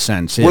real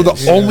sense is. we're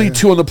the only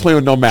two on the plane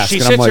with no masks. She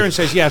and sits I'm like, there and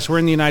says, yes, we're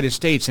in the United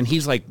States. And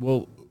he's like,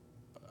 well,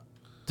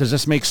 does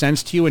this make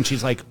sense to you? And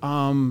she's like,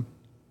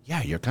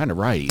 yeah, you're kind of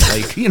right.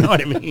 Like, you know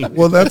what I mean?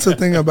 Well, that's the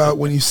thing about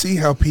when you see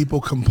how people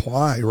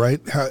comply,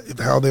 right?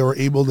 How they were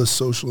able to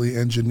socially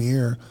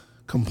engineer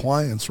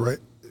compliance, right?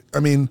 I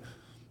mean,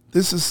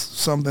 this is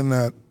something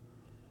that,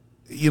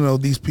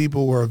 these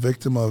people were a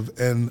victim of.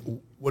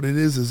 And what it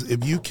is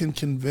if you can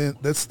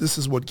convince, this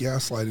is what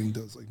gaslighting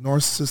does. Like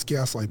narcissists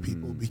gaslight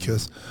people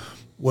because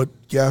what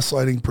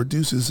gaslighting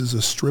produces is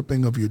a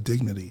stripping of your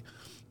dignity.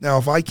 Now,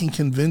 if I can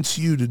convince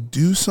you to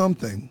do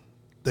something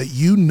that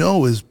you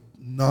know is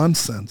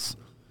nonsense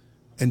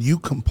and you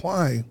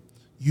comply,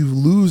 you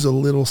lose a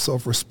little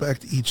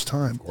self-respect each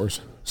time. of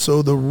course.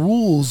 So the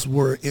rules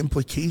were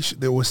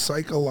there were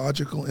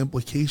psychological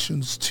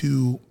implications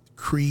to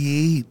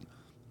create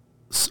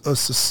a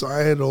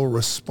societal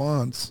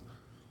response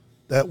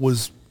that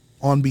was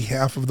on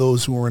behalf of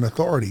those who were in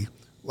authority,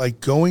 like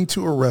going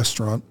to a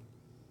restaurant,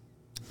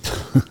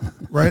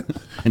 right?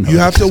 You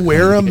have to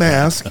wear a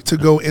mask to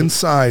go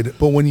inside,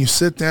 but when you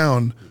sit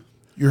down,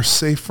 you're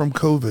safe from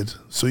COVID,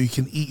 so you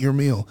can eat your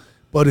meal.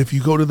 But if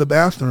you go to the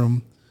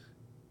bathroom,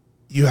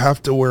 you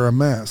have to wear a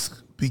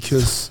mask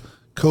because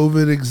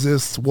COVID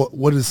exists.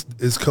 What is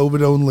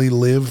COVID only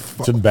live?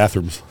 It's in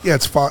bathrooms. Yeah,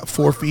 it's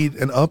 4 feet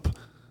and up.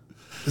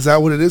 Is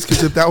that what it is?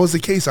 Because if that was the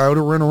case, I would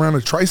have run around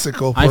a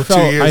tricycle for 2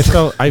 years.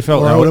 I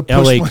felt Or I would've pushed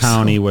L.A. myself.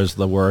 County was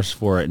the worst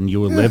for it, and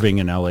you were living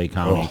in L.A.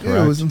 County, correct?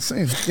 Yeah, it was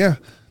insane. Yeah,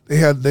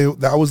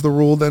 that was the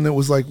rule. Then it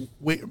was like,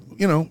 wait,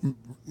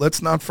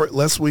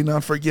 lest we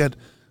not forget,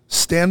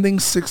 standing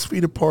 6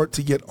 feet apart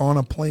to get on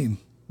a plane.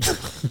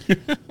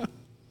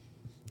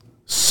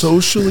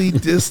 Socially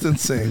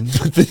distancing.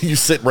 You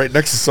sit right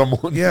next to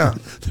someone. Yeah.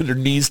 Their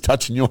knees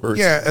touching yours.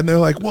 Yeah, and they're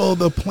like, well,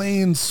 the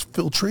plane's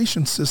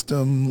filtration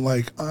system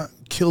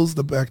kills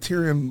the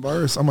bacteria and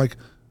virus. I'm like,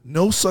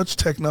 no such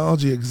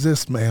technology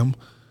exists, ma'am.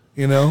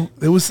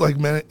 It was like,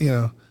 I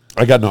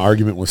got in an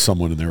argument with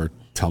someone and they were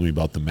telling me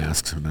about the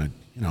masks, and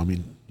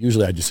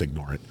usually I just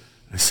ignore it.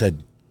 I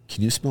said,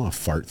 can you smell a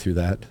fart through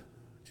that?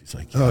 She's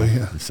like, yeah. Oh,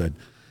 yeah. I said,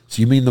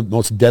 so you mean the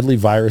most deadly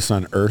virus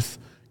on earth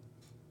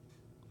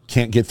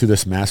can't get through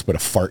this mask, but a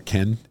fart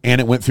can, and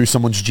it went through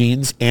someone's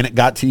jeans, and it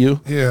got to you?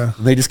 Yeah.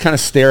 And they just kind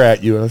of stare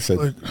at you, and I said,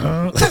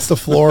 that's the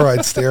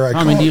fluoride stare.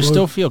 Do you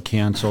still feel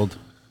canceled?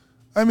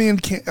 I mean,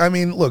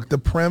 look, the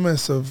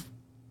premise of...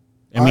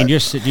 you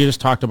just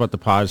talked about the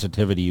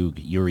positivity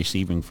you're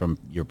receiving from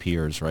your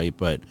peers, right?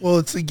 But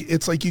it's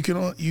like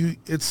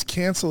it's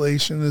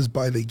cancellation is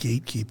by the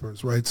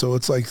gatekeepers, right? So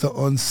it's like the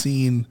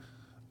unseen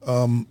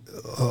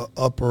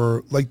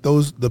upper, like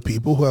the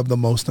people who have the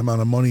most amount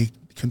of money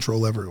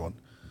control everyone.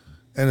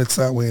 And it's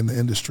that way in the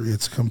industry.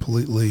 It's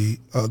completely,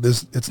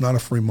 it's not a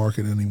free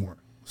market anymore.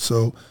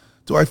 So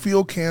do I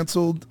feel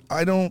canceled?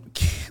 I don't,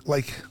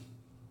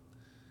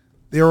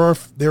 there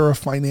are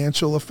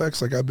financial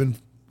effects. Like I've been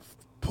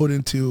put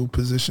into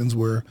positions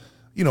where,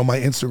 my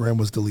Instagram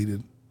was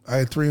deleted. I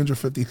had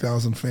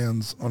 350,000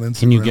 fans on Instagram.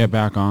 Can you get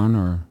back on,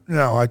 or?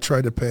 No, I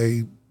tried to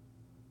pay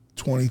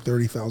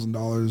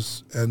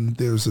 $20,000-$30,000, and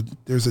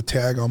there's a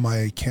tag on my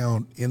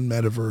account in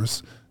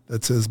Metaverse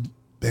that says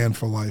banned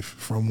for life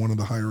from one of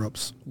the higher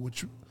ups,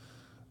 which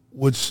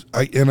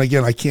I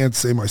can't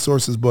say my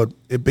sources, but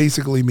it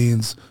basically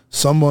means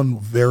someone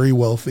very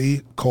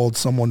wealthy called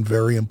someone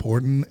very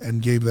important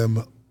and gave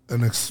them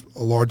a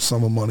large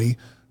sum of money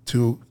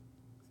to,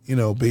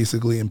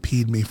 basically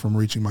impede me from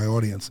reaching my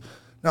audience.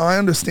 Now I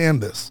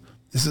understand this.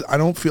 I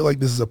don't feel like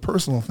this is a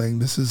personal thing.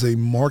 This is a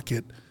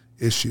market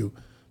issue,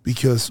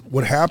 because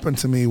what happened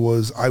to me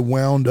was I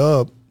wound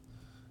up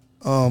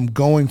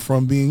going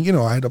from being,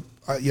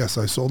 I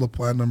sold a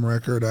platinum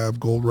record. I have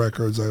gold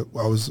records. I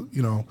was,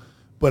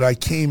 but I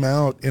came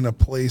out in a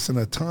place and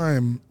a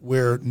time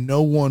where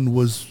no one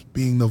was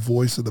being the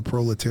voice of the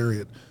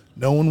proletariat.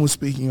 No one was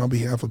speaking on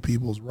behalf of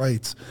people's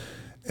rights.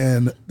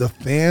 And the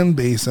fan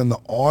base and the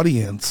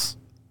audience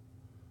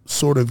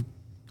sort of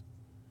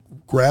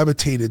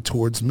gravitated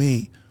towards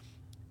me.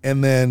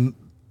 And then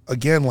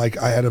again,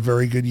 I had a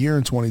very good year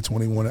in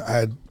 2021. I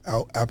had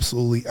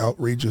absolutely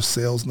outrageous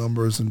sales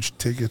numbers and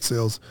ticket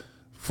sales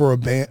for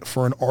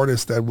an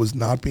artist that was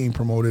not being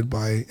promoted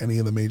by any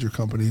of the major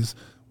companies,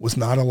 was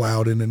not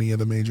allowed in any of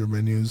the major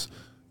venues.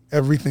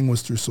 Everything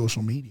was through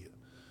social media.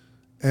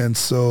 And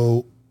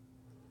so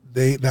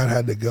that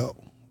had to go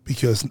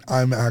because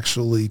I'm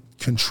actually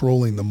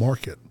controlling the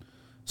market.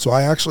 So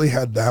I actually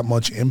had that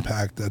much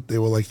impact that they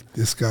were like,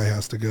 this guy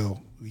has to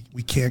go.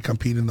 We can't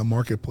compete in the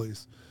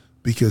marketplace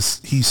because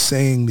he's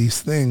saying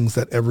these things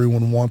that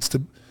everyone wants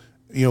to,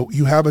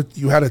 you had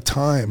a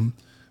time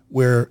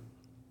where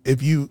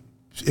if you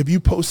if you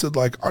posted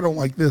like, I don't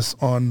like this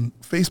on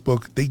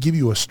Facebook, they give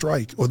you a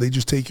strike or they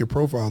just take your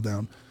profile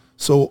down.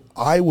 So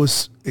I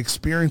was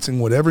experiencing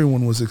what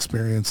everyone was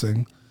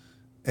experiencing,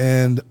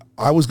 and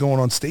I was going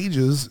on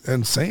stages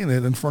and saying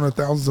it in front of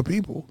thousands of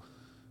people.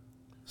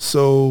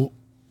 So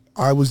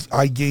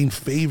I gained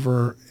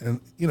favor, and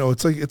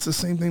it's the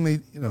same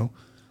thing.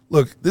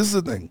 Look, this is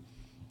the thing.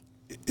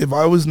 If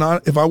I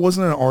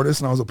wasn't an artist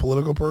and I was a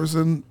political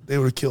person, they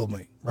would have killed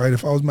me, right?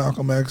 If I was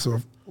Malcolm X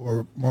or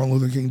Martin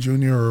Luther King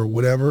Jr. or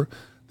whatever,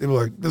 they'd be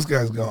like, this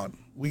guy's gone.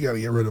 We got to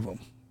get rid of him.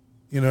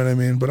 You know what I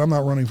mean? But I'm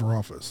not running for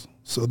office.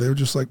 So they were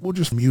just like, we'll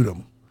just mute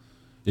him.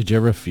 Did you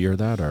ever fear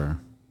that, or?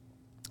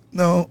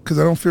 No, because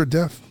I don't fear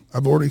death.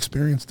 I've already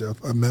experienced death.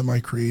 I met my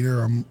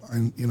creator. I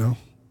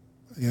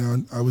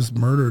was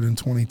murdered in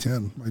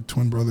 2010. My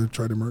twin brother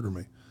tried to murder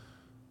me.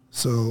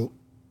 So,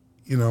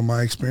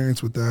 my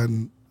experience with that.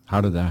 And how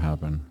did that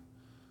happen?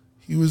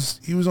 He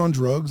was on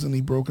drugs, and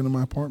he broke into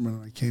my apartment,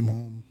 and I came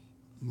home,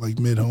 like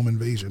mid-home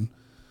invasion.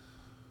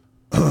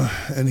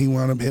 And he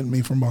wound up hitting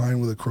me from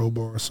behind with a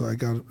crowbar. So I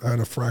had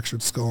a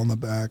fractured skull in the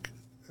back,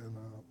 and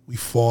we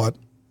fought,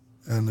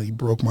 and he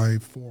broke my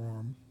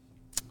forearm,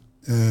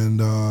 and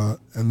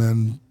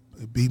then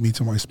it beat me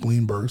till my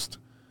spleen burst.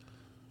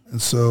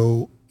 And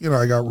so,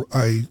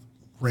 I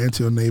ran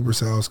to a neighbor's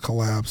house,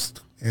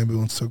 collapsed,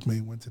 ambulance took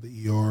me, went to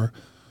the ER.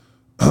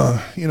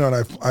 And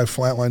I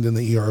flatlined in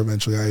the ER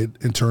eventually. I had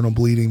internal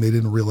bleeding. They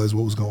didn't realize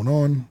what was going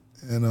on.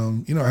 And,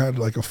 I had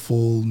like a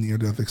full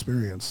near-death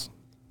experience.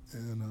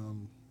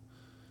 And,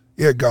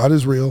 God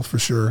is real for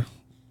sure.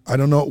 I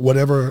don't know,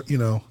 whatever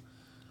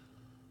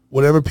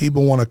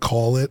people want to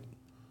call it,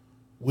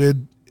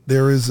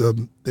 there is a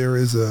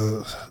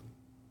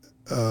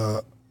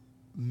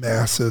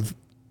massive,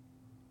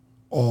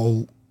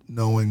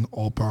 all-knowing,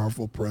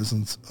 all-powerful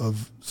presence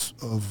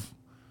of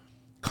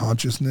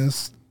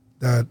consciousness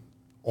that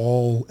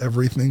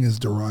everything is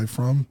derived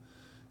from,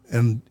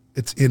 and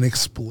it's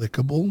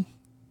inexplicable.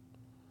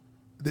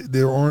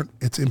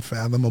 It's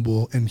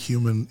unfathomable in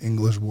human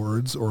English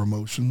words or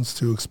emotions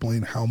to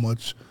explain how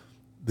much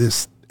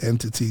this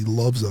entity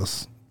loves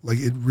us. Like,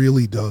 it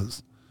really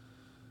does.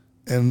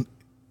 And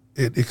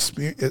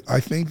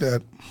I think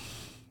that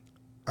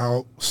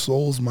our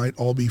souls might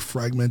all be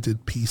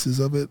fragmented pieces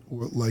of it,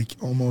 or like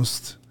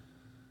almost,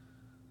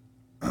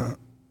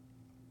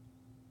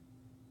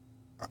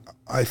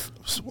 I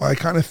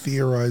kind of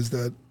theorize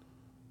that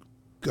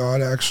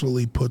God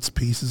actually puts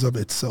pieces of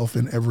itself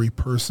in every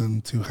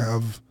person to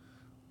have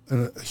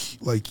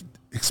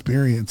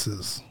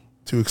experiences,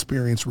 to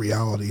experience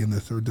reality in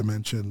the third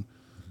dimension.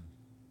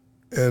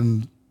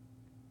 And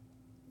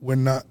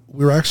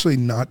we're actually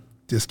not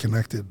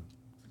disconnected.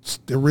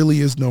 There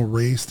really is no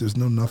race. There's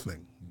no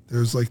nothing.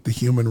 There's like the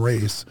human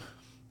race,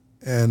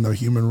 and the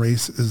human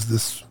race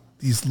is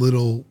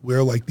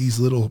we're like these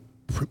little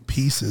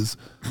pieces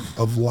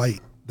of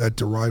light that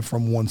derive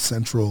from one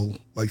central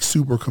like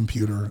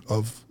supercomputer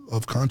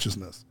of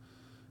consciousness.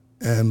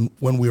 And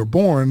when we were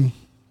born,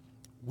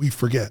 we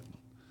forget.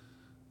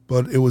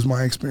 But it was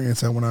my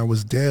experience that when I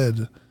was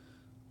dead,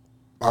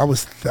 I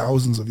was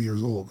thousands of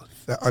years old.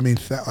 I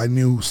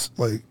knew,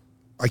 like,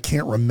 I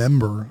can't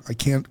remember. I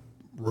can't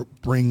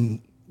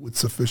bring with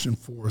sufficient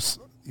force,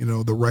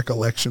 the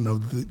recollection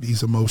of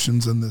these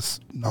emotions and this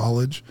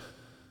knowledge.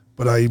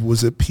 But I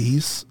was at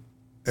peace,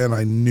 and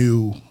I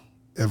knew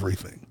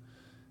everything.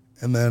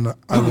 And then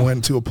I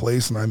went to a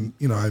place, and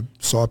I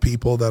saw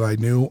people that I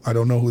knew. I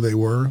don't know who they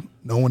were.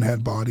 No one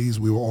had bodies.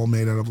 We were all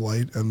made out of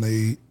light, and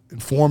they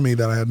informed me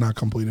that I had not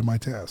completed my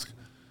task.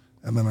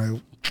 And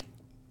then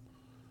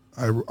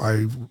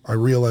I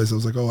realized, I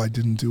was like, oh, I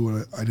didn't do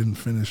it. I didn't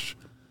finish.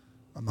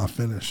 I'm not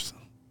finished.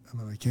 And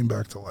then I came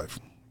back to life.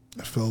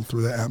 I fell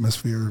through the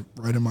atmosphere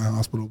right in my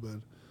hospital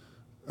bed.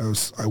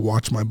 I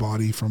watched my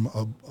body from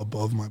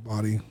above my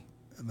body,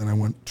 and then I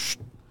went, shh.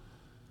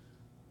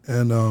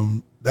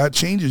 And that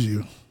changes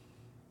you,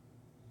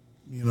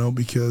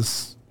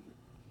 because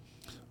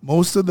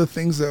most of the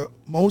things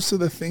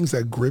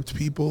that gripped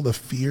people, the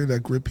fear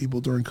that gripped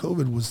people during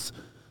COVID was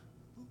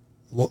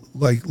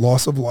like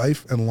loss of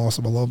life and loss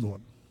of a loved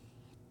one.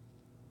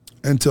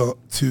 And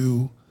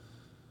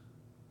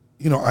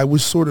I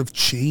was sort of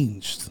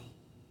changed.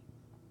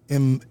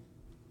 And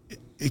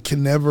you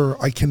can never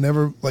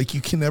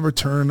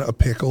turn a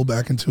pickle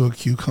back into a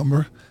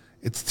cucumber.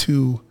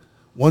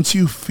 Once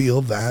you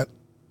feel that,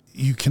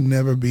 you can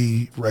never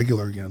be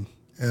regular again.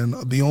 And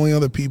the only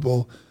other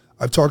people,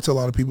 I've talked to a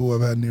lot of people who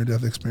have had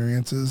near-death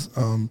experiences.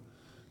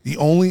 The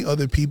only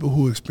other people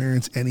who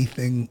experience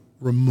anything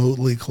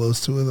remotely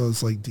close to it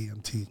was like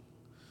DMT.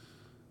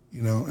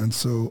 And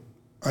so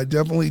I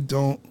definitely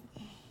don't,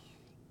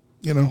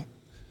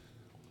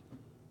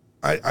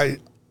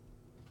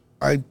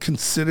 I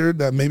considered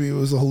that maybe it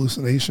was a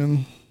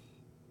hallucination,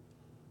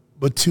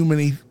 but too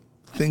many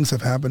things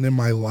have happened in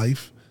my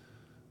life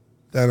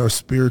that are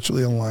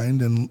spiritually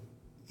aligned, and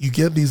you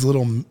get these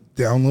little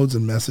downloads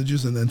and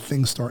messages, and then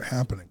things start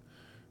happening,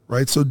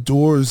 right? So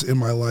doors in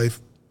my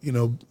life,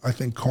 I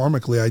think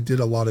karmically I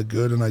did a lot of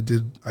good, and I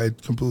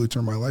completely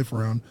turned my life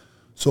around.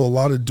 So a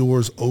lot of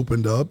doors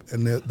opened up,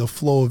 and the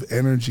flow of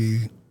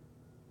energy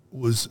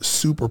was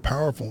super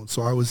powerful. And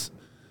so I was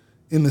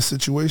in the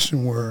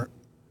situation where,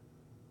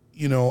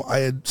 you know, I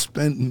had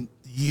spent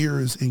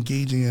years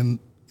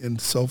engaging in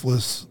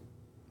selfless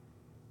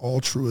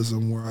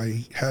altruism, where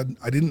I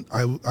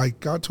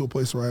got to a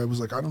place where I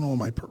was like, I don't know what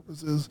my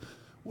purpose is.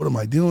 What am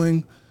I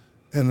doing?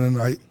 And then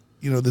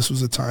this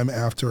was a time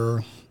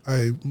after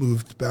I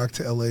moved back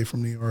to LA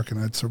from New York,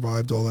 and I'd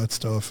survived all that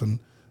stuff and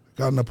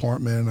got an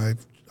apartment.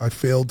 I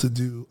tried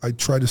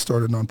to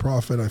start a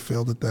nonprofit. I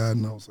failed at that.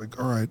 And I was like,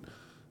 all right,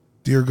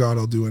 dear God,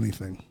 I'll do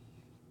anything.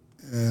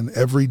 And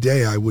every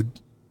day I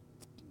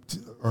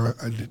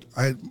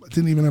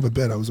didn't even have a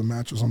bed. I was a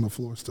mattress on the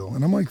floor still.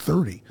 And I'm like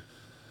 30.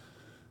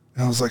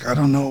 And I was like, I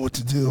don't know what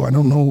to do. I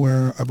don't know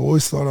where. I've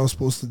always thought I was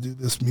supposed to do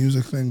this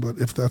music thing, but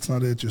if that's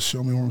not it, just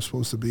show me where I'm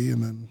supposed to be.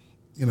 And then,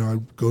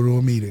 I'd go to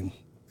a meeting,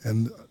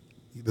 and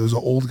there was an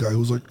old guy who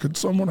was like, could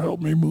someone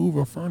help me move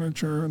a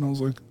furniture? And I was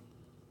like,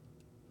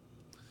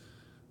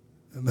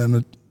 and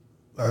then,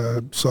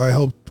 so I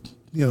helped,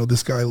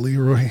 this guy,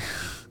 Leroy,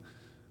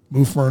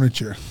 move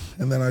furniture.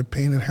 And then I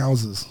painted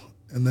houses.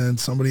 And then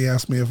somebody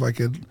asked me if I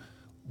could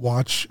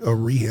watch a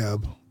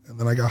rehab. And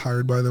then I got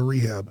hired by the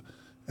rehab.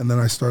 And then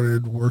I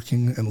started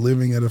working and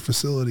living at a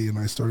facility, and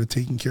I started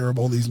taking care of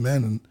all these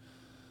men. And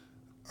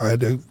I had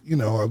to,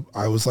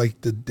 I was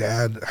like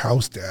the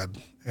house dad.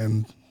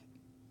 And,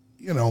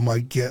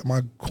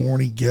 my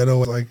corny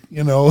ghetto, like,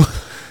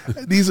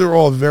 these are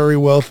all very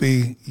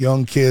wealthy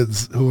young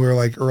kids who are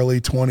like early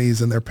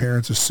 20s, and their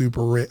parents are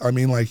super rich. I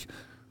mean, like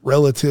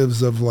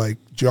relatives of like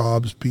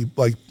jobs,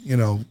 people like,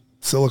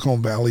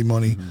 Silicon Valley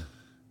money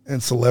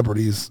and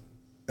celebrities.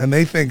 And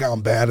they think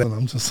I'm bad, and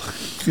I'm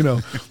just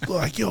like,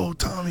 like, yo,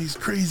 Tommy's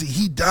crazy.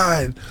 He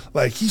died.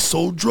 Like, he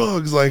sold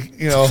drugs. Like,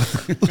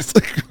 it's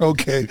like,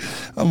 okay.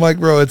 I'm like,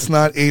 bro, it's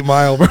not 8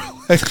 Mile, bro.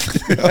 Like,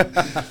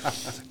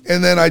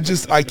 And then I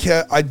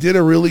did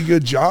a really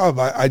good job.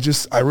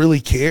 I really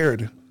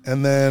cared.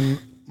 And then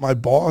my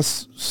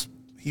boss,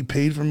 he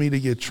paid for me to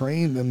get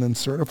trained and then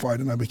certified,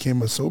 and I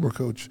became a sober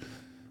coach.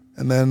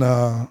 And then,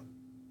 I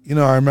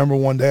remember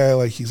one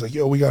day, he's like,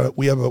 yo, you got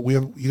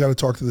to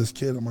talk to this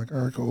kid. I'm like, all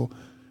right, cool.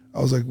 I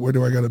was like, where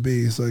do I got to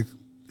be? He's like,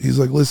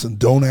 listen,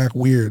 don't act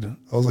weird.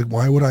 I was like,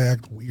 why would I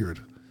act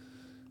weird?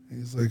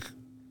 He's like,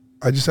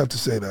 I just have to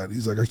say that.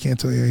 He's like, I can't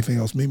tell you anything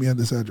else. Meet me at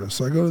this address.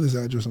 So I go to this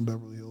address in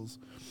Beverly Hills.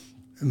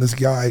 And this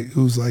guy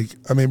who's like,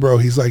 I mean, bro,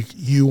 he's like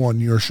you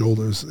on your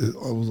shoulders.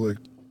 I was like,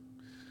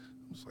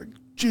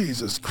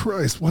 Jesus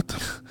Christ, what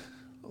the?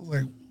 I was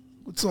like,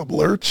 what's up,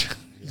 Lurch?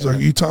 He's like,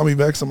 you Tommy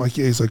Vext? I'm like,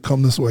 yeah. He's like,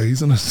 come this way.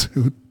 He's in a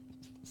suit.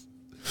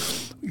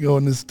 We go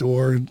in this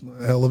door,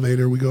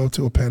 elevator. We go up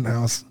to a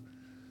penthouse.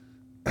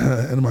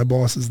 And my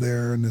boss is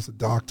there, and there's a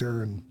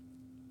doctor, and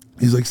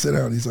he's like, sit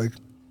down. He's like,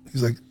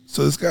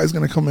 so this guy's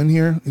going to come in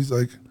here? He's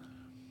like,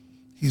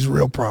 he's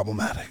real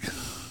problematic.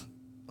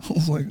 I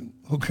was like,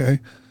 okay.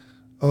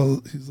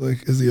 Oh, he's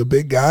like, is he a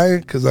big guy?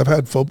 Because I've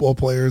had football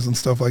players and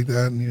stuff like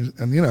that, and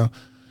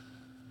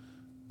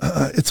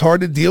it's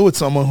hard to deal with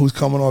someone who's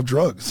coming off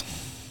drugs.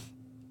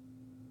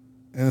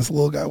 And this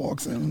little guy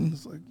walks in, and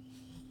he's like,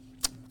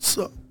 what's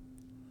up?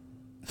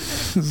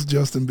 This is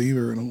Justin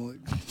Bieber, and I'm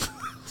like,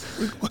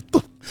 what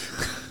the?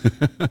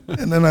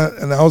 And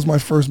that was my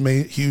first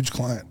huge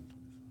client,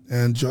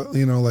 and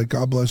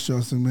God bless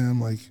Justin, man.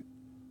 Like,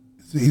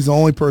 he's the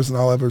only person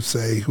I'll ever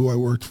say who I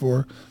worked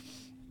for,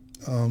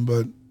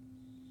 but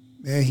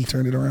man, he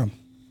turned it around.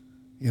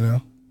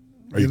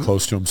 Are you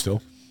close to him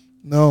still?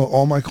 No,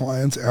 all my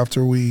clients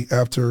after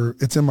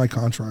it's in my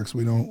contracts,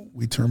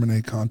 we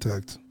terminate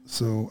contact.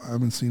 So I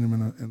haven't seen him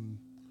in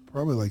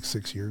probably like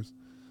 6 years.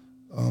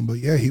 But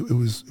yeah, it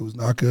was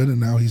not good,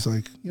 and now he's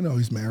like,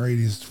 he's married.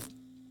 He's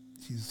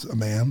a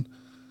man.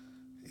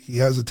 He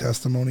has a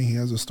testimony. He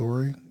has a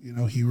story.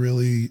 He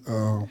really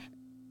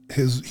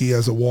he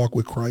has a walk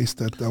with Christ.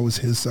 That was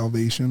his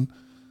salvation,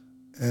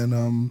 and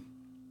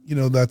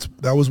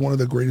that was one of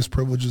the greatest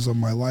privileges of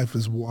my life,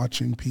 is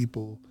watching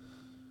people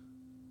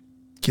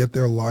get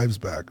their lives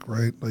back.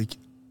 Right, like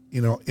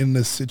in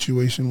this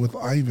situation with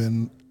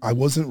Ivan, I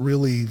wasn't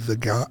really the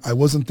guy. I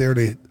wasn't there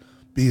to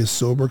be a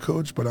sober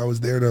coach, but I was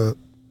there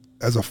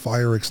as a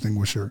fire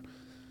extinguisher.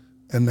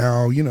 And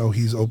now,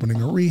 he's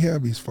opening a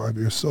rehab. He's 5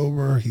 years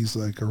sober. He's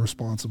like a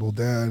responsible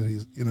dad.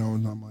 He's, and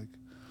I'm like,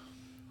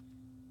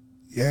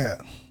 yeah.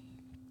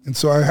 And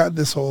so I had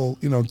this whole,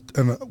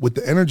 and with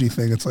the energy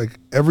thing, it's like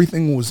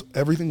everything was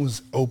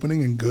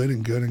opening and good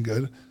and good and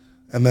good.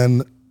 And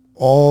then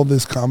all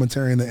this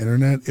commentary on the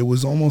internet, it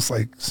was almost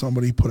like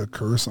somebody put a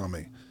curse on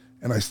me.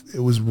 And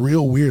it was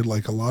real weird.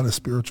 Like a lot of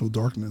spiritual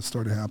darkness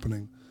started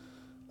happening.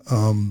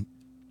 And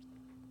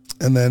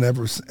then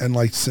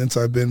since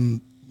I've been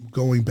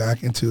going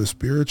back into a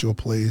spiritual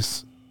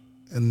place,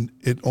 and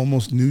it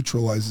almost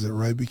neutralizes it,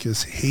 right?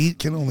 Because hate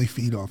can only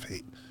feed off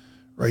hate,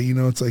 right?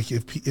 It's like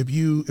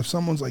if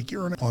someone's like,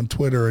 you're on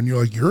Twitter, and you're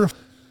like,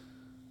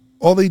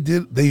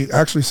 they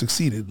actually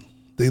succeeded.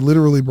 They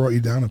literally brought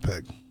you down a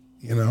peg,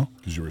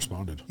 Because you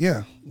responded.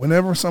 Yeah.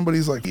 Whenever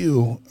somebody's like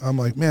you, I'm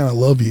like, man, I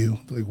love you.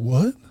 They're like,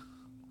 what?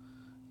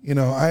 You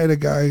know, I had a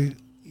guy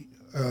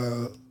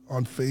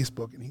on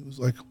Facebook, and he was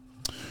like,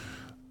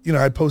 you know,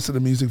 I posted a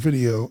music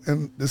video,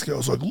 and this guy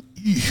was like,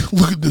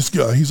 look at this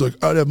guy. He's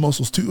like, I'd have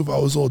muscles too if I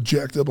was all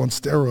jacked up on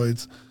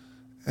steroids.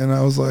 And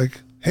I was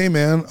like, hey,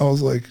 man, I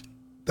was like,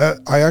 that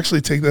I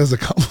actually take that as a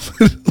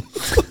compliment.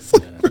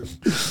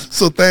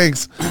 So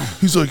thanks.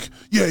 He's like,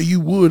 yeah, you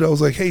would. I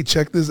was like, hey,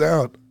 check this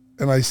out.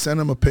 And I sent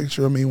him a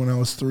picture of me when I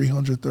was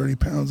 330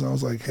 pounds. I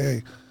was like,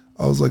 hey,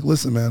 I was like,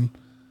 listen, man,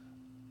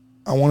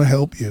 I want to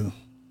help you.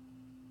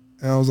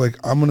 And I was like,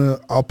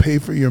 I'll pay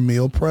for your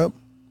meal prep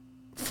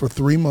for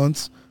 3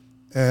 months.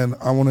 And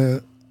I'm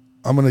going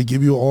to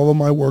give you all of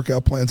my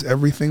workout plans,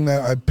 everything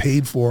that I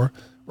paid for,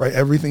 right?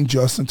 Everything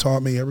Justin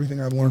taught me, everything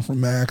I've learned from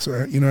Max,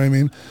 or, you know what I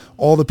mean?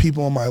 All the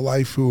people in my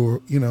life who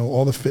are, you know,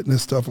 all the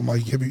fitness stuff. I'm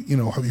like, have you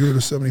heard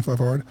of 75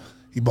 Hard?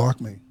 He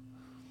blocked me.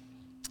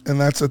 And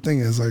that's the thing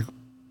is like,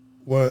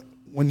 what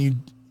I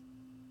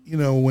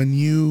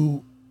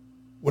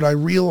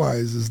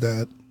realize is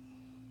that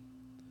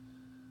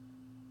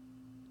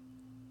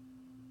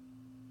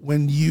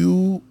when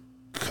you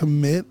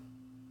commit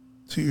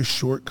to your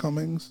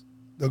shortcomings,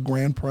 the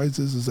grand prize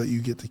is that you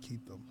get to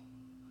keep them.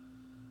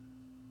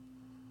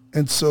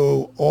 And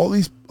so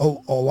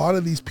a lot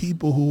of these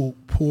people who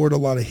poured a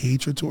lot of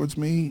hatred towards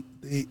me,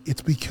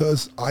 it's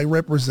because I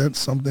represent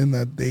something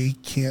that they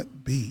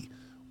can't be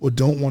or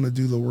don't want to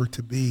do the work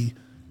to be.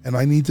 And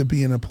I need to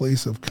be in a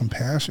place of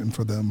compassion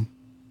for them,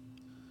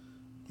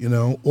 you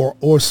know, or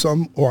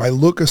I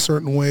look a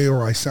certain way,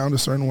 or I sound a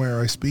certain way, or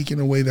I speak in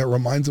a way that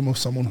reminds them of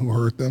someone who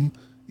hurt them.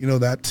 You know,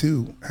 that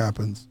too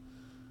happens.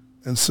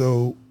 And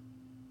so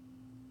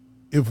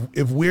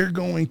if we're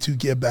going to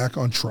get back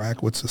on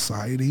track with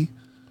society,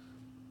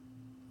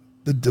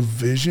 the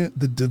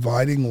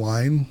dividing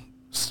line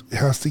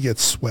has to get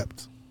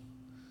swept,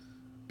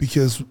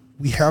 because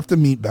we have to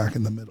meet back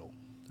in the middle.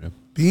 Yep.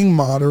 Being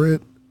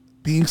moderate,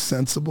 being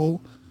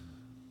sensible,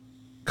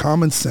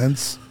 common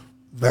sense,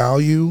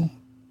 value,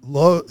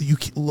 love.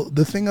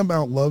 The thing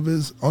about love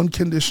is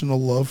unconditional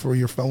love for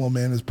your fellow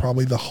man is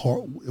probably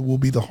it will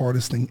be the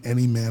hardest thing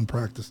any man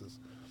practices.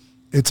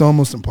 It's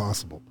almost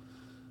impossible.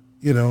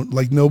 You know,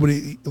 like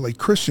nobody, like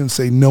Christians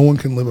say no one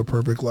can live a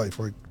perfect life.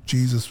 Like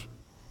Jesus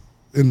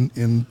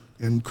in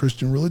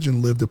Christian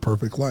religion lived a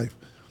perfect life.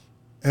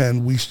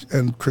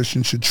 And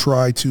Christians should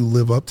try to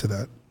live up to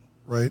that,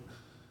 right?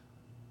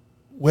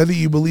 Whether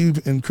you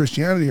believe in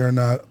Christianity or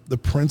not, the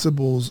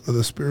principles of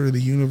the spirit of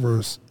the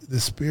universe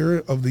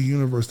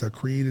that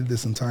created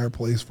this entire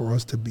place for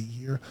us to be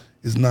here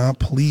is not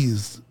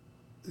pleased.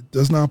 It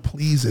does not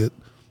please it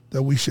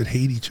that we should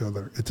hate each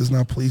other. It does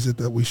not please it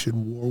that we should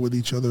war with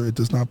each other. It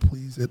does not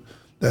please it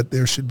that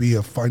there should be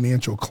a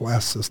financial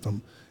class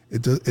system.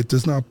 It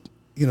does not,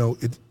 you know,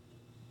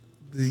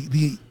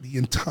 the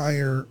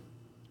entire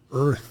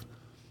earth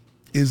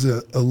is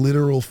a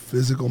literal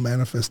physical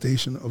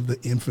manifestation of the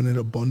infinite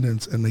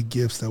abundance and the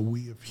gifts that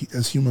we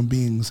as human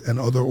beings and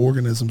other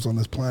organisms on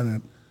this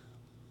planet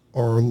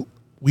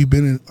we've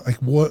been in. Like,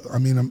 what, I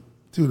mean,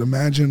 dude,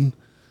 imagine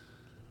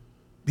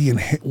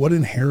what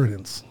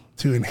inheritance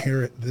to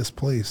inherit this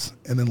place,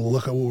 and then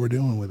look at what we're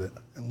doing with it,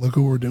 and look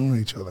what we're doing with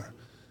each other.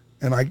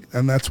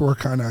 And that's where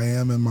kind of I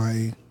am in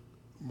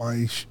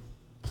my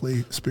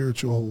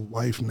spiritual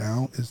life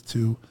now,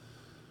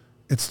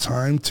 it's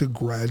time to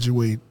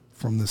graduate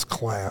from this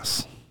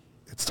class.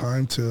 It's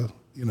time to,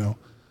 you know,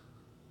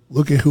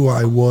 look at who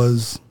I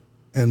was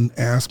and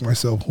ask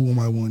myself, who am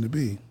I willing to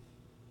be?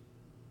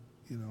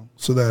 You know,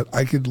 so that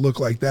I could look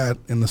like that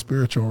in the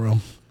spiritual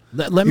realm.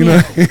 Let me,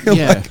 yeah,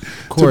 like,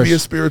 of course. To be a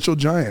spiritual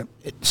giant.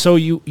 So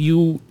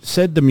you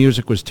said the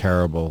music was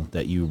terrible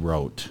that you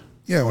wrote.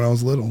 Yeah, when I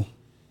was little.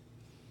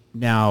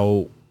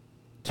 Now,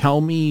 tell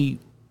me,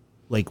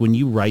 like, when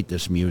you write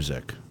this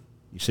music,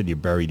 you said you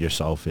buried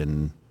yourself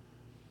in,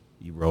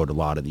 you wrote a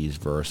lot of these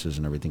verses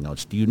and everything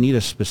else. Do you need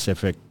a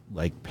specific,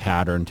 like,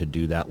 pattern to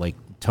do that? Like,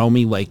 tell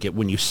me, like,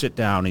 when you sit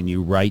down and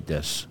you write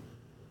this,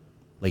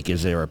 like,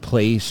 is there a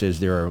place? Is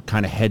there a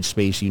kind of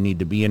headspace you need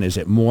to be in? Is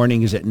it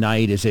morning? Is it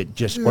night? Is it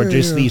just,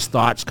 these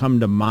thoughts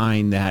come to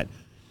mind that,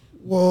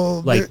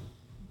 well, like,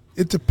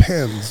 it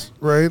depends,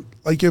 right?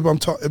 Like,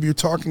 if you're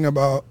talking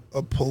about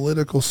a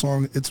political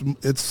song,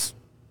 it's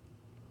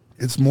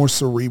more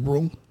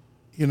cerebral.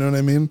 You know what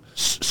I mean?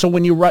 So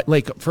when you write,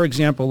 like, for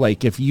example,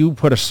 like, if you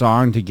put a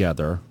song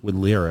together with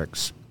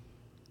lyrics,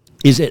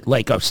 is it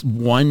like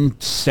one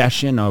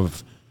session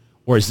of,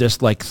 or is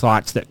this like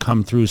thoughts that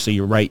come through? So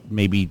you write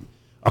maybe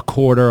a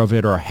quarter of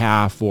it or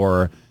half,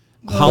 or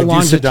how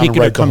long does it take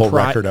you to comprise the whole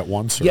record at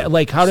once? Or? Yeah,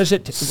 like, how does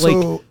it,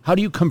 like, how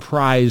do you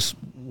comprise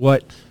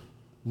what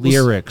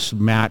lyrics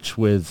match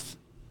with?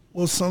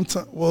 Well,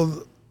 sometimes,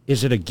 well,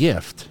 is it a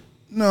gift?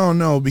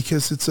 No,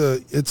 because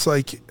it's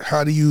like,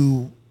 how do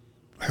you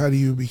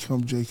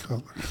become Jay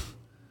Cutler?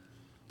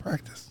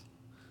 Practice.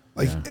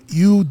 Like,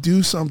 you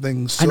do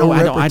something so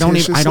I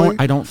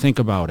don't think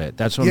about it.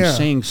 That's what I'm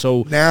saying.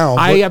 So now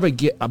I have a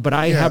gift, but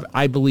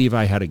I believe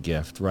I had a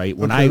gift, right?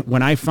 When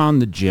I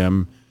found the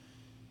gym,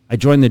 I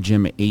joined the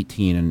gym at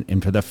 18,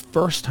 and for the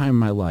first time in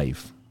my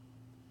life,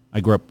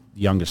 I grew up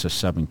the youngest of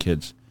 7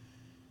 kids.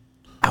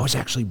 I was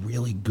actually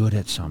really good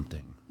at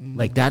something.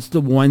 Like, that's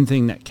the one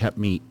thing that kept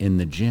me in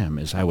the gym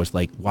is I was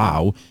like,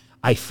 wow,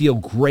 I feel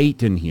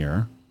great in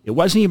here. It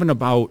wasn't even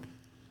about,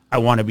 I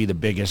want to be the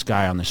biggest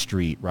guy on the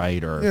street,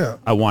 right? Or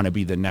I want to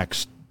be the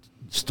next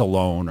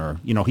Stallone, or,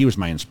 you know, he was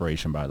my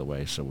inspiration, by the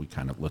way. So we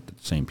kind of looked at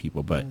the same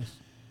people, but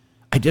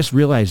I just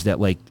realized that,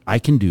 like, I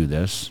can do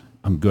this.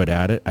 I'm good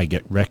at it. I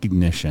get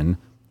recognition.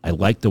 I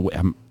like the way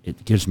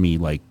it gives me,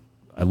 like,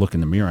 I look in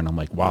the mirror and I'm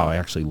like, wow, I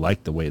actually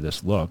like the way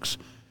this looks.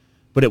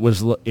 But it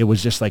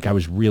was just like I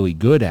was really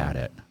good at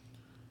it.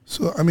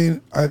 So, I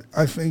mean,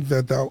 I think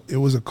that it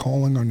was a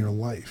calling on your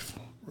life,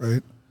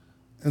 right?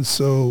 And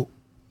so,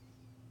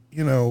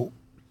 you know,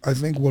 I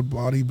think what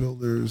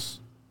bodybuilders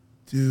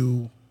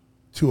do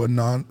for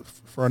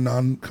a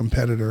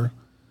non-competitor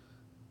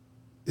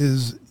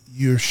is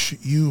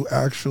you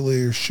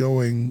actually are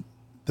showing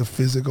the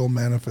physical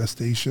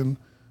manifestation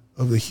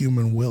of the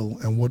human will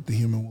and what the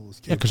human will is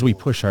capable. Yeah, because we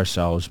push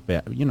ourselves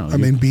back, you know. I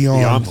mean,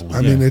 beyond.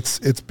 I mean, it's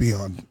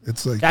beyond.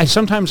 It's like I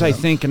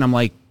think, and I'm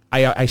like,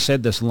 I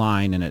said this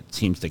line, and it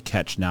seems to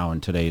catch now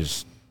in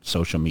today's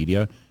social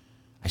media.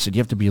 I said,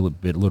 you have to be a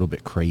little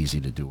bit crazy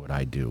to do what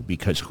I do,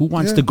 because who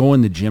wants to go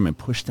in the gym and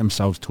push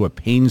themselves to a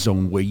pain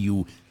zone where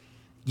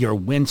you're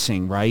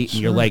wincing, right? Sure.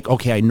 And you're like,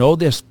 okay, I know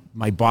this,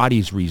 my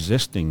body's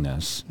resisting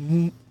this,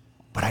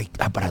 but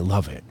I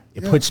love it.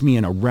 It puts me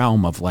in a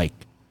realm of like,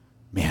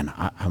 man,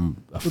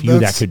 I'm a few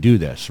that could do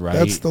this, right?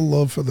 That's the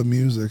love for the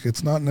music.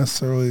 It's not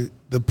necessarily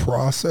the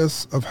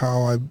process of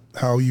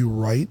how you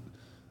write.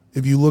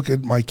 If you look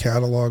at my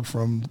catalog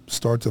from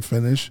start to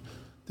finish,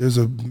 there's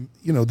a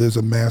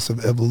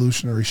massive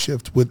evolutionary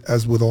shift with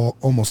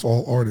almost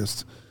all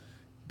artists.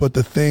 But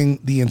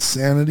the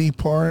insanity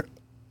part,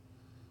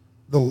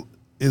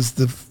 is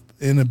the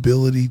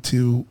inability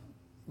to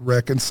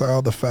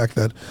reconcile the fact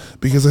that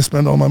because I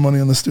spend all my money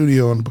on the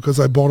studio and because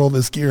I bought all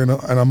this gear and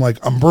I'm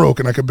like, I'm broke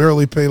and I could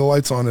barely pay the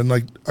lights on and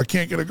like I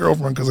can't get a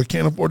girlfriend because I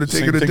can't afford to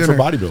take her to dinner. Same thing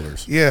for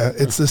bodybuilders. Yeah,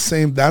 it's the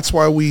same. That's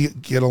why we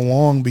get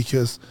along,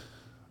 because,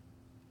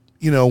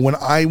 you know, when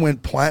I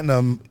went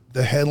platinum,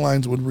 the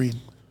headlines would read,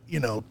 you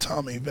know,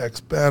 Tommy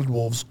Vext, Bad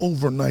Wolves,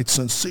 overnight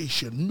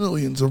sensation,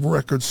 millions of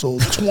records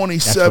sold,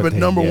 27,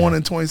 number one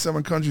in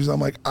 27 countries. I'm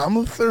like,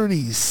 I'm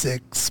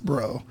 36,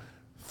 bro.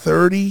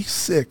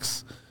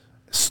 36.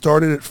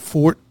 Started at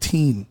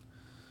 14.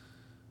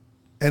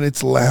 And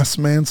it's last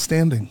man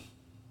standing.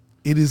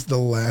 It is the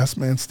last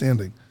man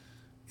standing.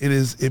 It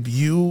is, if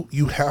you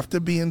have to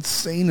be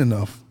insane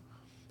enough,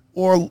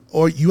 or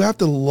you have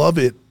to love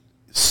it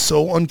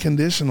so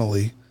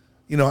unconditionally.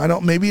 You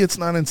know, maybe it's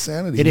not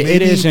insanity.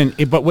 It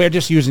isn't, but we're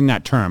just using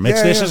that term.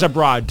 This is a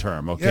broad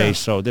term, okay? Yeah.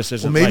 So this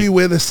isn't maybe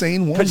we're the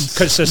sane ones.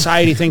 Because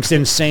society thinks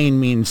insane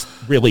means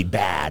really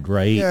bad,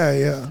 right?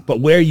 Yeah. But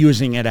we're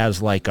using it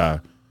as like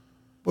a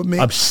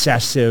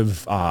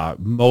obsessive,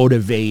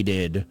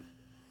 motivated,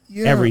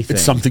 everything.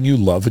 It's something you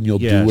love and you'll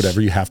do whatever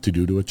you have to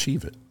do to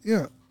achieve it.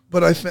 Yeah.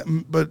 But I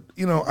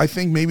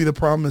think maybe the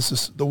problem is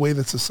just the way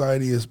that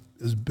society is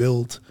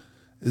built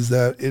is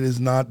that it is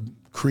not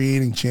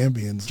creating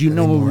champions. Do you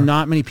know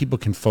not many people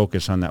can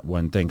focus on that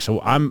one thing?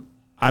 So I'm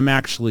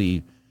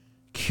actually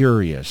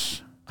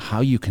curious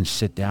how you can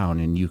sit down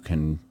and you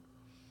can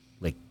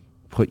like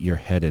put your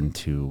head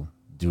into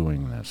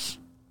doing this.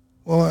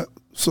 Well,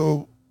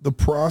 so the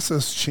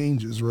process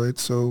changes, right?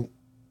 So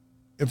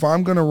if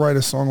I'm going to write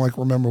a song like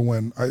Remember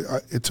When,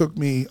 it took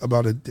me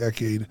about a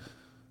decade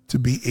to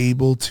be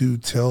able to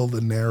tell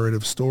the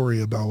narrative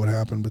story about what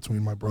happened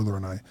between my brother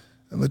and I.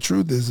 And the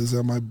truth is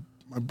that my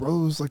brother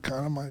was like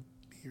kind of my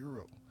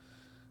hero.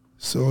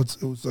 So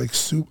it was like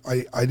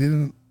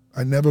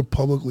I never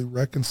publicly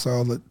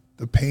reconciled that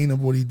the pain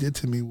of what he did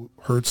to me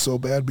hurt so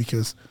bad,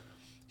 because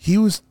he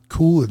was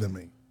cooler than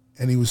me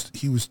and he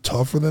was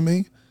tougher than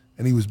me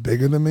and he was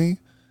bigger than me,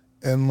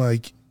 and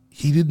like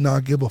he did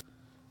not give a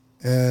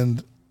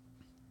and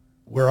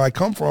where I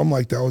come from,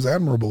 like that was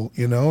admirable,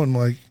 you know, and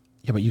like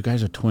yeah, but you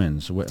guys are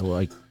twins,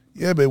 like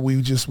yeah, but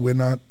we're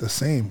not the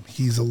same.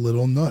 He's a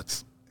little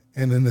nuts.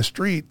 And in the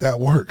street,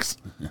 that works.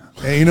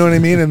 And you know what I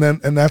mean?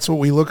 And that's what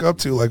we look up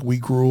to. Like we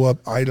grew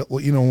up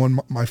idle. You know,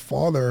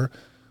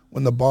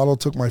 when the bottle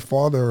took my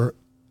father,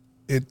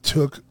 it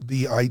took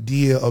the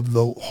idea of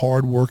the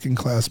hard working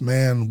class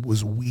man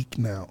was weak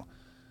now.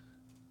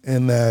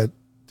 And that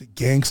the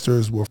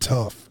gangsters were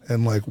tough.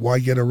 And like, why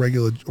get a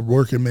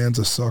working man's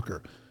a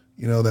sucker?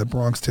 You know, that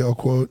Bronx Tale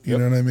quote, you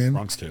know what I mean?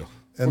 Bronx Tale.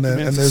 And working then,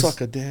 man's and a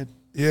sucker, Dad.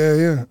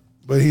 Yeah.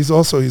 But he's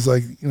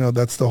like, you know,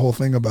 that's the whole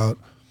thing about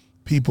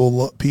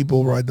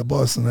people ride the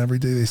bus and every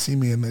day they see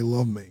me and they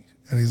love me.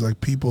 And he's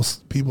like, people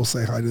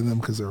say hi to them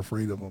because they're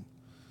afraid of them.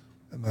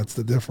 And that's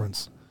the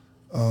difference.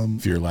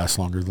 Fear lasts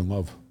longer than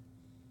love.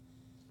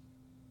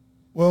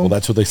 Well,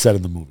 that's what they said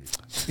in the movie.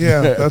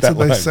 Yeah, that's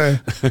what they say.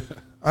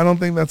 I don't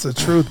think that's the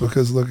truth,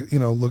 because look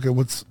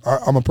at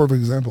I'm a perfect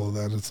example of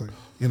that. It's like,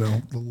 you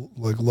know,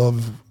 like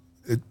love,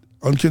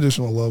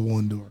 unconditional love will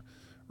endure,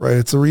 right?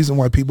 It's the reason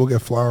why people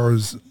get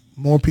flowers.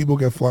 More people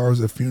get flowers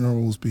at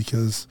funerals,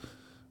 because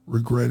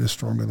regret is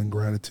stronger than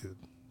gratitude,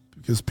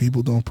 because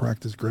people don't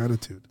practice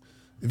gratitude.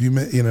 If you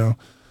know,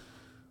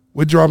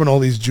 we're dropping all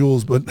these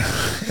jewels, but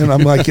and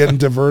I'm like getting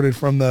diverted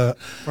from the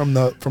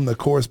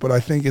chorus. But I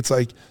think it's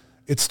like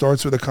it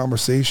starts with a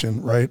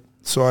conversation, right?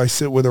 So I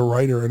sit with a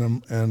writer,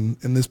 and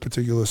in this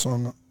particular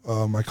song,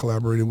 I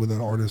collaborated with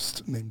an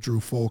artist named Drew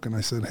Folk, and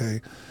I said,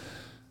 hey,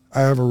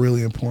 I have a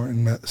really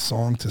important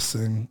song to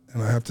sing,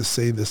 and I have to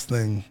say this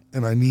thing,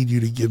 and I need you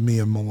to give me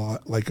a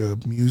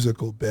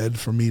musical bed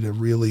for me to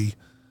really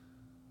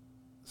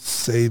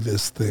say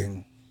this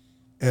thing.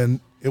 And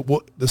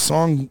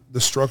the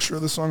structure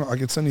of the song, I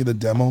could send you the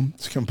demo.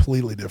 It's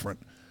completely different.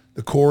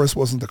 The chorus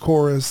wasn't the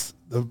chorus.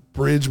 The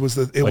bridge was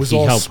it was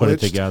all helped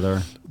switched. Put it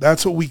together.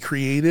 That's what we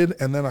created,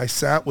 and then I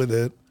sat with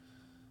it,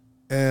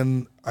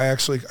 and I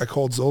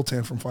called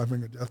Zoltan from Five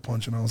Finger Death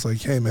Punch, and I was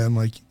like, hey man,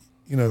 like,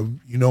 you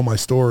know my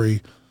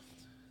story.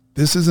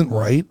 This isn't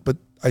right, but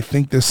I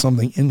think there's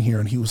something in here.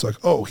 And he was like,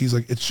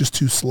 it's just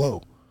too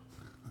slow.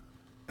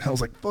 And I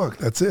was like, fuck,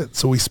 that's it.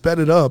 So we sped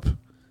it up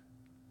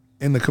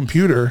in the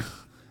computer,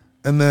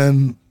 and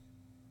then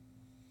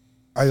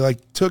I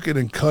like took it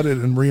and cut it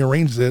and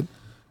rearranged it.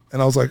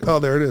 And I was like, oh,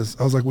 there it is.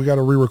 I was like, we got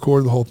to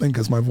re-record the whole thing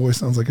because my voice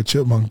sounds like a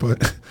chipmunk.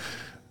 But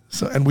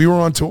and we were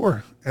on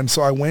tour. And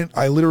so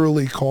I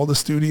literally called the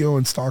studio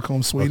in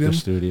Stockholm, Sweden,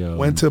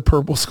 went to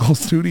Purple Skull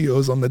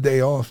Studios on the day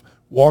off,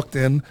 walked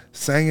in,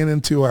 sang it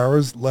in 2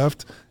 hours,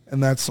 left,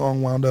 and that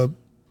song wound up,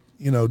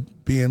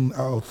 being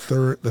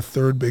the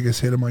third biggest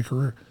hit of my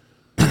career.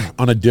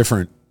 On a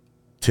different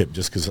tip,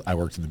 just because I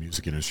worked in the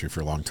music industry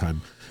for a long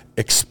time,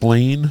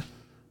 explain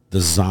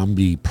the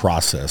Zombie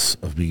process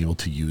of being able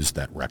to use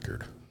that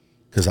record.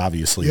 Because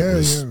obviously it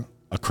was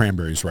a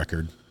Cranberries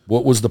record.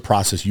 What was the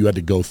process you had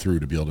to go through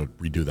to be able to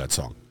redo that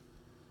song?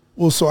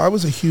 Well, so I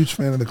was a huge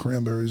fan of the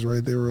Cranberries,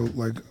 right? They were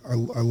like, I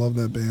love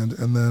that band.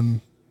 And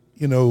then,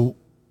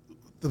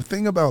 the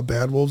thing about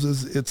Bad Wolves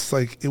is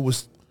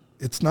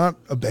it's not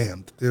a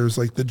band. There's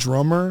like the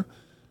drummer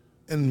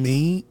and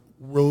me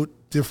wrote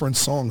different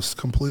songs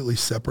completely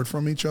separate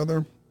from each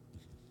other.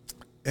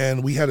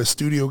 And we had a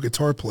studio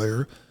guitar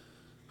player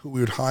who we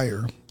would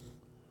hire.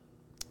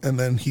 And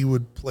then he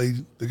would play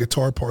the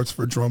guitar parts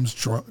for drums,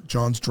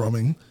 John's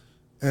drumming.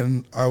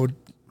 And I would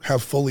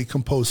have fully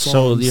composed songs.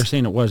 So you're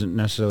saying it wasn't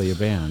necessarily a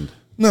band?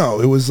 No,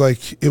 it was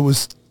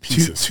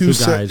two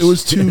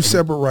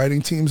separate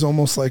writing teams,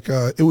 almost like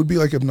it would be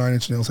like if 9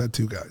 Inch Nails had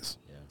two guys,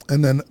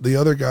 and then the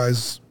other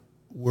guys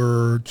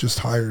were just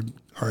hired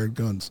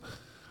guns.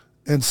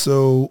 And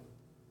so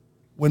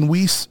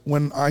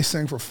when I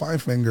sang for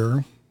Five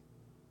Finger,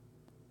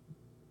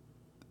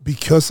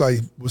 because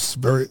I was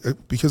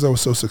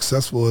so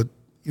successful,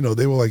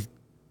 they were like,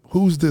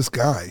 "Who's this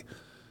guy?"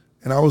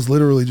 And I was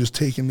literally just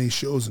taking these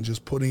shows and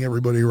just putting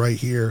everybody right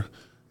here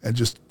and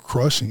just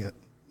crushing it,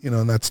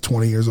 and that's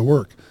 20 years of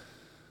work.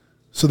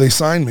 So they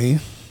signed me,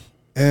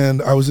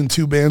 and I was in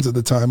two bands at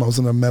the time. I was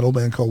in a metal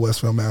band called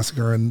Westvale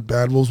Massacre, and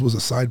Bad Wolves was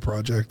a side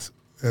project.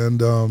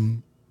 And,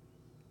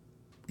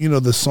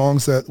 the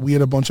songs that we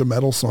had a bunch of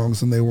metal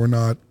songs, and they were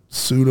not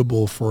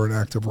suitable for an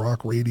active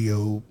rock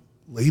radio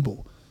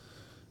label.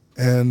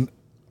 And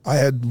I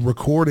had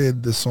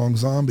recorded the song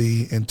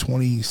Zombie in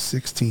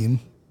 2016.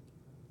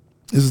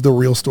 This is the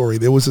real story.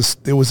 There was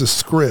a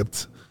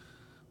script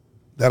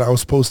that I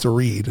was supposed to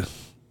read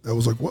that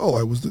was like, well,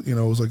 it was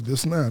like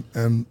this and that.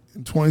 And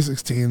in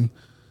 2016,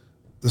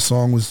 the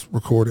song was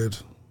recorded,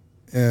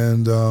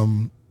 and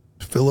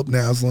Philip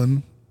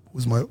Naslin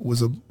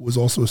was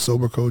also a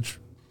sober coach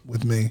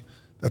with me.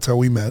 That's how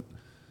we met.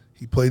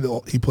 He played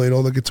all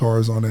the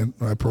guitars on it,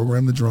 and I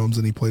programmed the drums,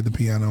 and he played the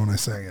piano, and I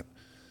sang it.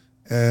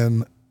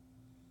 And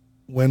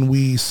when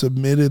we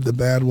submitted the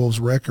Bad Wolves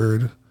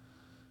record,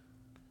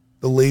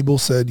 the label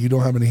said, you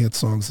don't have any hit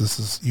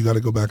songs. You got to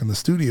go back in the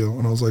studio.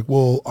 And I was like,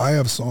 well, I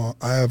have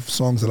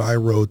songs that I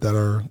wrote that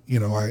are,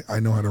 I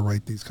know how to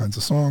write these kinds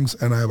of songs,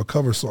 and I have a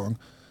cover song,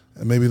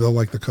 and maybe they'll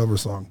like the cover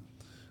song.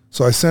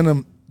 So I sent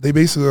them, they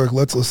basically were like,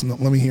 let's listen, let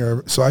me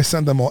hear. So I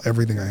sent them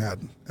everything I had,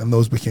 and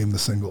those became the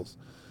singles.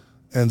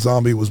 And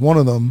Zombie was one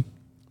of them,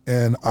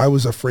 and I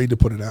was afraid to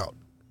put it out.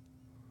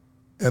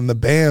 And the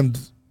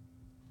band,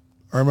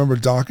 I remember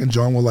Doc and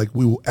John were like,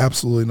 we will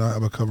absolutely not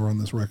have a cover on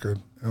this record.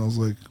 And I was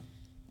like,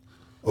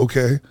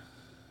 okay.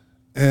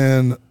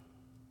 And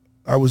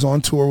I was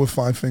on tour with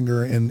Five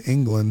Finger in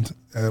England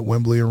at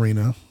Wembley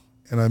Arena,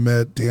 and I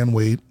met Dan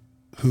Waite,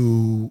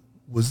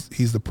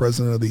 he's the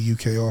president of the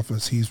UK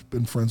office. He's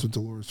been friends with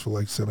Dolores for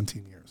like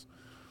 17 years.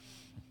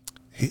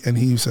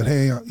 He said,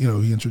 hey,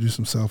 he introduced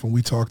himself, and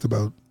we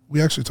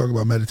actually talked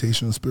about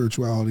meditation and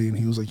spirituality, and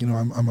he was like,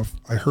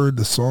 I heard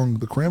the song,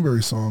 the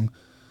Cranberry song,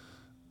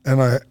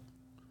 and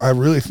I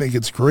really think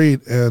it's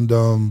great, and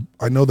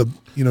I know that,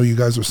 you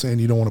guys are saying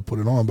you don't want to put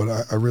it on,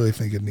 but I really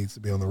think it needs to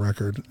be on the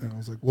record. And I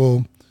was like,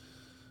 well,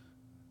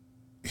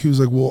 he was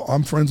like, well,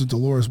 I'm friends with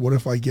Dolores. What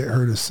if I get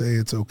her to say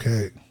it's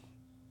okay?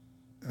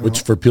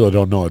 Which, for people that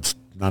don't know, it's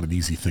not an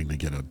easy thing to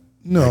get a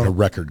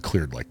record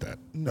cleared like that.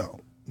 No.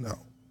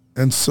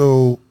 And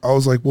so I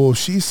was like, well, if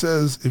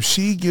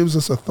she gives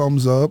us a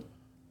thumbs up,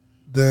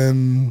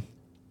 then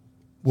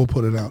we'll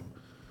put it out.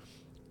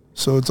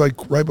 So it's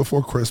like right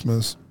before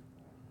Christmas.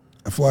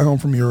 I fly home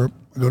from Europe.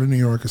 I go to New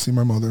York. I see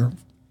my mother.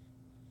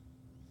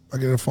 I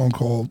get a phone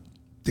call.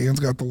 Dan's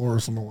got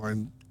Dolores on the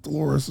line.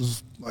 Dolores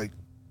is like,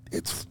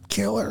 it's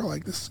killer.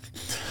 Like this.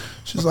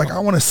 She's like, I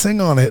want to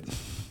sing on it.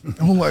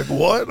 I'm like,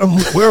 what? I'm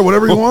like, where?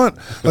 Whatever you want.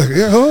 Like,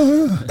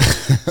 yeah.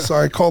 So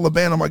I call the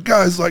band. I'm like,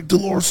 guys, like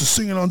Dolores is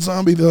singing on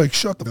Zombie. They're like,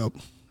 shut up.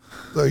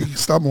 Like,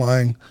 stop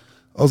lying.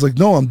 I was like,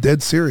 no, I'm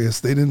dead serious.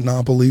 They did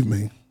not believe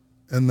me.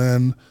 And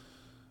then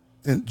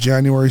in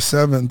January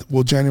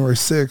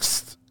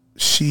 6th,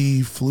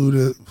 she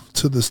flew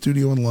to the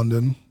studio in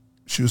London.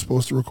 She was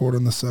supposed to record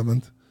on the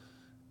 7th.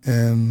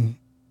 And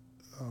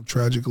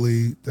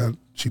tragically, that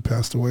she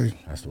passed away.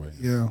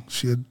 Yeah,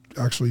 she had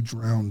actually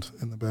drowned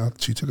in the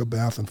bath. She took a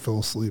bath and fell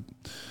asleep.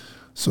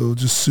 So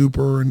just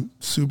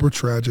super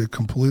tragic,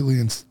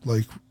 completely,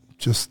 like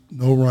just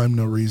no rhyme,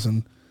 no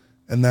reason.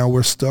 And now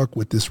we're stuck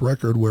with this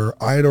record where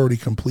I had already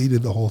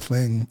completed the whole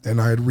thing,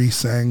 and I had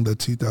re-sang the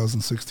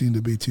 2016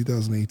 to be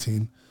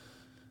 2018,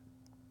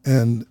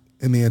 and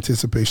in the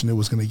anticipation it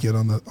was going to get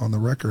on the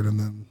record. And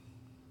then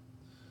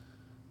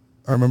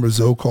I remember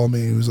Zoe called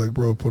me and he was like,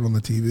 "Bro, put on the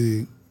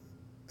TV."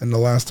 And the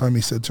last time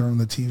he said turn on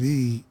the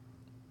TV,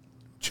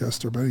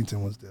 Chester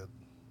Bennington was dead.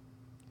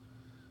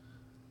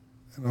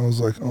 And I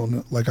was like, oh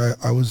no. Like I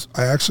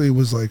actually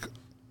was like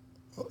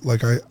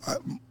I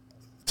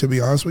to be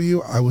honest with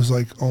you, I was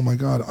like, oh my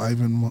God,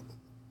 Ivan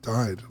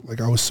died.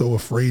 Like I was so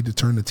afraid to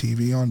turn the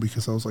TV on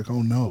because I was like,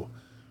 oh no.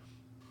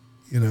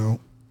 You know,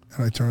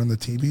 and I turned on the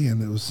TV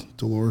and it was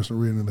Dolores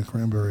O'Riordan and the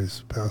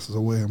Cranberries passes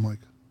away. I'm like,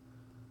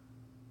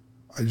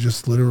 I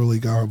just literally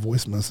got a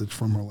voice message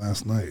from her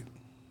last night.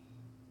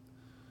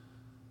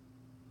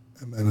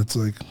 And then it's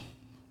like,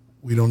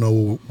 we don't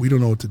know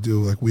what to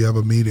do. Like we have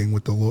a meeting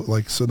with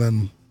so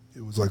then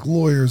it was like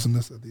lawyers and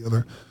this, that, the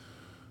other.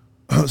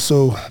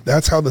 So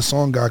that's how the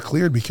song got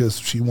cleared because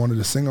she wanted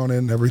to sing on it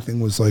and everything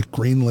was like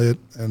greenlit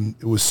and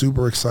it was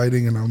super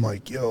exciting. And I'm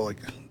like, yo, like,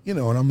 you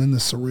know, and I'm in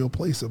this surreal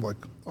place of like,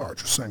 oh, I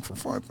just sang for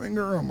Five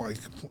Finger. I'm like,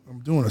 I'm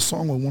doing a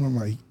song with one of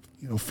my,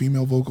 you know,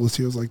 female vocalists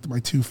here. It was like my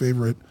two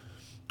favorite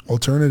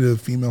alternative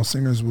female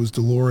singers was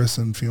Dolores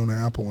and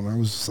Fiona Apple. And I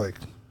was just like,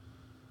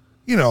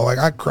 you know, like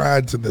I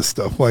cried to this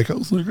stuff. Like I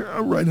was like,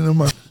 I'm writing in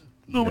my,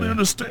 nobody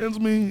understands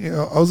me. You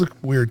know, I was a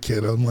weird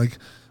kid. I'm like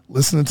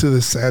listening to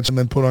this sad and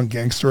then put on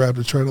gangster rap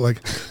to try to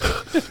like,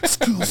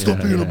 stop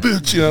being a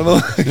bitch. You know,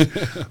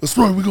 like, that's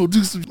right. We gonna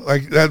do some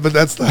like that. But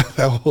that's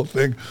that whole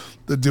thing,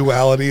 the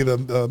duality,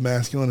 the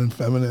masculine and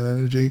feminine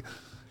energy.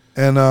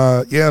 And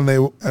yeah,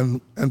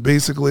 and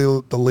basically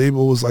the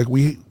label was like,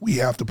 we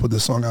have to put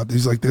this song out.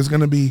 He's like, there's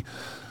gonna be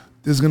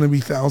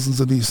thousands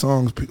of these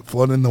songs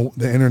flooding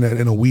the internet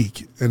in a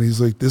week. And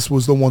he's like, this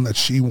was the one that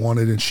she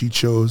wanted and she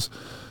chose.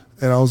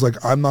 And I was like,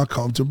 I'm not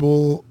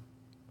comfortable.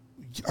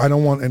 I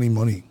don't want any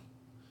money.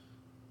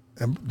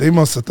 And they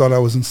must have thought I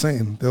was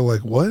insane. They're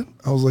like, what?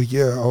 I was like,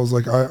 yeah. I was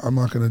like, I'm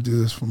not going to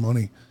do this for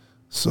money.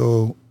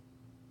 So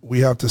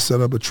we have to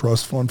set up a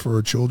trust fund for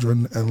her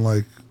children. And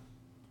like,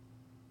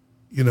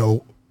 you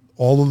know,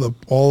 all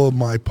of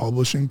my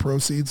publishing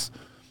proceeds,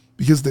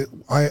 because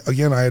I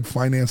had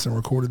financed and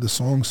recorded the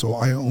song, so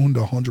I owned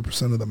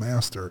 100% of the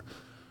master.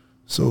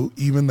 So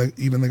even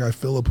the guy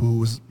Philip, who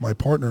was my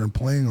partner in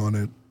playing on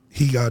it,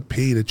 he got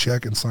paid a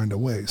check and signed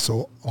away.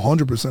 So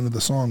 100% of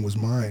the song was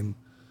mine,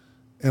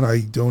 and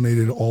I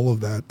donated all of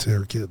that to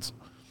her kids.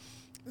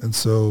 And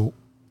so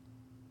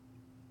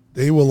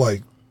they were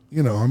like,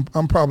 you know,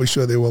 I'm probably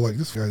sure they were like,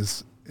 this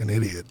guy's an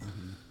idiot.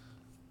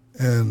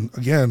 Mm-hmm. And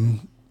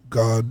again,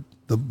 God,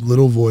 the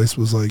little voice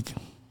was like,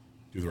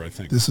 do the right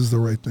thing. This is the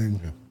right thing.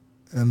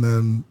 Yeah. And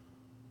then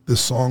the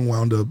song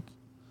wound up,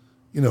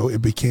 you know,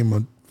 it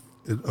became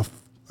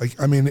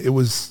it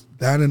was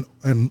that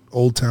and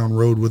Old Town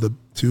Road were the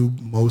two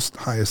most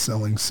highest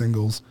selling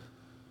singles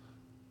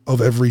of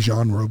every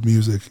genre of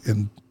music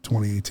in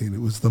 2018.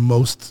 It was the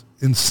most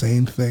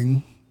insane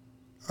thing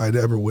I'd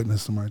ever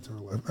witnessed in my entire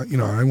life. You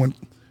know, I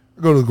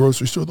go to the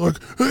grocery store, they're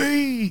like,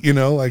 hey, you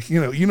know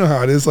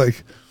how it is.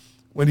 Like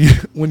when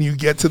you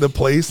get to the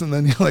place and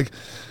then you're like,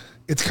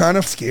 it's kind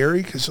of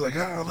scary because you're like,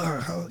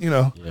 you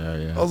know.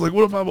 Yeah. I was like,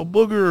 what if I have a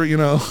booger? You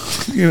know,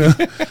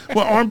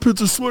 my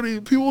armpits are sweaty.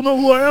 People know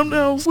who I am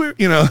now. Weird,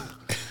 you know.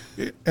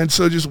 And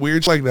so just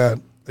weird like that.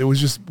 It was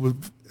just,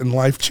 and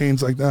life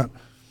changed like that.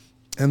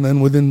 And then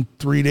within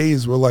 3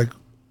 days, we're like,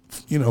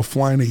 you know,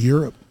 flying to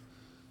Europe.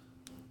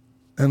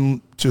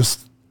 And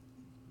just,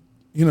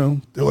 you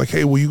know, they're like,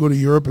 hey, will you go to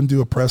Europe and do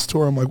a press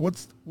tour? I'm like, what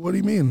do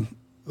you mean?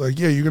 Like,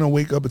 yeah, you're going to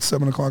wake up at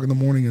 7 o'clock in the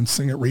morning and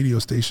sing at radio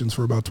stations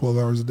for about 12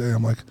 hours a day.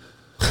 I'm like,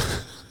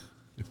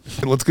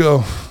 let's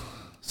go.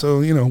 So,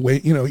 you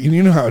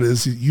know how it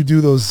is. You do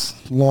those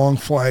long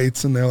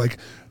flights and they're like,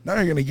 now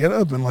you're going to get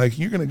up and like,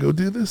 you're going to go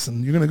do this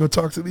and you're going to go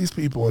talk to these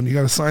people and you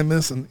got to sign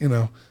this and, you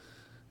know,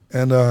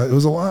 and it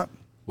was a lot.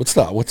 What's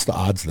the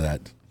odds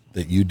that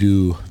you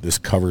do this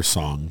cover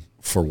song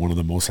for one of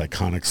the most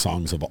iconic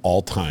songs of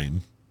all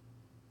time,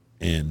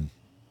 and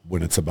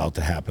when it's about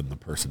to happen, the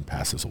person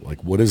passes away?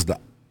 Like, what is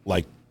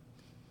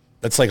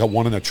that's like a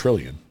 1 in a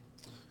trillion.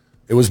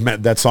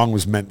 That song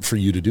was meant for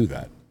you to do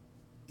that.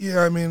 Yeah,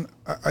 I mean,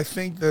 I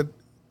think that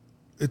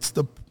it's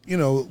the, you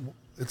know,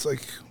 it's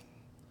like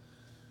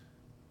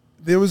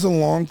there was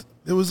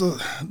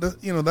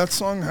that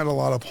song had a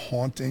lot of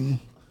haunting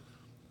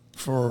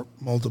for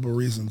multiple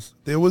reasons.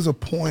 There was a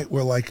point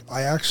where like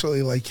I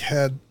actually like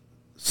had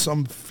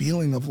some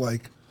feeling of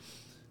like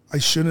I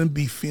shouldn't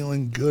be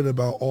feeling good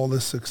about all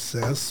this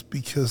success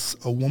because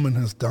a woman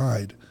has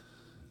died.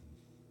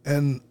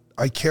 And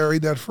I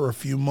carried that for a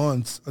few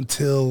months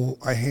until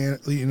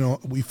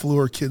we flew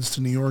our kids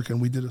to New York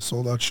and we did a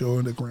sold out show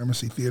in the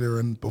Gramercy Theater.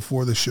 And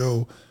before the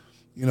show,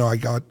 you know, I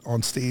got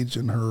on stage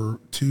and her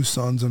 2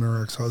 sons and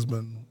her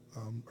ex-husband,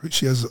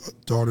 she has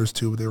daughters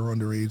too, but they were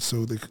underage, so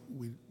we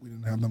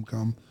didn't have them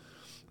come.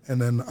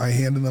 And then I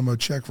handed them a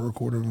check for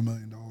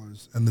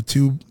 $250,000. And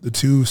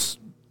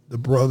the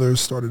brothers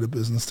started a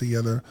business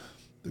together.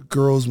 The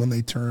girls, when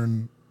they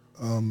turn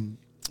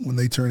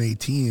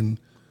 18,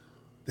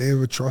 they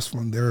have a trust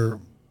fund. They're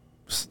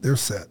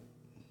set.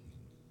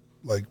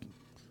 Like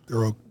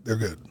they're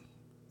good.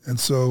 And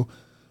so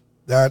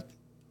that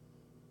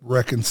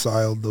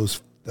reconciled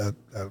that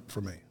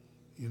for me.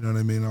 You know what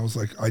I mean? I was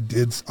like, and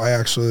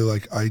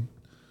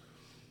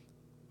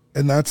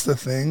that's the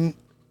thing.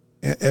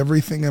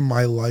 Everything in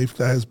my life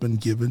that has been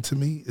given to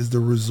me is the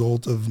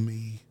result of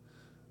me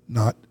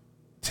not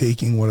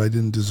taking what I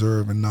didn't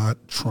deserve and not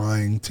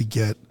trying to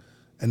get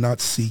and not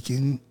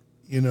seeking,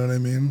 you know what I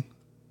mean?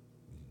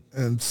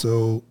 And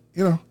so,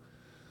 you know,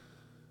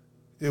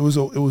 it was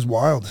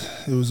wild.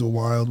 It was a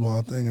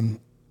wild thing. And,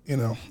 you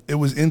know, it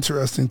was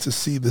interesting to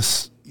see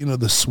this, you know,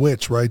 the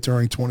switch right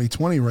during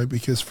 2020, right?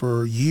 Because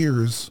for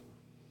years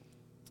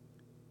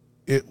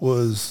it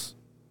was,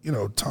 you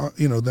know,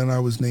 then I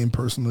was named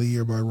Person of the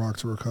Year by Rock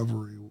to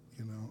Recovery,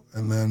 you know,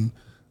 and then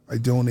I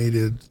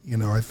donated, you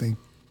know, I think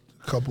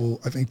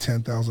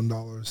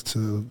 $10,000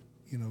 to,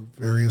 you know,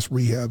 various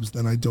rehabs.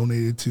 Then I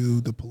donated to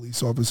the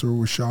police officer who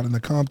was shot in the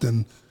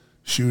Compton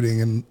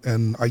shooting,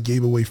 and I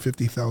gave away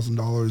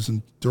 $50,000.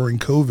 And during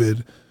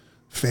COVID,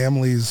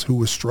 families who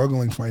were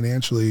struggling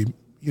financially,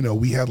 you know,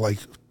 we had like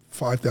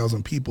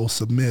 5,000 people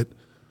submit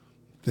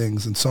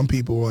things, and some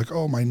people were like,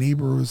 "Oh, my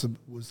neighbor was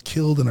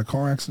killed in a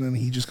car accident.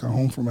 He just got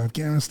home from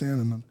Afghanistan,"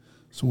 and then,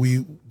 so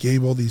we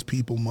gave all these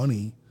people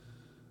money,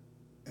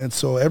 and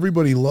so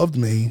everybody loved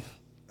me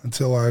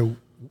until I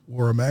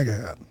wore a MAGA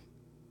hat,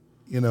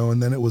 you know.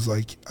 And then it was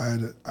like I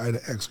had an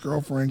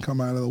ex-girlfriend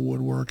come out of the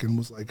woodwork and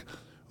was like,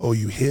 "Oh,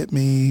 you hit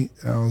me,"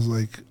 and I was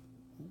like,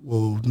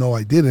 "Well, no,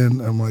 I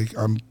didn't." I'm like,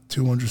 "I'm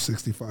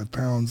 265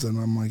 pounds, and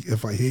I'm like,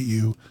 if I hit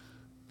you,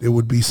 there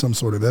would be some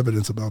sort of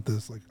evidence about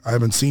this. Like, I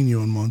haven't seen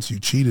you in months. You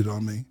cheated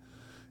on me."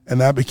 And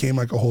that became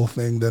like a whole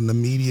thing. Then the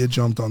media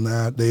jumped on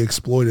that. They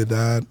exploited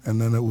that. And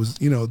then it was,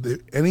 you know,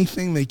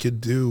 anything they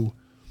could do,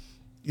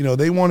 you know,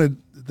 they wanted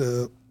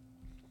the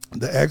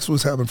ex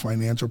was having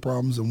financial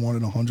problems and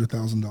wanted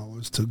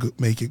 $100,000 to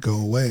make it go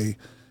away.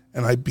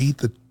 And I beat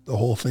the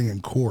whole thing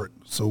in court.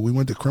 So we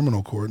went to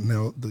criminal court. And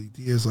now the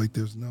idea is like,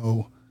 there's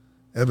no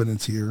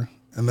evidence here.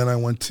 And then I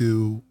went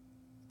to,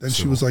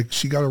 she was like,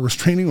 she got a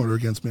restraining order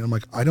against me. And I'm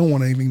like, I don't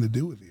want anything to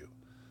do with you.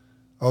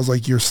 I was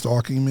like, you're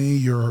stalking me.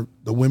 You're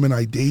the women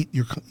I date.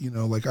 You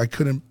know, like I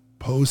couldn't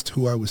post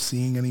who I was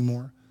seeing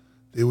anymore.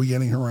 They were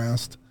getting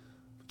harassed.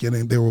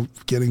 They were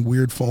getting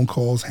weird phone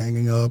calls,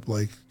 hanging up,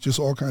 like just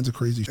all kinds of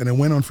crazy. And it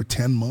went on for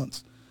 10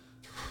 months,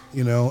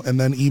 you know. And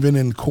then even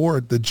in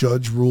court, the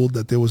judge ruled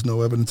that there was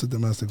no evidence of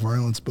domestic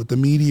violence. But the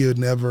media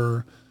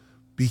never,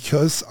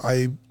 because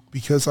I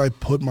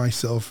put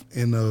myself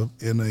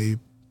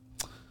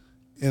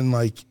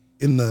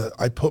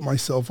I put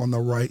myself on the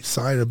right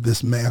side of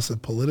this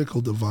massive political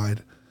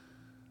divide.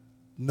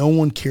 No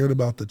one cared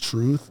about the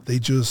truth.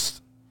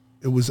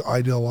 It was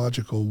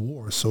ideological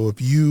war. So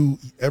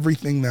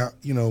everything that,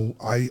 you know,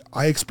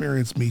 I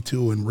experienced Me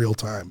Too in real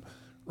time,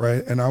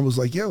 right? And I was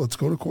like, yeah, let's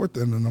go to court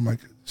then. And I'm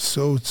like,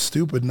 so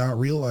stupid, not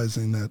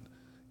realizing that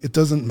it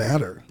doesn't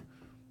matter,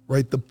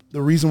 right?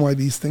 The reason why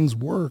these things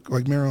work,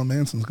 like Marilyn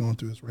Manson's going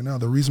through this right now,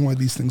 the reason why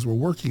these things were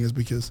working is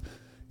because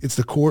it's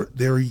the court.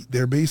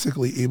 They're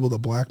basically able to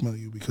blackmail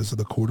you because of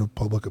the court of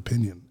public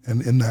opinion.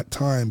 And in that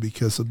time,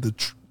 because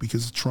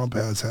Trump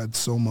has had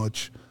so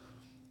much,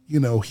 you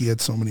know, he had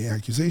so many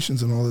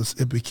accusations and all this,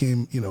 it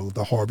became, you know,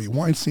 the Harvey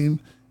Weinstein.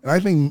 And I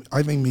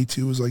think Me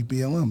Too was like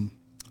BLM.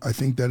 I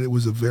think that it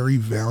was a very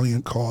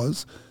valiant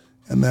cause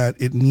and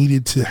that it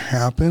needed to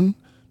happen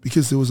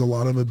because there was a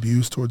lot of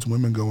abuse towards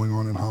women going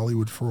on in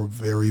Hollywood for a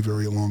very,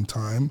 very long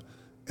time,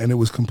 and it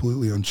was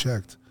completely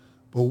unchecked.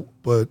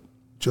 But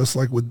just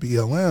like with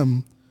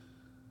BLM,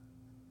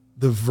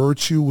 the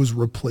virtue was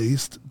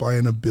replaced by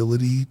an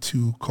ability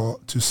to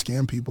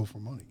scam people for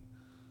money.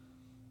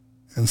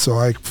 And so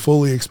I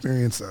fully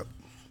experienced that.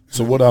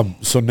 So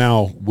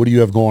now what do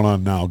you have going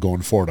on now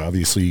going forward?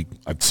 Obviously,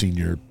 I've seen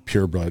your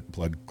Pure Blood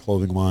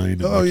clothing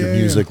line and your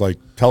music. Yeah. Like,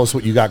 tell us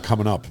what you got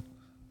coming up.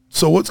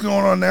 So what's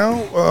going on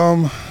now?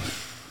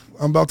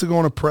 I'm about to go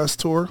on a press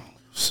tour.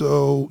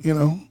 So, you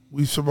know,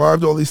 we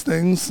survived all these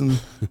things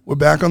and we're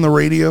back on the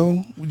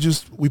radio.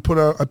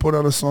 I put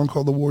out a song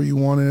called The War You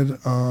Wanted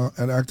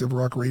at Active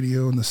Rock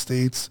Radio in the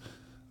States.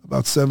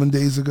 about 7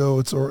 days ago.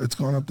 It's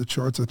gone up the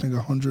charts. I think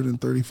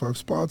 135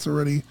 spots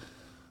already.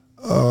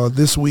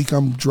 This week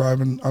I'm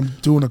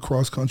doing a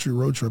cross country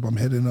road trip. I'm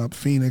heading up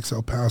Phoenix,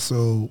 El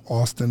Paso,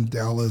 Austin,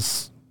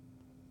 Dallas,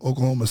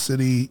 Oklahoma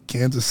City,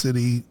 Kansas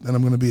City. Then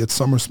I'm going to be at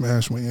Summer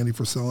Smash with Andy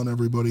Frisell and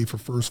everybody for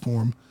First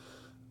Form.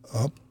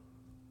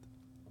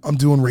 I'm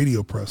doing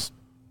radio press.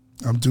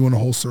 I'm doing a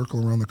whole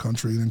circle around the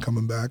country, then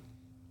coming back,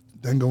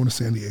 then going to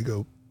San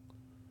Diego.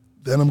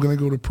 Then I'm going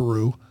to go to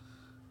Peru,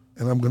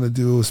 and I'm going to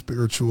do a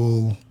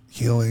spiritual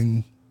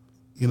healing,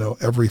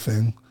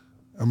 everything.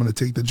 I'm going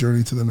to take the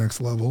journey to the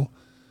next level.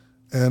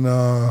 And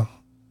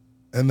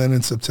then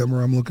in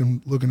September, I'm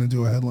looking to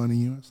do a headlining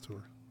U.S.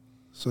 tour.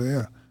 So,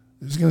 yeah,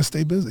 just going to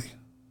stay busy.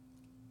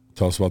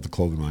 Tell us about the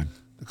clothing line.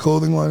 The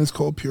clothing line is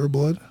called Pure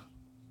Blood.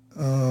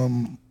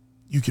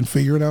 You can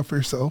figure it out for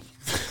yourself.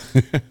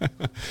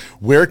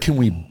 Where can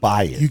we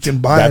buy it? You can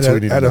buy it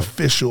at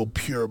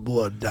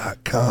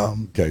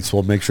officialpureblood.com. Okay, so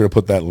we'll make sure to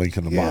put that link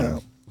in the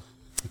bottom.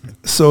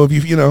 So if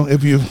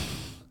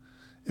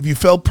you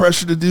felt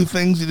pressure to do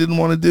things you didn't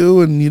want to do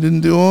and you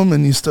didn't do them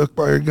and you stuck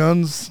by your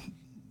guns,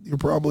 you're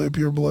probably a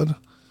Pure Blood.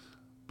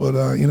 But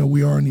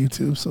we are on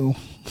YouTube, so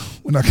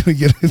we're not going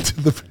to get into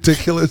the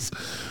particulars.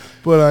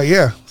 But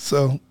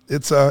so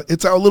it's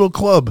our little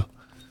club.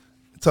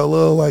 It's a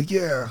little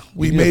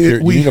we made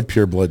it. We need a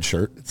Pure Blood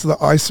shirt. It's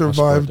the I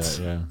survived.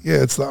 That,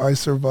 it's the I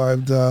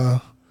survived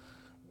the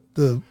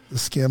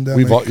scam.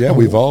 We've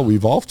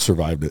all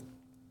survived it.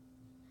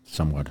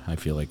 Somewhat. I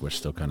feel like we're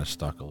still kind of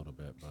stuck a little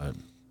bit, but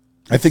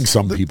I think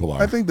some people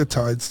are. I think the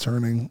tide's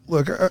turning.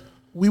 Look,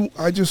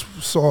 I just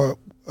saw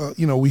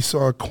we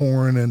saw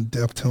Korn and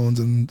Deftones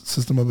and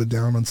System of a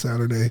Down on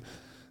Saturday.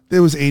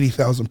 There was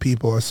 80,000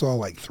 people. I saw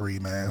like 3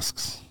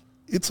 masks.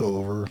 It's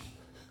over.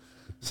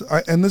 So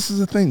and this is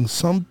the thing.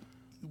 Some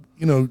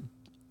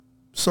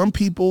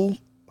people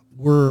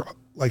were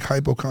like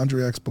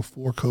hypochondriacs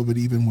before COVID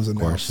even was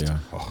announced.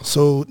 Of course, yeah.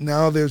 So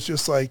now there's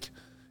just like,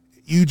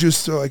 you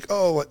just are like,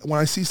 when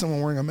I see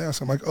someone wearing a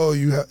mask, I'm like,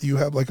 you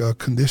have like a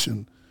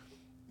condition.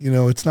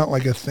 It's not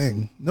like a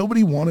thing.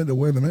 Nobody wanted to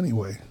wear them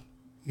anyway.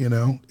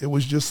 It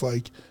was just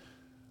like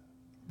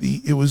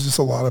it was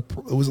a lot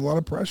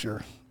of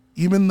pressure.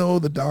 Even though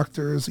the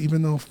doctors,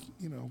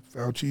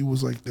 Fauci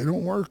was like, they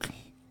don't work.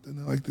 And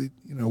they're like,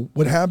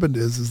 what happened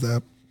is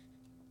that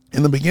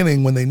in the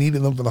beginning when they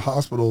needed them for the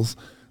hospitals,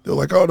 they're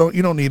like,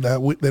 you don't need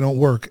that. They don't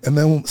work. And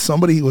then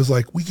somebody was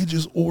like, we could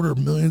just order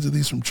millions of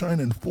these from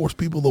China and force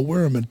people to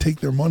wear them and take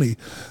their money.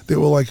 They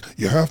were like,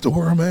 you have to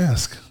wear a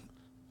mask.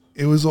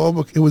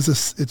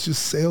 It's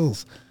just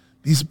sales.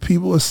 These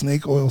people are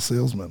snake oil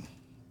salesmen.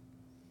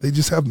 They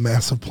just have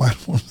massive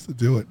platforms to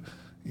do it,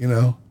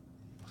 I'm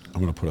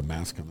going to put a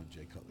mask on the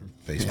Jay Cutler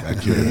face back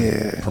here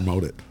and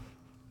promote it.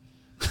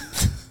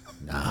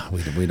 Nah,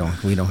 we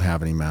don't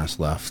have any masks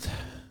left.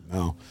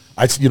 No.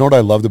 You know what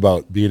I loved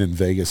about being in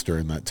Vegas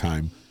during that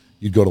time?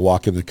 You'd go to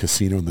walk in the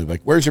casino and they'd be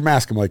like, where's your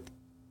mask? I'm like,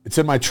 it's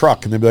in my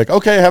truck. And they'd be like,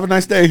 okay, have a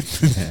nice day.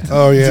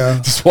 Oh,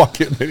 yeah. Just walk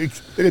in. They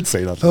didn't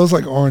say nothing. That was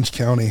like Orange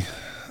County.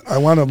 I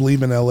wound up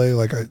leaving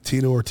L.A.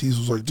 Tito Ortiz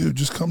was like, dude,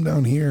 just come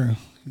down here.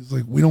 He's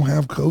like, we don't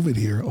have COVID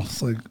here. I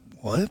was like,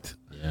 what?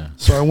 Yeah.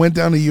 So I went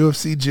down to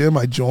UFC gym.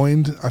 I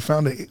joined. I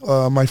found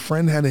my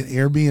friend had an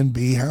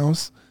Airbnb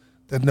house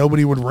that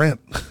nobody would rent.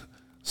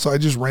 So I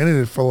just rented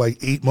it for like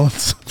 8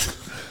 months.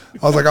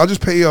 I was like, I'll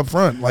just pay you up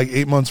front, like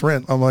 8 months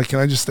rent. I'm like, can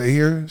I just stay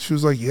here? She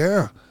was like,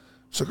 yeah.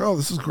 She's like, oh,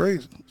 this is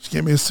great. She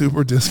gave me a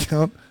super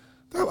discount.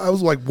 I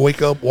was like,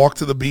 wake up, walk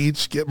to the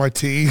beach, get my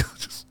tea.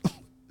 Just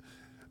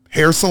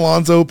hair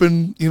salons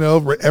open,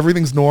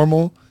 everything's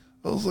normal.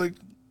 I was like,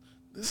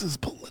 this is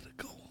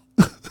political.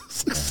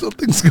 It's like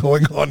something's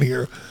going on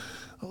here.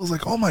 I was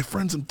like, all my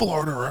friends in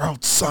Florida are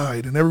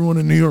outside and everyone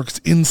in New York's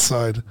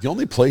inside. The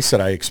only place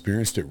that I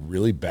experienced it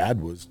really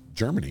bad was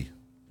Germany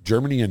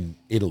and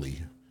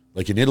Italy.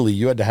 Like in Italy,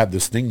 you had to have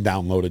this thing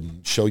downloaded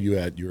and show you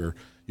had to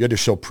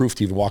show proof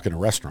to even walk in a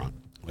restaurant.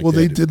 Like well,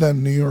 they did that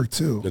in New York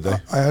too. Did they?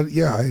 I had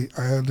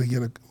to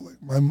get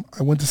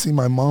I went to see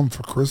my mom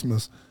for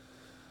Christmas,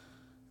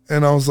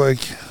 and I was like,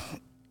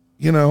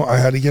 I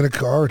had to get a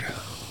card.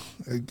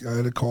 I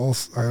had to call.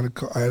 I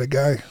had a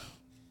guy.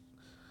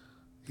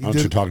 I know what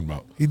you're talking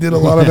about. He did a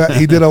lot of that.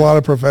 He did a lot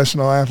of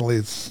professional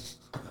athletes,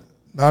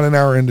 not in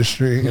our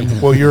industry.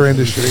 Your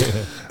industry.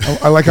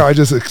 I like how I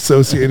just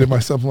associated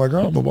myself. I'm like,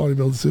 I'm a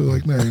bodybuilder too.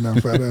 Like, no, you're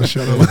not fat ass.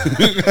 Shut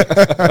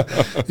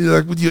up. You're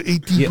like, with your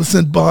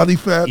 18% body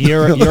fat.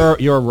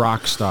 You're a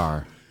rock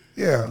star.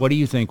 Yeah. What do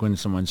you think when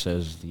someone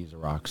says he's a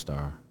rock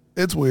star?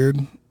 It's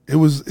weird.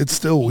 It's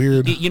still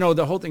weird.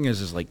 The whole thing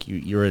is like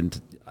you're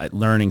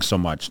learning so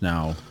much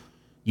now.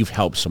 You've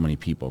helped so many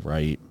people,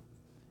 right?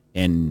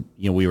 And,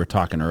 we were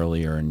talking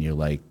earlier and you're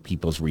like,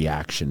 people's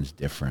reaction's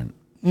different.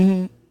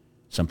 Mm-hmm.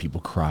 Some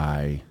people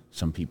cry.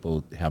 Some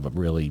people have a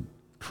really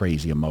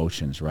crazy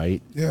emotions,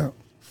 right? Yeah.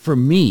 For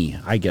me,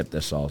 I get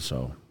this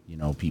also.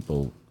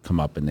 People come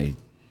up and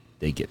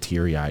they get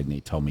teary-eyed and they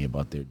tell me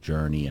about their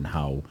journey and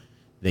how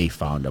they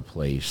found a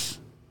place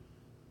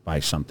by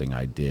something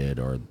I did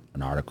or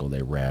an article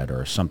they read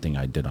or something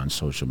I did on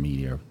social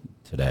media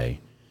today.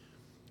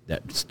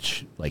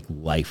 that's like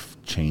life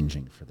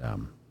changing for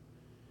them.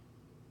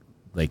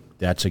 Like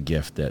that's a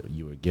gift that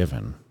you were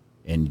given.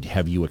 And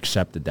have you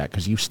accepted that?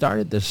 Because you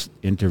started this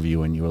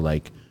interview and you were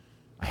like,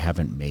 I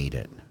haven't made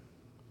it.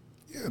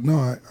 Yeah,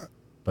 no,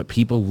 but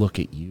people look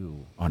at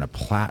you on a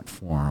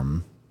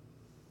platform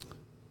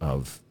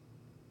of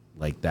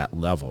like that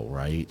level,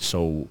 right?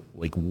 So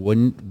like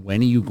when are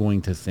you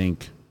going to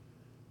think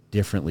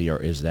differently, or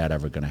is that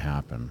ever going to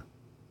happen?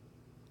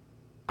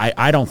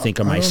 I don't think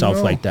of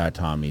myself like that,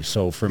 Tommy.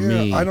 So for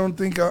me, I don't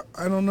think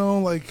I don't know,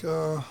 like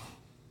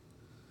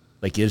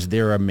is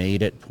there a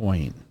made it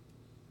point?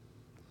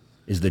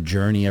 Is the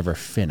journey ever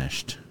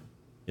finished?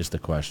 Is the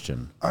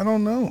question. I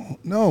don't know.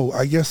 No,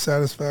 I guess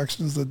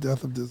satisfaction is the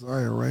death of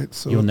desire, right?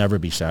 So you'll never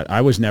be satisfied.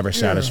 I was never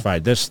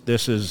satisfied. This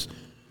is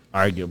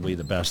arguably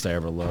the best I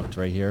ever looked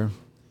right here.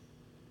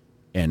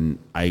 And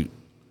I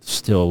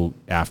still,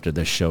 after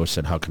this show,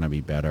 said, how can I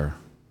be better?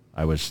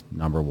 I was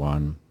number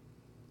one.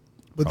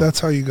 But that's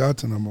how you got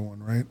to number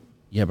one, right?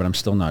 Yeah, but I'm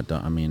still not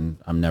done. I mean,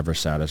 I'm never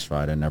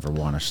satisfied. I never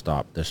want to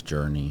stop this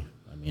journey.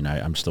 I mean,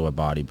 I'm still a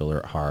bodybuilder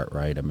at heart,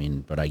 right? I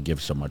mean, but I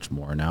give so much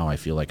more now. I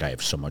feel like I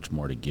have so much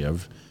more to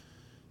give.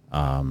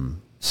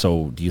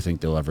 So do you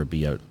think there'll ever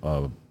be a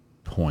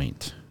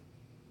point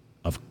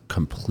of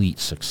complete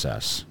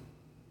success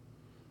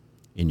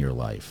in your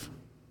life?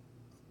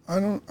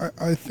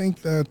 I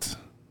think that,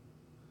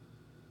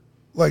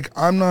 like,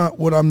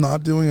 what I'm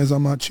not doing is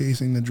I'm not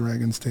chasing the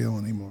dragon's tail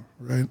anymore,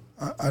 right?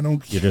 I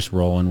don't. You're just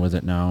rolling with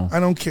it now? I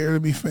don't care to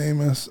be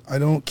famous. I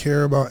don't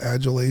care about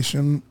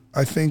adulation.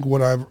 I think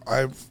what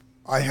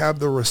I have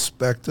the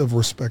respect of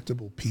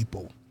respectable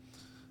people,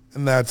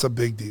 and that's a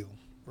big deal,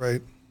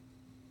 right?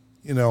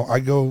 You know, I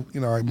go,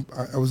 you know,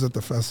 I was at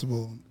the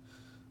festival, and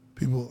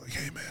people were like,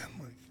 hey man,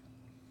 like,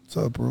 what's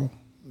up, bro?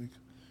 Like,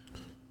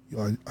 you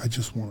know, I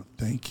just want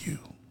to thank you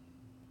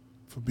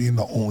for being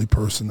the only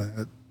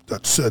person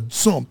that said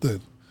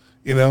something,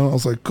 you know? I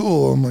was like,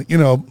 cool. I'm like, you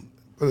know,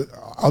 but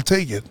I'll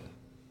take it.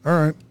 All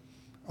right,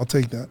 I'll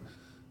take that.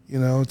 You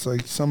know, it's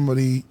like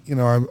somebody, you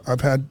know, I've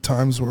had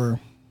times where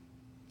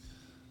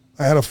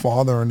I had a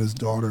father and his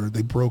daughter,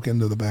 they broke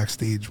into the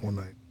backstage one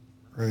night,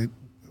 right?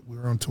 We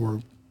were on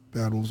tour,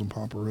 Bad Wolves and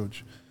Papa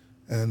Roach.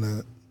 And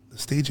the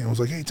stagehand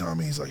was like, hey,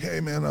 Tommy. He's like, hey,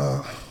 man,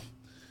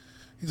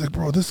 he's like,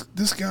 bro,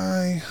 this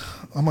guy.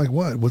 I'm like,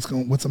 what? What's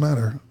the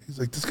matter? He's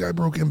like, this guy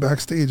broke in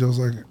backstage. I was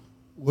like,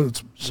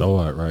 so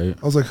what, right?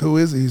 I was like, who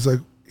is he? He's like,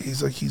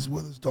 he's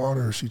with his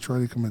daughter. She tried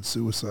to commit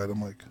suicide.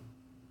 I'm like,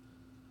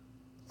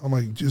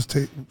 just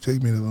take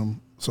me to them.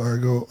 So I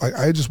go,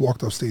 I just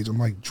walked off stage. I'm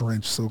like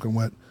drenched, soaking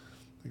wet.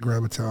 I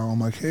grab a towel. I'm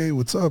like, hey,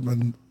 what's up?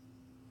 And,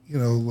 you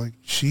know, like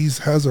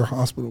has her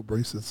hospital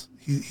bracelets.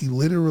 He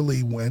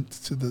literally went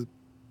to the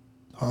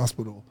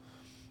hospital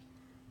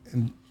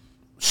and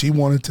she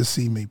wanted to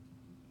see me.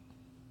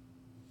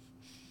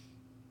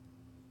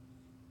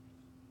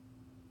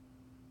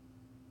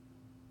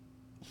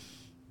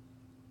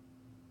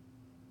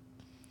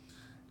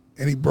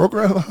 And he broke her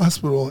out of the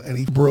hospital and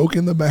he broke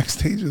in the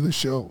backstage of the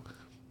show.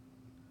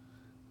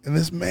 And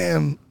this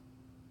man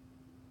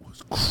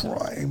was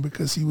crying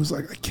because he was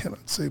like, I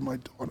cannot save my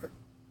daughter.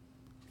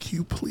 Can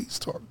you please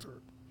talk to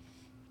her?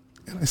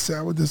 And I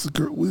sat with this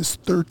girl, with this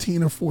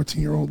 13 or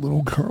 14-year-old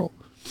little girl.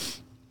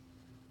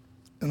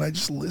 And I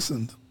just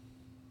listened.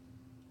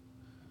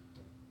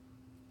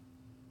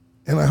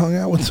 And I hung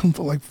out with him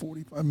for like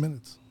 45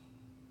 minutes.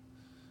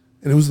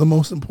 And it was the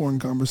most important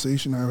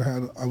conversation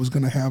I was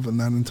going to have in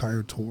that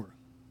entire tour.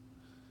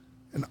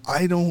 And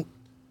I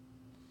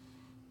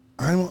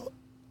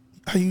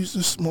used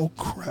to smoke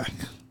crack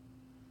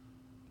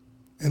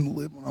and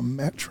live on a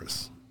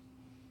mattress.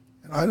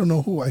 And I don't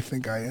know who I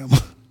think I am.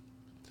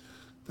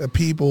 That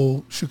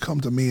people should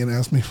come to me and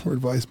ask me for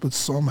advice, but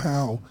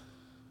somehow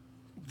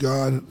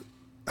God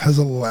has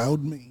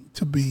allowed me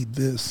to be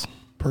this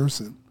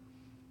person.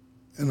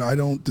 And I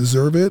don't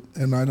deserve it,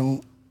 and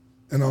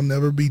I'll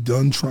never be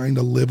done trying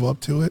to live up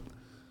to it.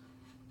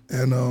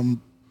 And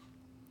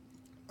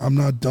I'm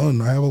not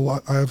done. I have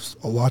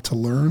a lot to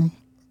learn.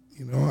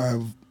 You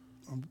know,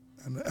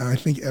 and I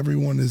think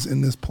everyone is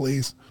in this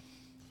place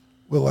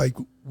where, like,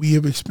 we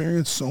have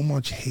experienced so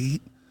much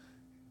hate.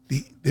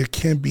 It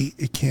can't be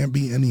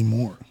any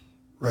more,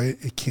 right?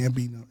 It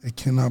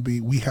cannot be.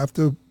 We have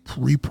to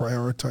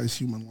reprioritize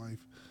human life.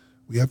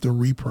 We have to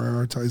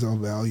reprioritize our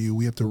value.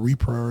 We have to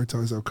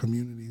reprioritize our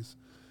communities.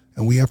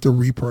 And we have to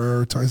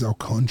reprioritize our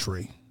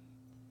country.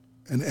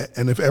 And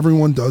if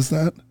everyone does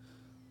that,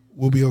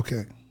 we'll be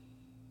okay.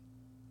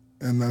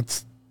 And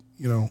that's,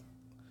 you know,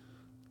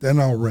 then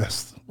I'll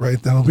rest,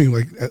 right? That'll be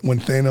like when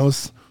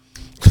Thanos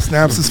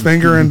snaps his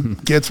finger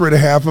and gets rid of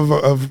half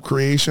of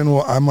creation.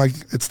 Well, I'm like,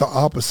 it's the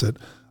opposite.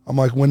 I'm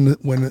like, when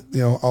you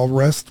know, I'll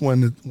rest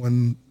when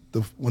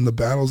the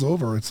battle's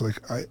over. It's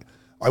like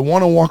I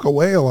want to walk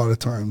away a lot of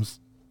times,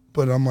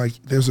 but I'm like,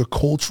 there's a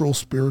cultural,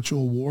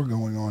 spiritual war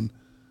going on.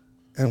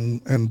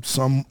 And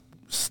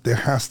there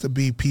has to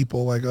be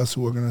people like us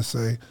who are going to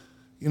say,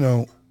 you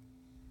know,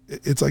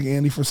 it's like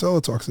Andy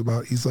Frisella talks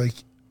about. He's like,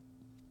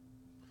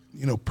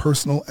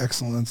 personal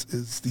excellence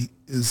is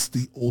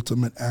the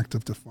ultimate act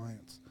of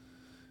defiance.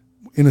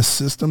 In a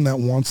system that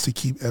wants to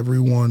keep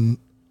everyone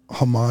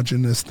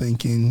homogenous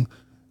thinking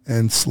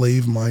and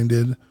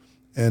slave-minded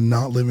and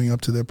not living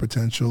up to their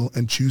potential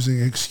and choosing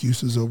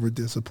excuses over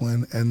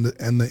discipline and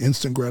the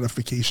instant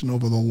gratification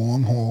over the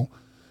long haul,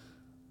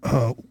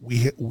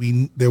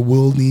 there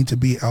will need to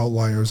be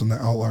outliers, and the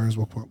outliers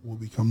will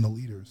become the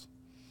leaders.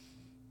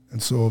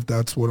 And so if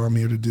that's what I'm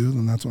here to do,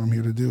 then that's what I'm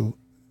here to do.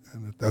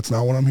 And if that's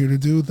not what I'm here to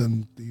do,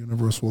 then the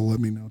universe will let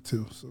me know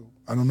too. So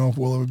I don't know if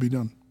we'll ever be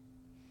done.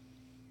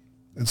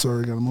 And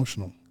sorry I got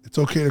emotional. It's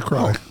okay to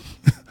cry.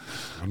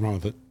 I'm wrong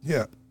with it.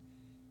 Yeah.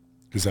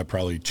 Because that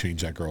probably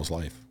changed that girl's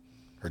life,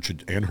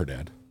 and her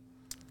dad.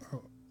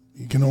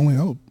 You can only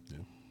hope.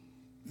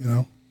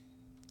 Yeah.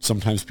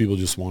 Sometimes people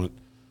just want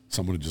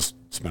someone to just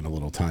spend a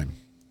little time.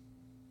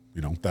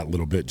 That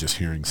little bit, just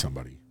hearing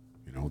somebody.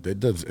 That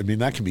does. I mean,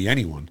 that can be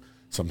anyone.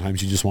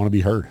 Sometimes you just want to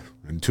be heard,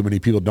 and too many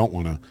people don't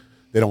want to.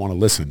 They don't want to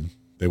listen.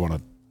 They want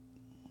to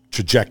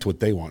project what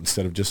they want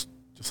instead of just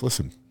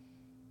listen.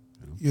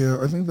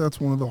 Yeah, I think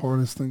that's one of the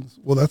hardest things.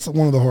 Well, that's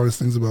one of the hardest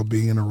things about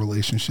being in a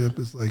relationship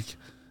is like,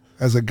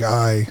 as a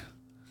guy,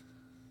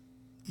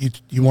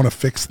 you want to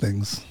fix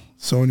things.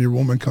 So when your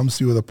woman comes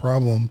to you with a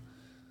problem,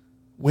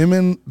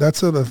 women,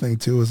 that's the other thing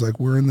too, is like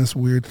we're in this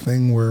weird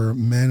thing where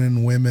men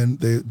and women,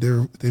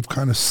 they've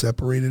kind of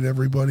separated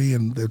everybody,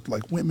 and they're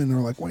like, women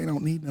are like, well, you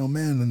don't need no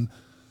men,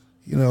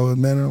 and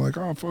men are like,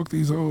 oh, fuck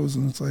these hoes,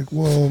 and it's like,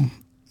 well,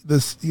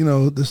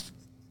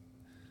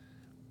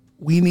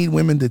 we need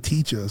women to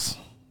teach us.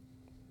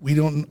 We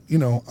don't,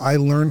 I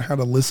learned how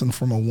to listen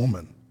from a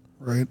woman,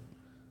 right?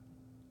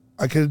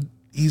 I could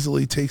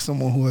easily take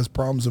someone who has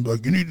problems and be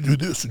like, you need to do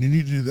this and you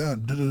need to do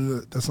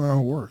that. That's not how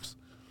it works.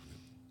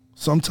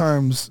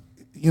 Sometimes,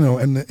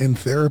 in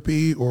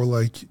therapy, or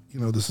like,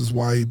 this is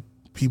why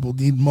people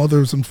need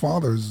mothers and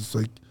fathers. It's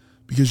like,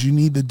 because you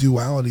need the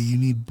duality. You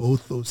need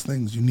both those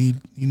things. You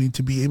need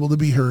to be able to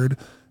be heard,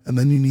 and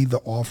then you need the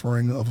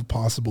offering of a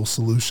possible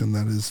solution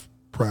that is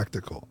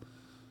practical.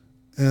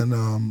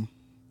 And,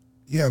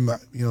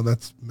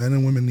 that's men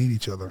and women need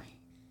each other.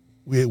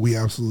 We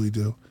absolutely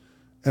do.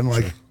 And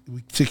like, sure.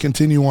 To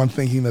continue on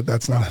thinking that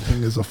that's not a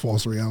thing is a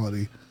false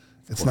reality.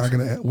 It's not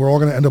going to, we're all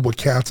going to end up with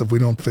cats if we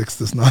don't fix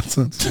this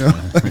nonsense.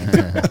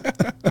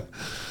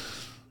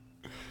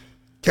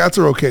 Cats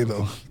are okay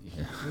though.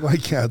 Yeah. I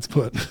like cats,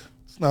 but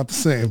it's not the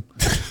same.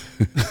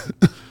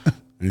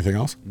 Anything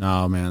else?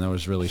 No, man, that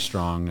was really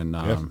strong. And,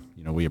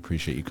 we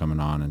appreciate you coming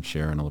on and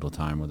sharing a little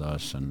time with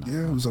us. And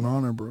yeah, it was an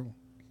honor, bro.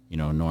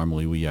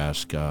 Normally we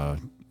ask,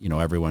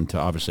 everyone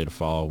to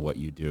follow what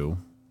you do.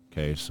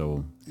 Okay,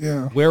 so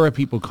yeah, where are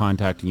people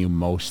contacting you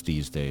most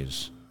these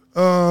days?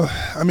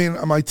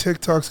 My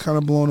TikTok's kind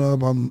of blown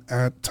up. I'm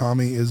at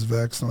Tommy is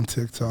Vext on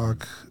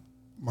TikTok.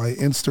 My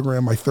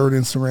third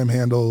Instagram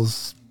handle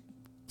is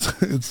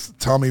it's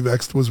Tommy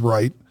Vext was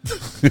right.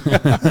 And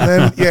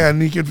then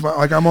and you can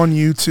find, I'm on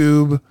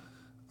YouTube.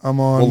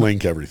 We'll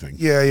link everything.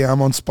 Yeah,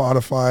 I'm on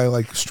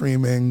Spotify,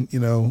 streaming.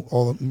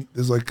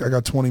 I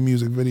got 20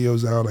 music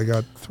videos out. I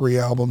got 3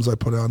 albums I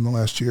put out in the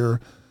last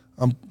year.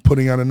 I'm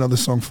putting out another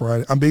song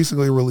Friday. I'm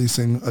basically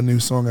releasing a new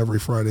song every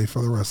Friday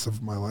for the rest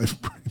of my life.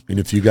 And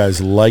if you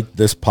guys like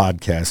this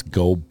podcast,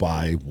 go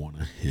buy one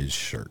of his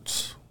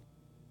shirts.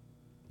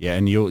 Yeah,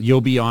 and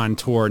you'll be on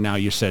tour now,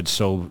 you said,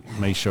 so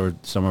make sure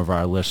some of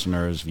our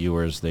listeners,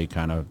 viewers, they'll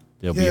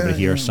be able to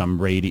hear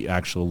some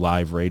actual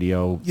live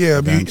radio.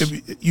 Yeah,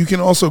 you can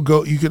also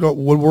go.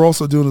 What we're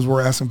also doing is we're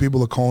asking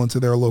people to call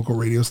into their local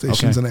radio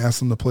stations and ask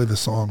them to play the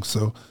song.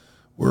 So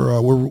we're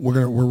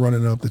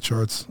running up the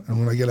charts. And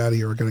when I get out of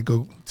here, we're gonna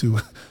go to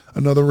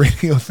another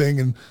radio thing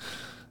and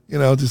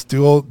just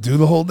do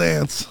the whole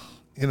dance.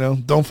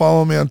 Don't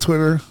follow me on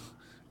Twitter.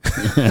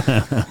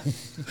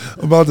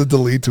 I'm about to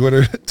delete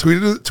Twitter.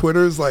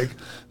 Twitter is like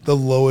the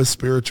lowest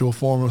spiritual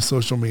form of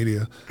social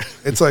media.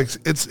 It's like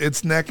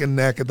it's neck and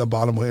neck at the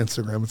bottom of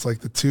Instagram. It's like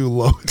the two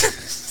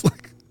lowest.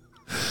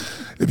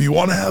 If you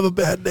want to have a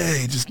bad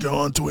day, just go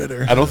on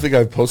Twitter. I don't think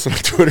I've posted on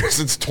Twitter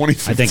since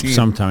 2015. I think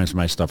sometimes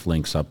my stuff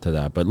links up to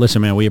that. But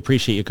listen, man, we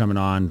appreciate you coming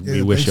on. Yeah,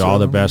 we wish you all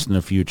the best in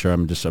the future.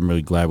 I'm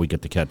really glad we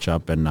get to catch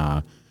up.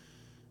 And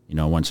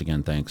once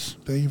again, thanks.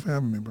 Thank you for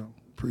having me, bro.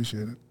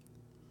 Appreciate it.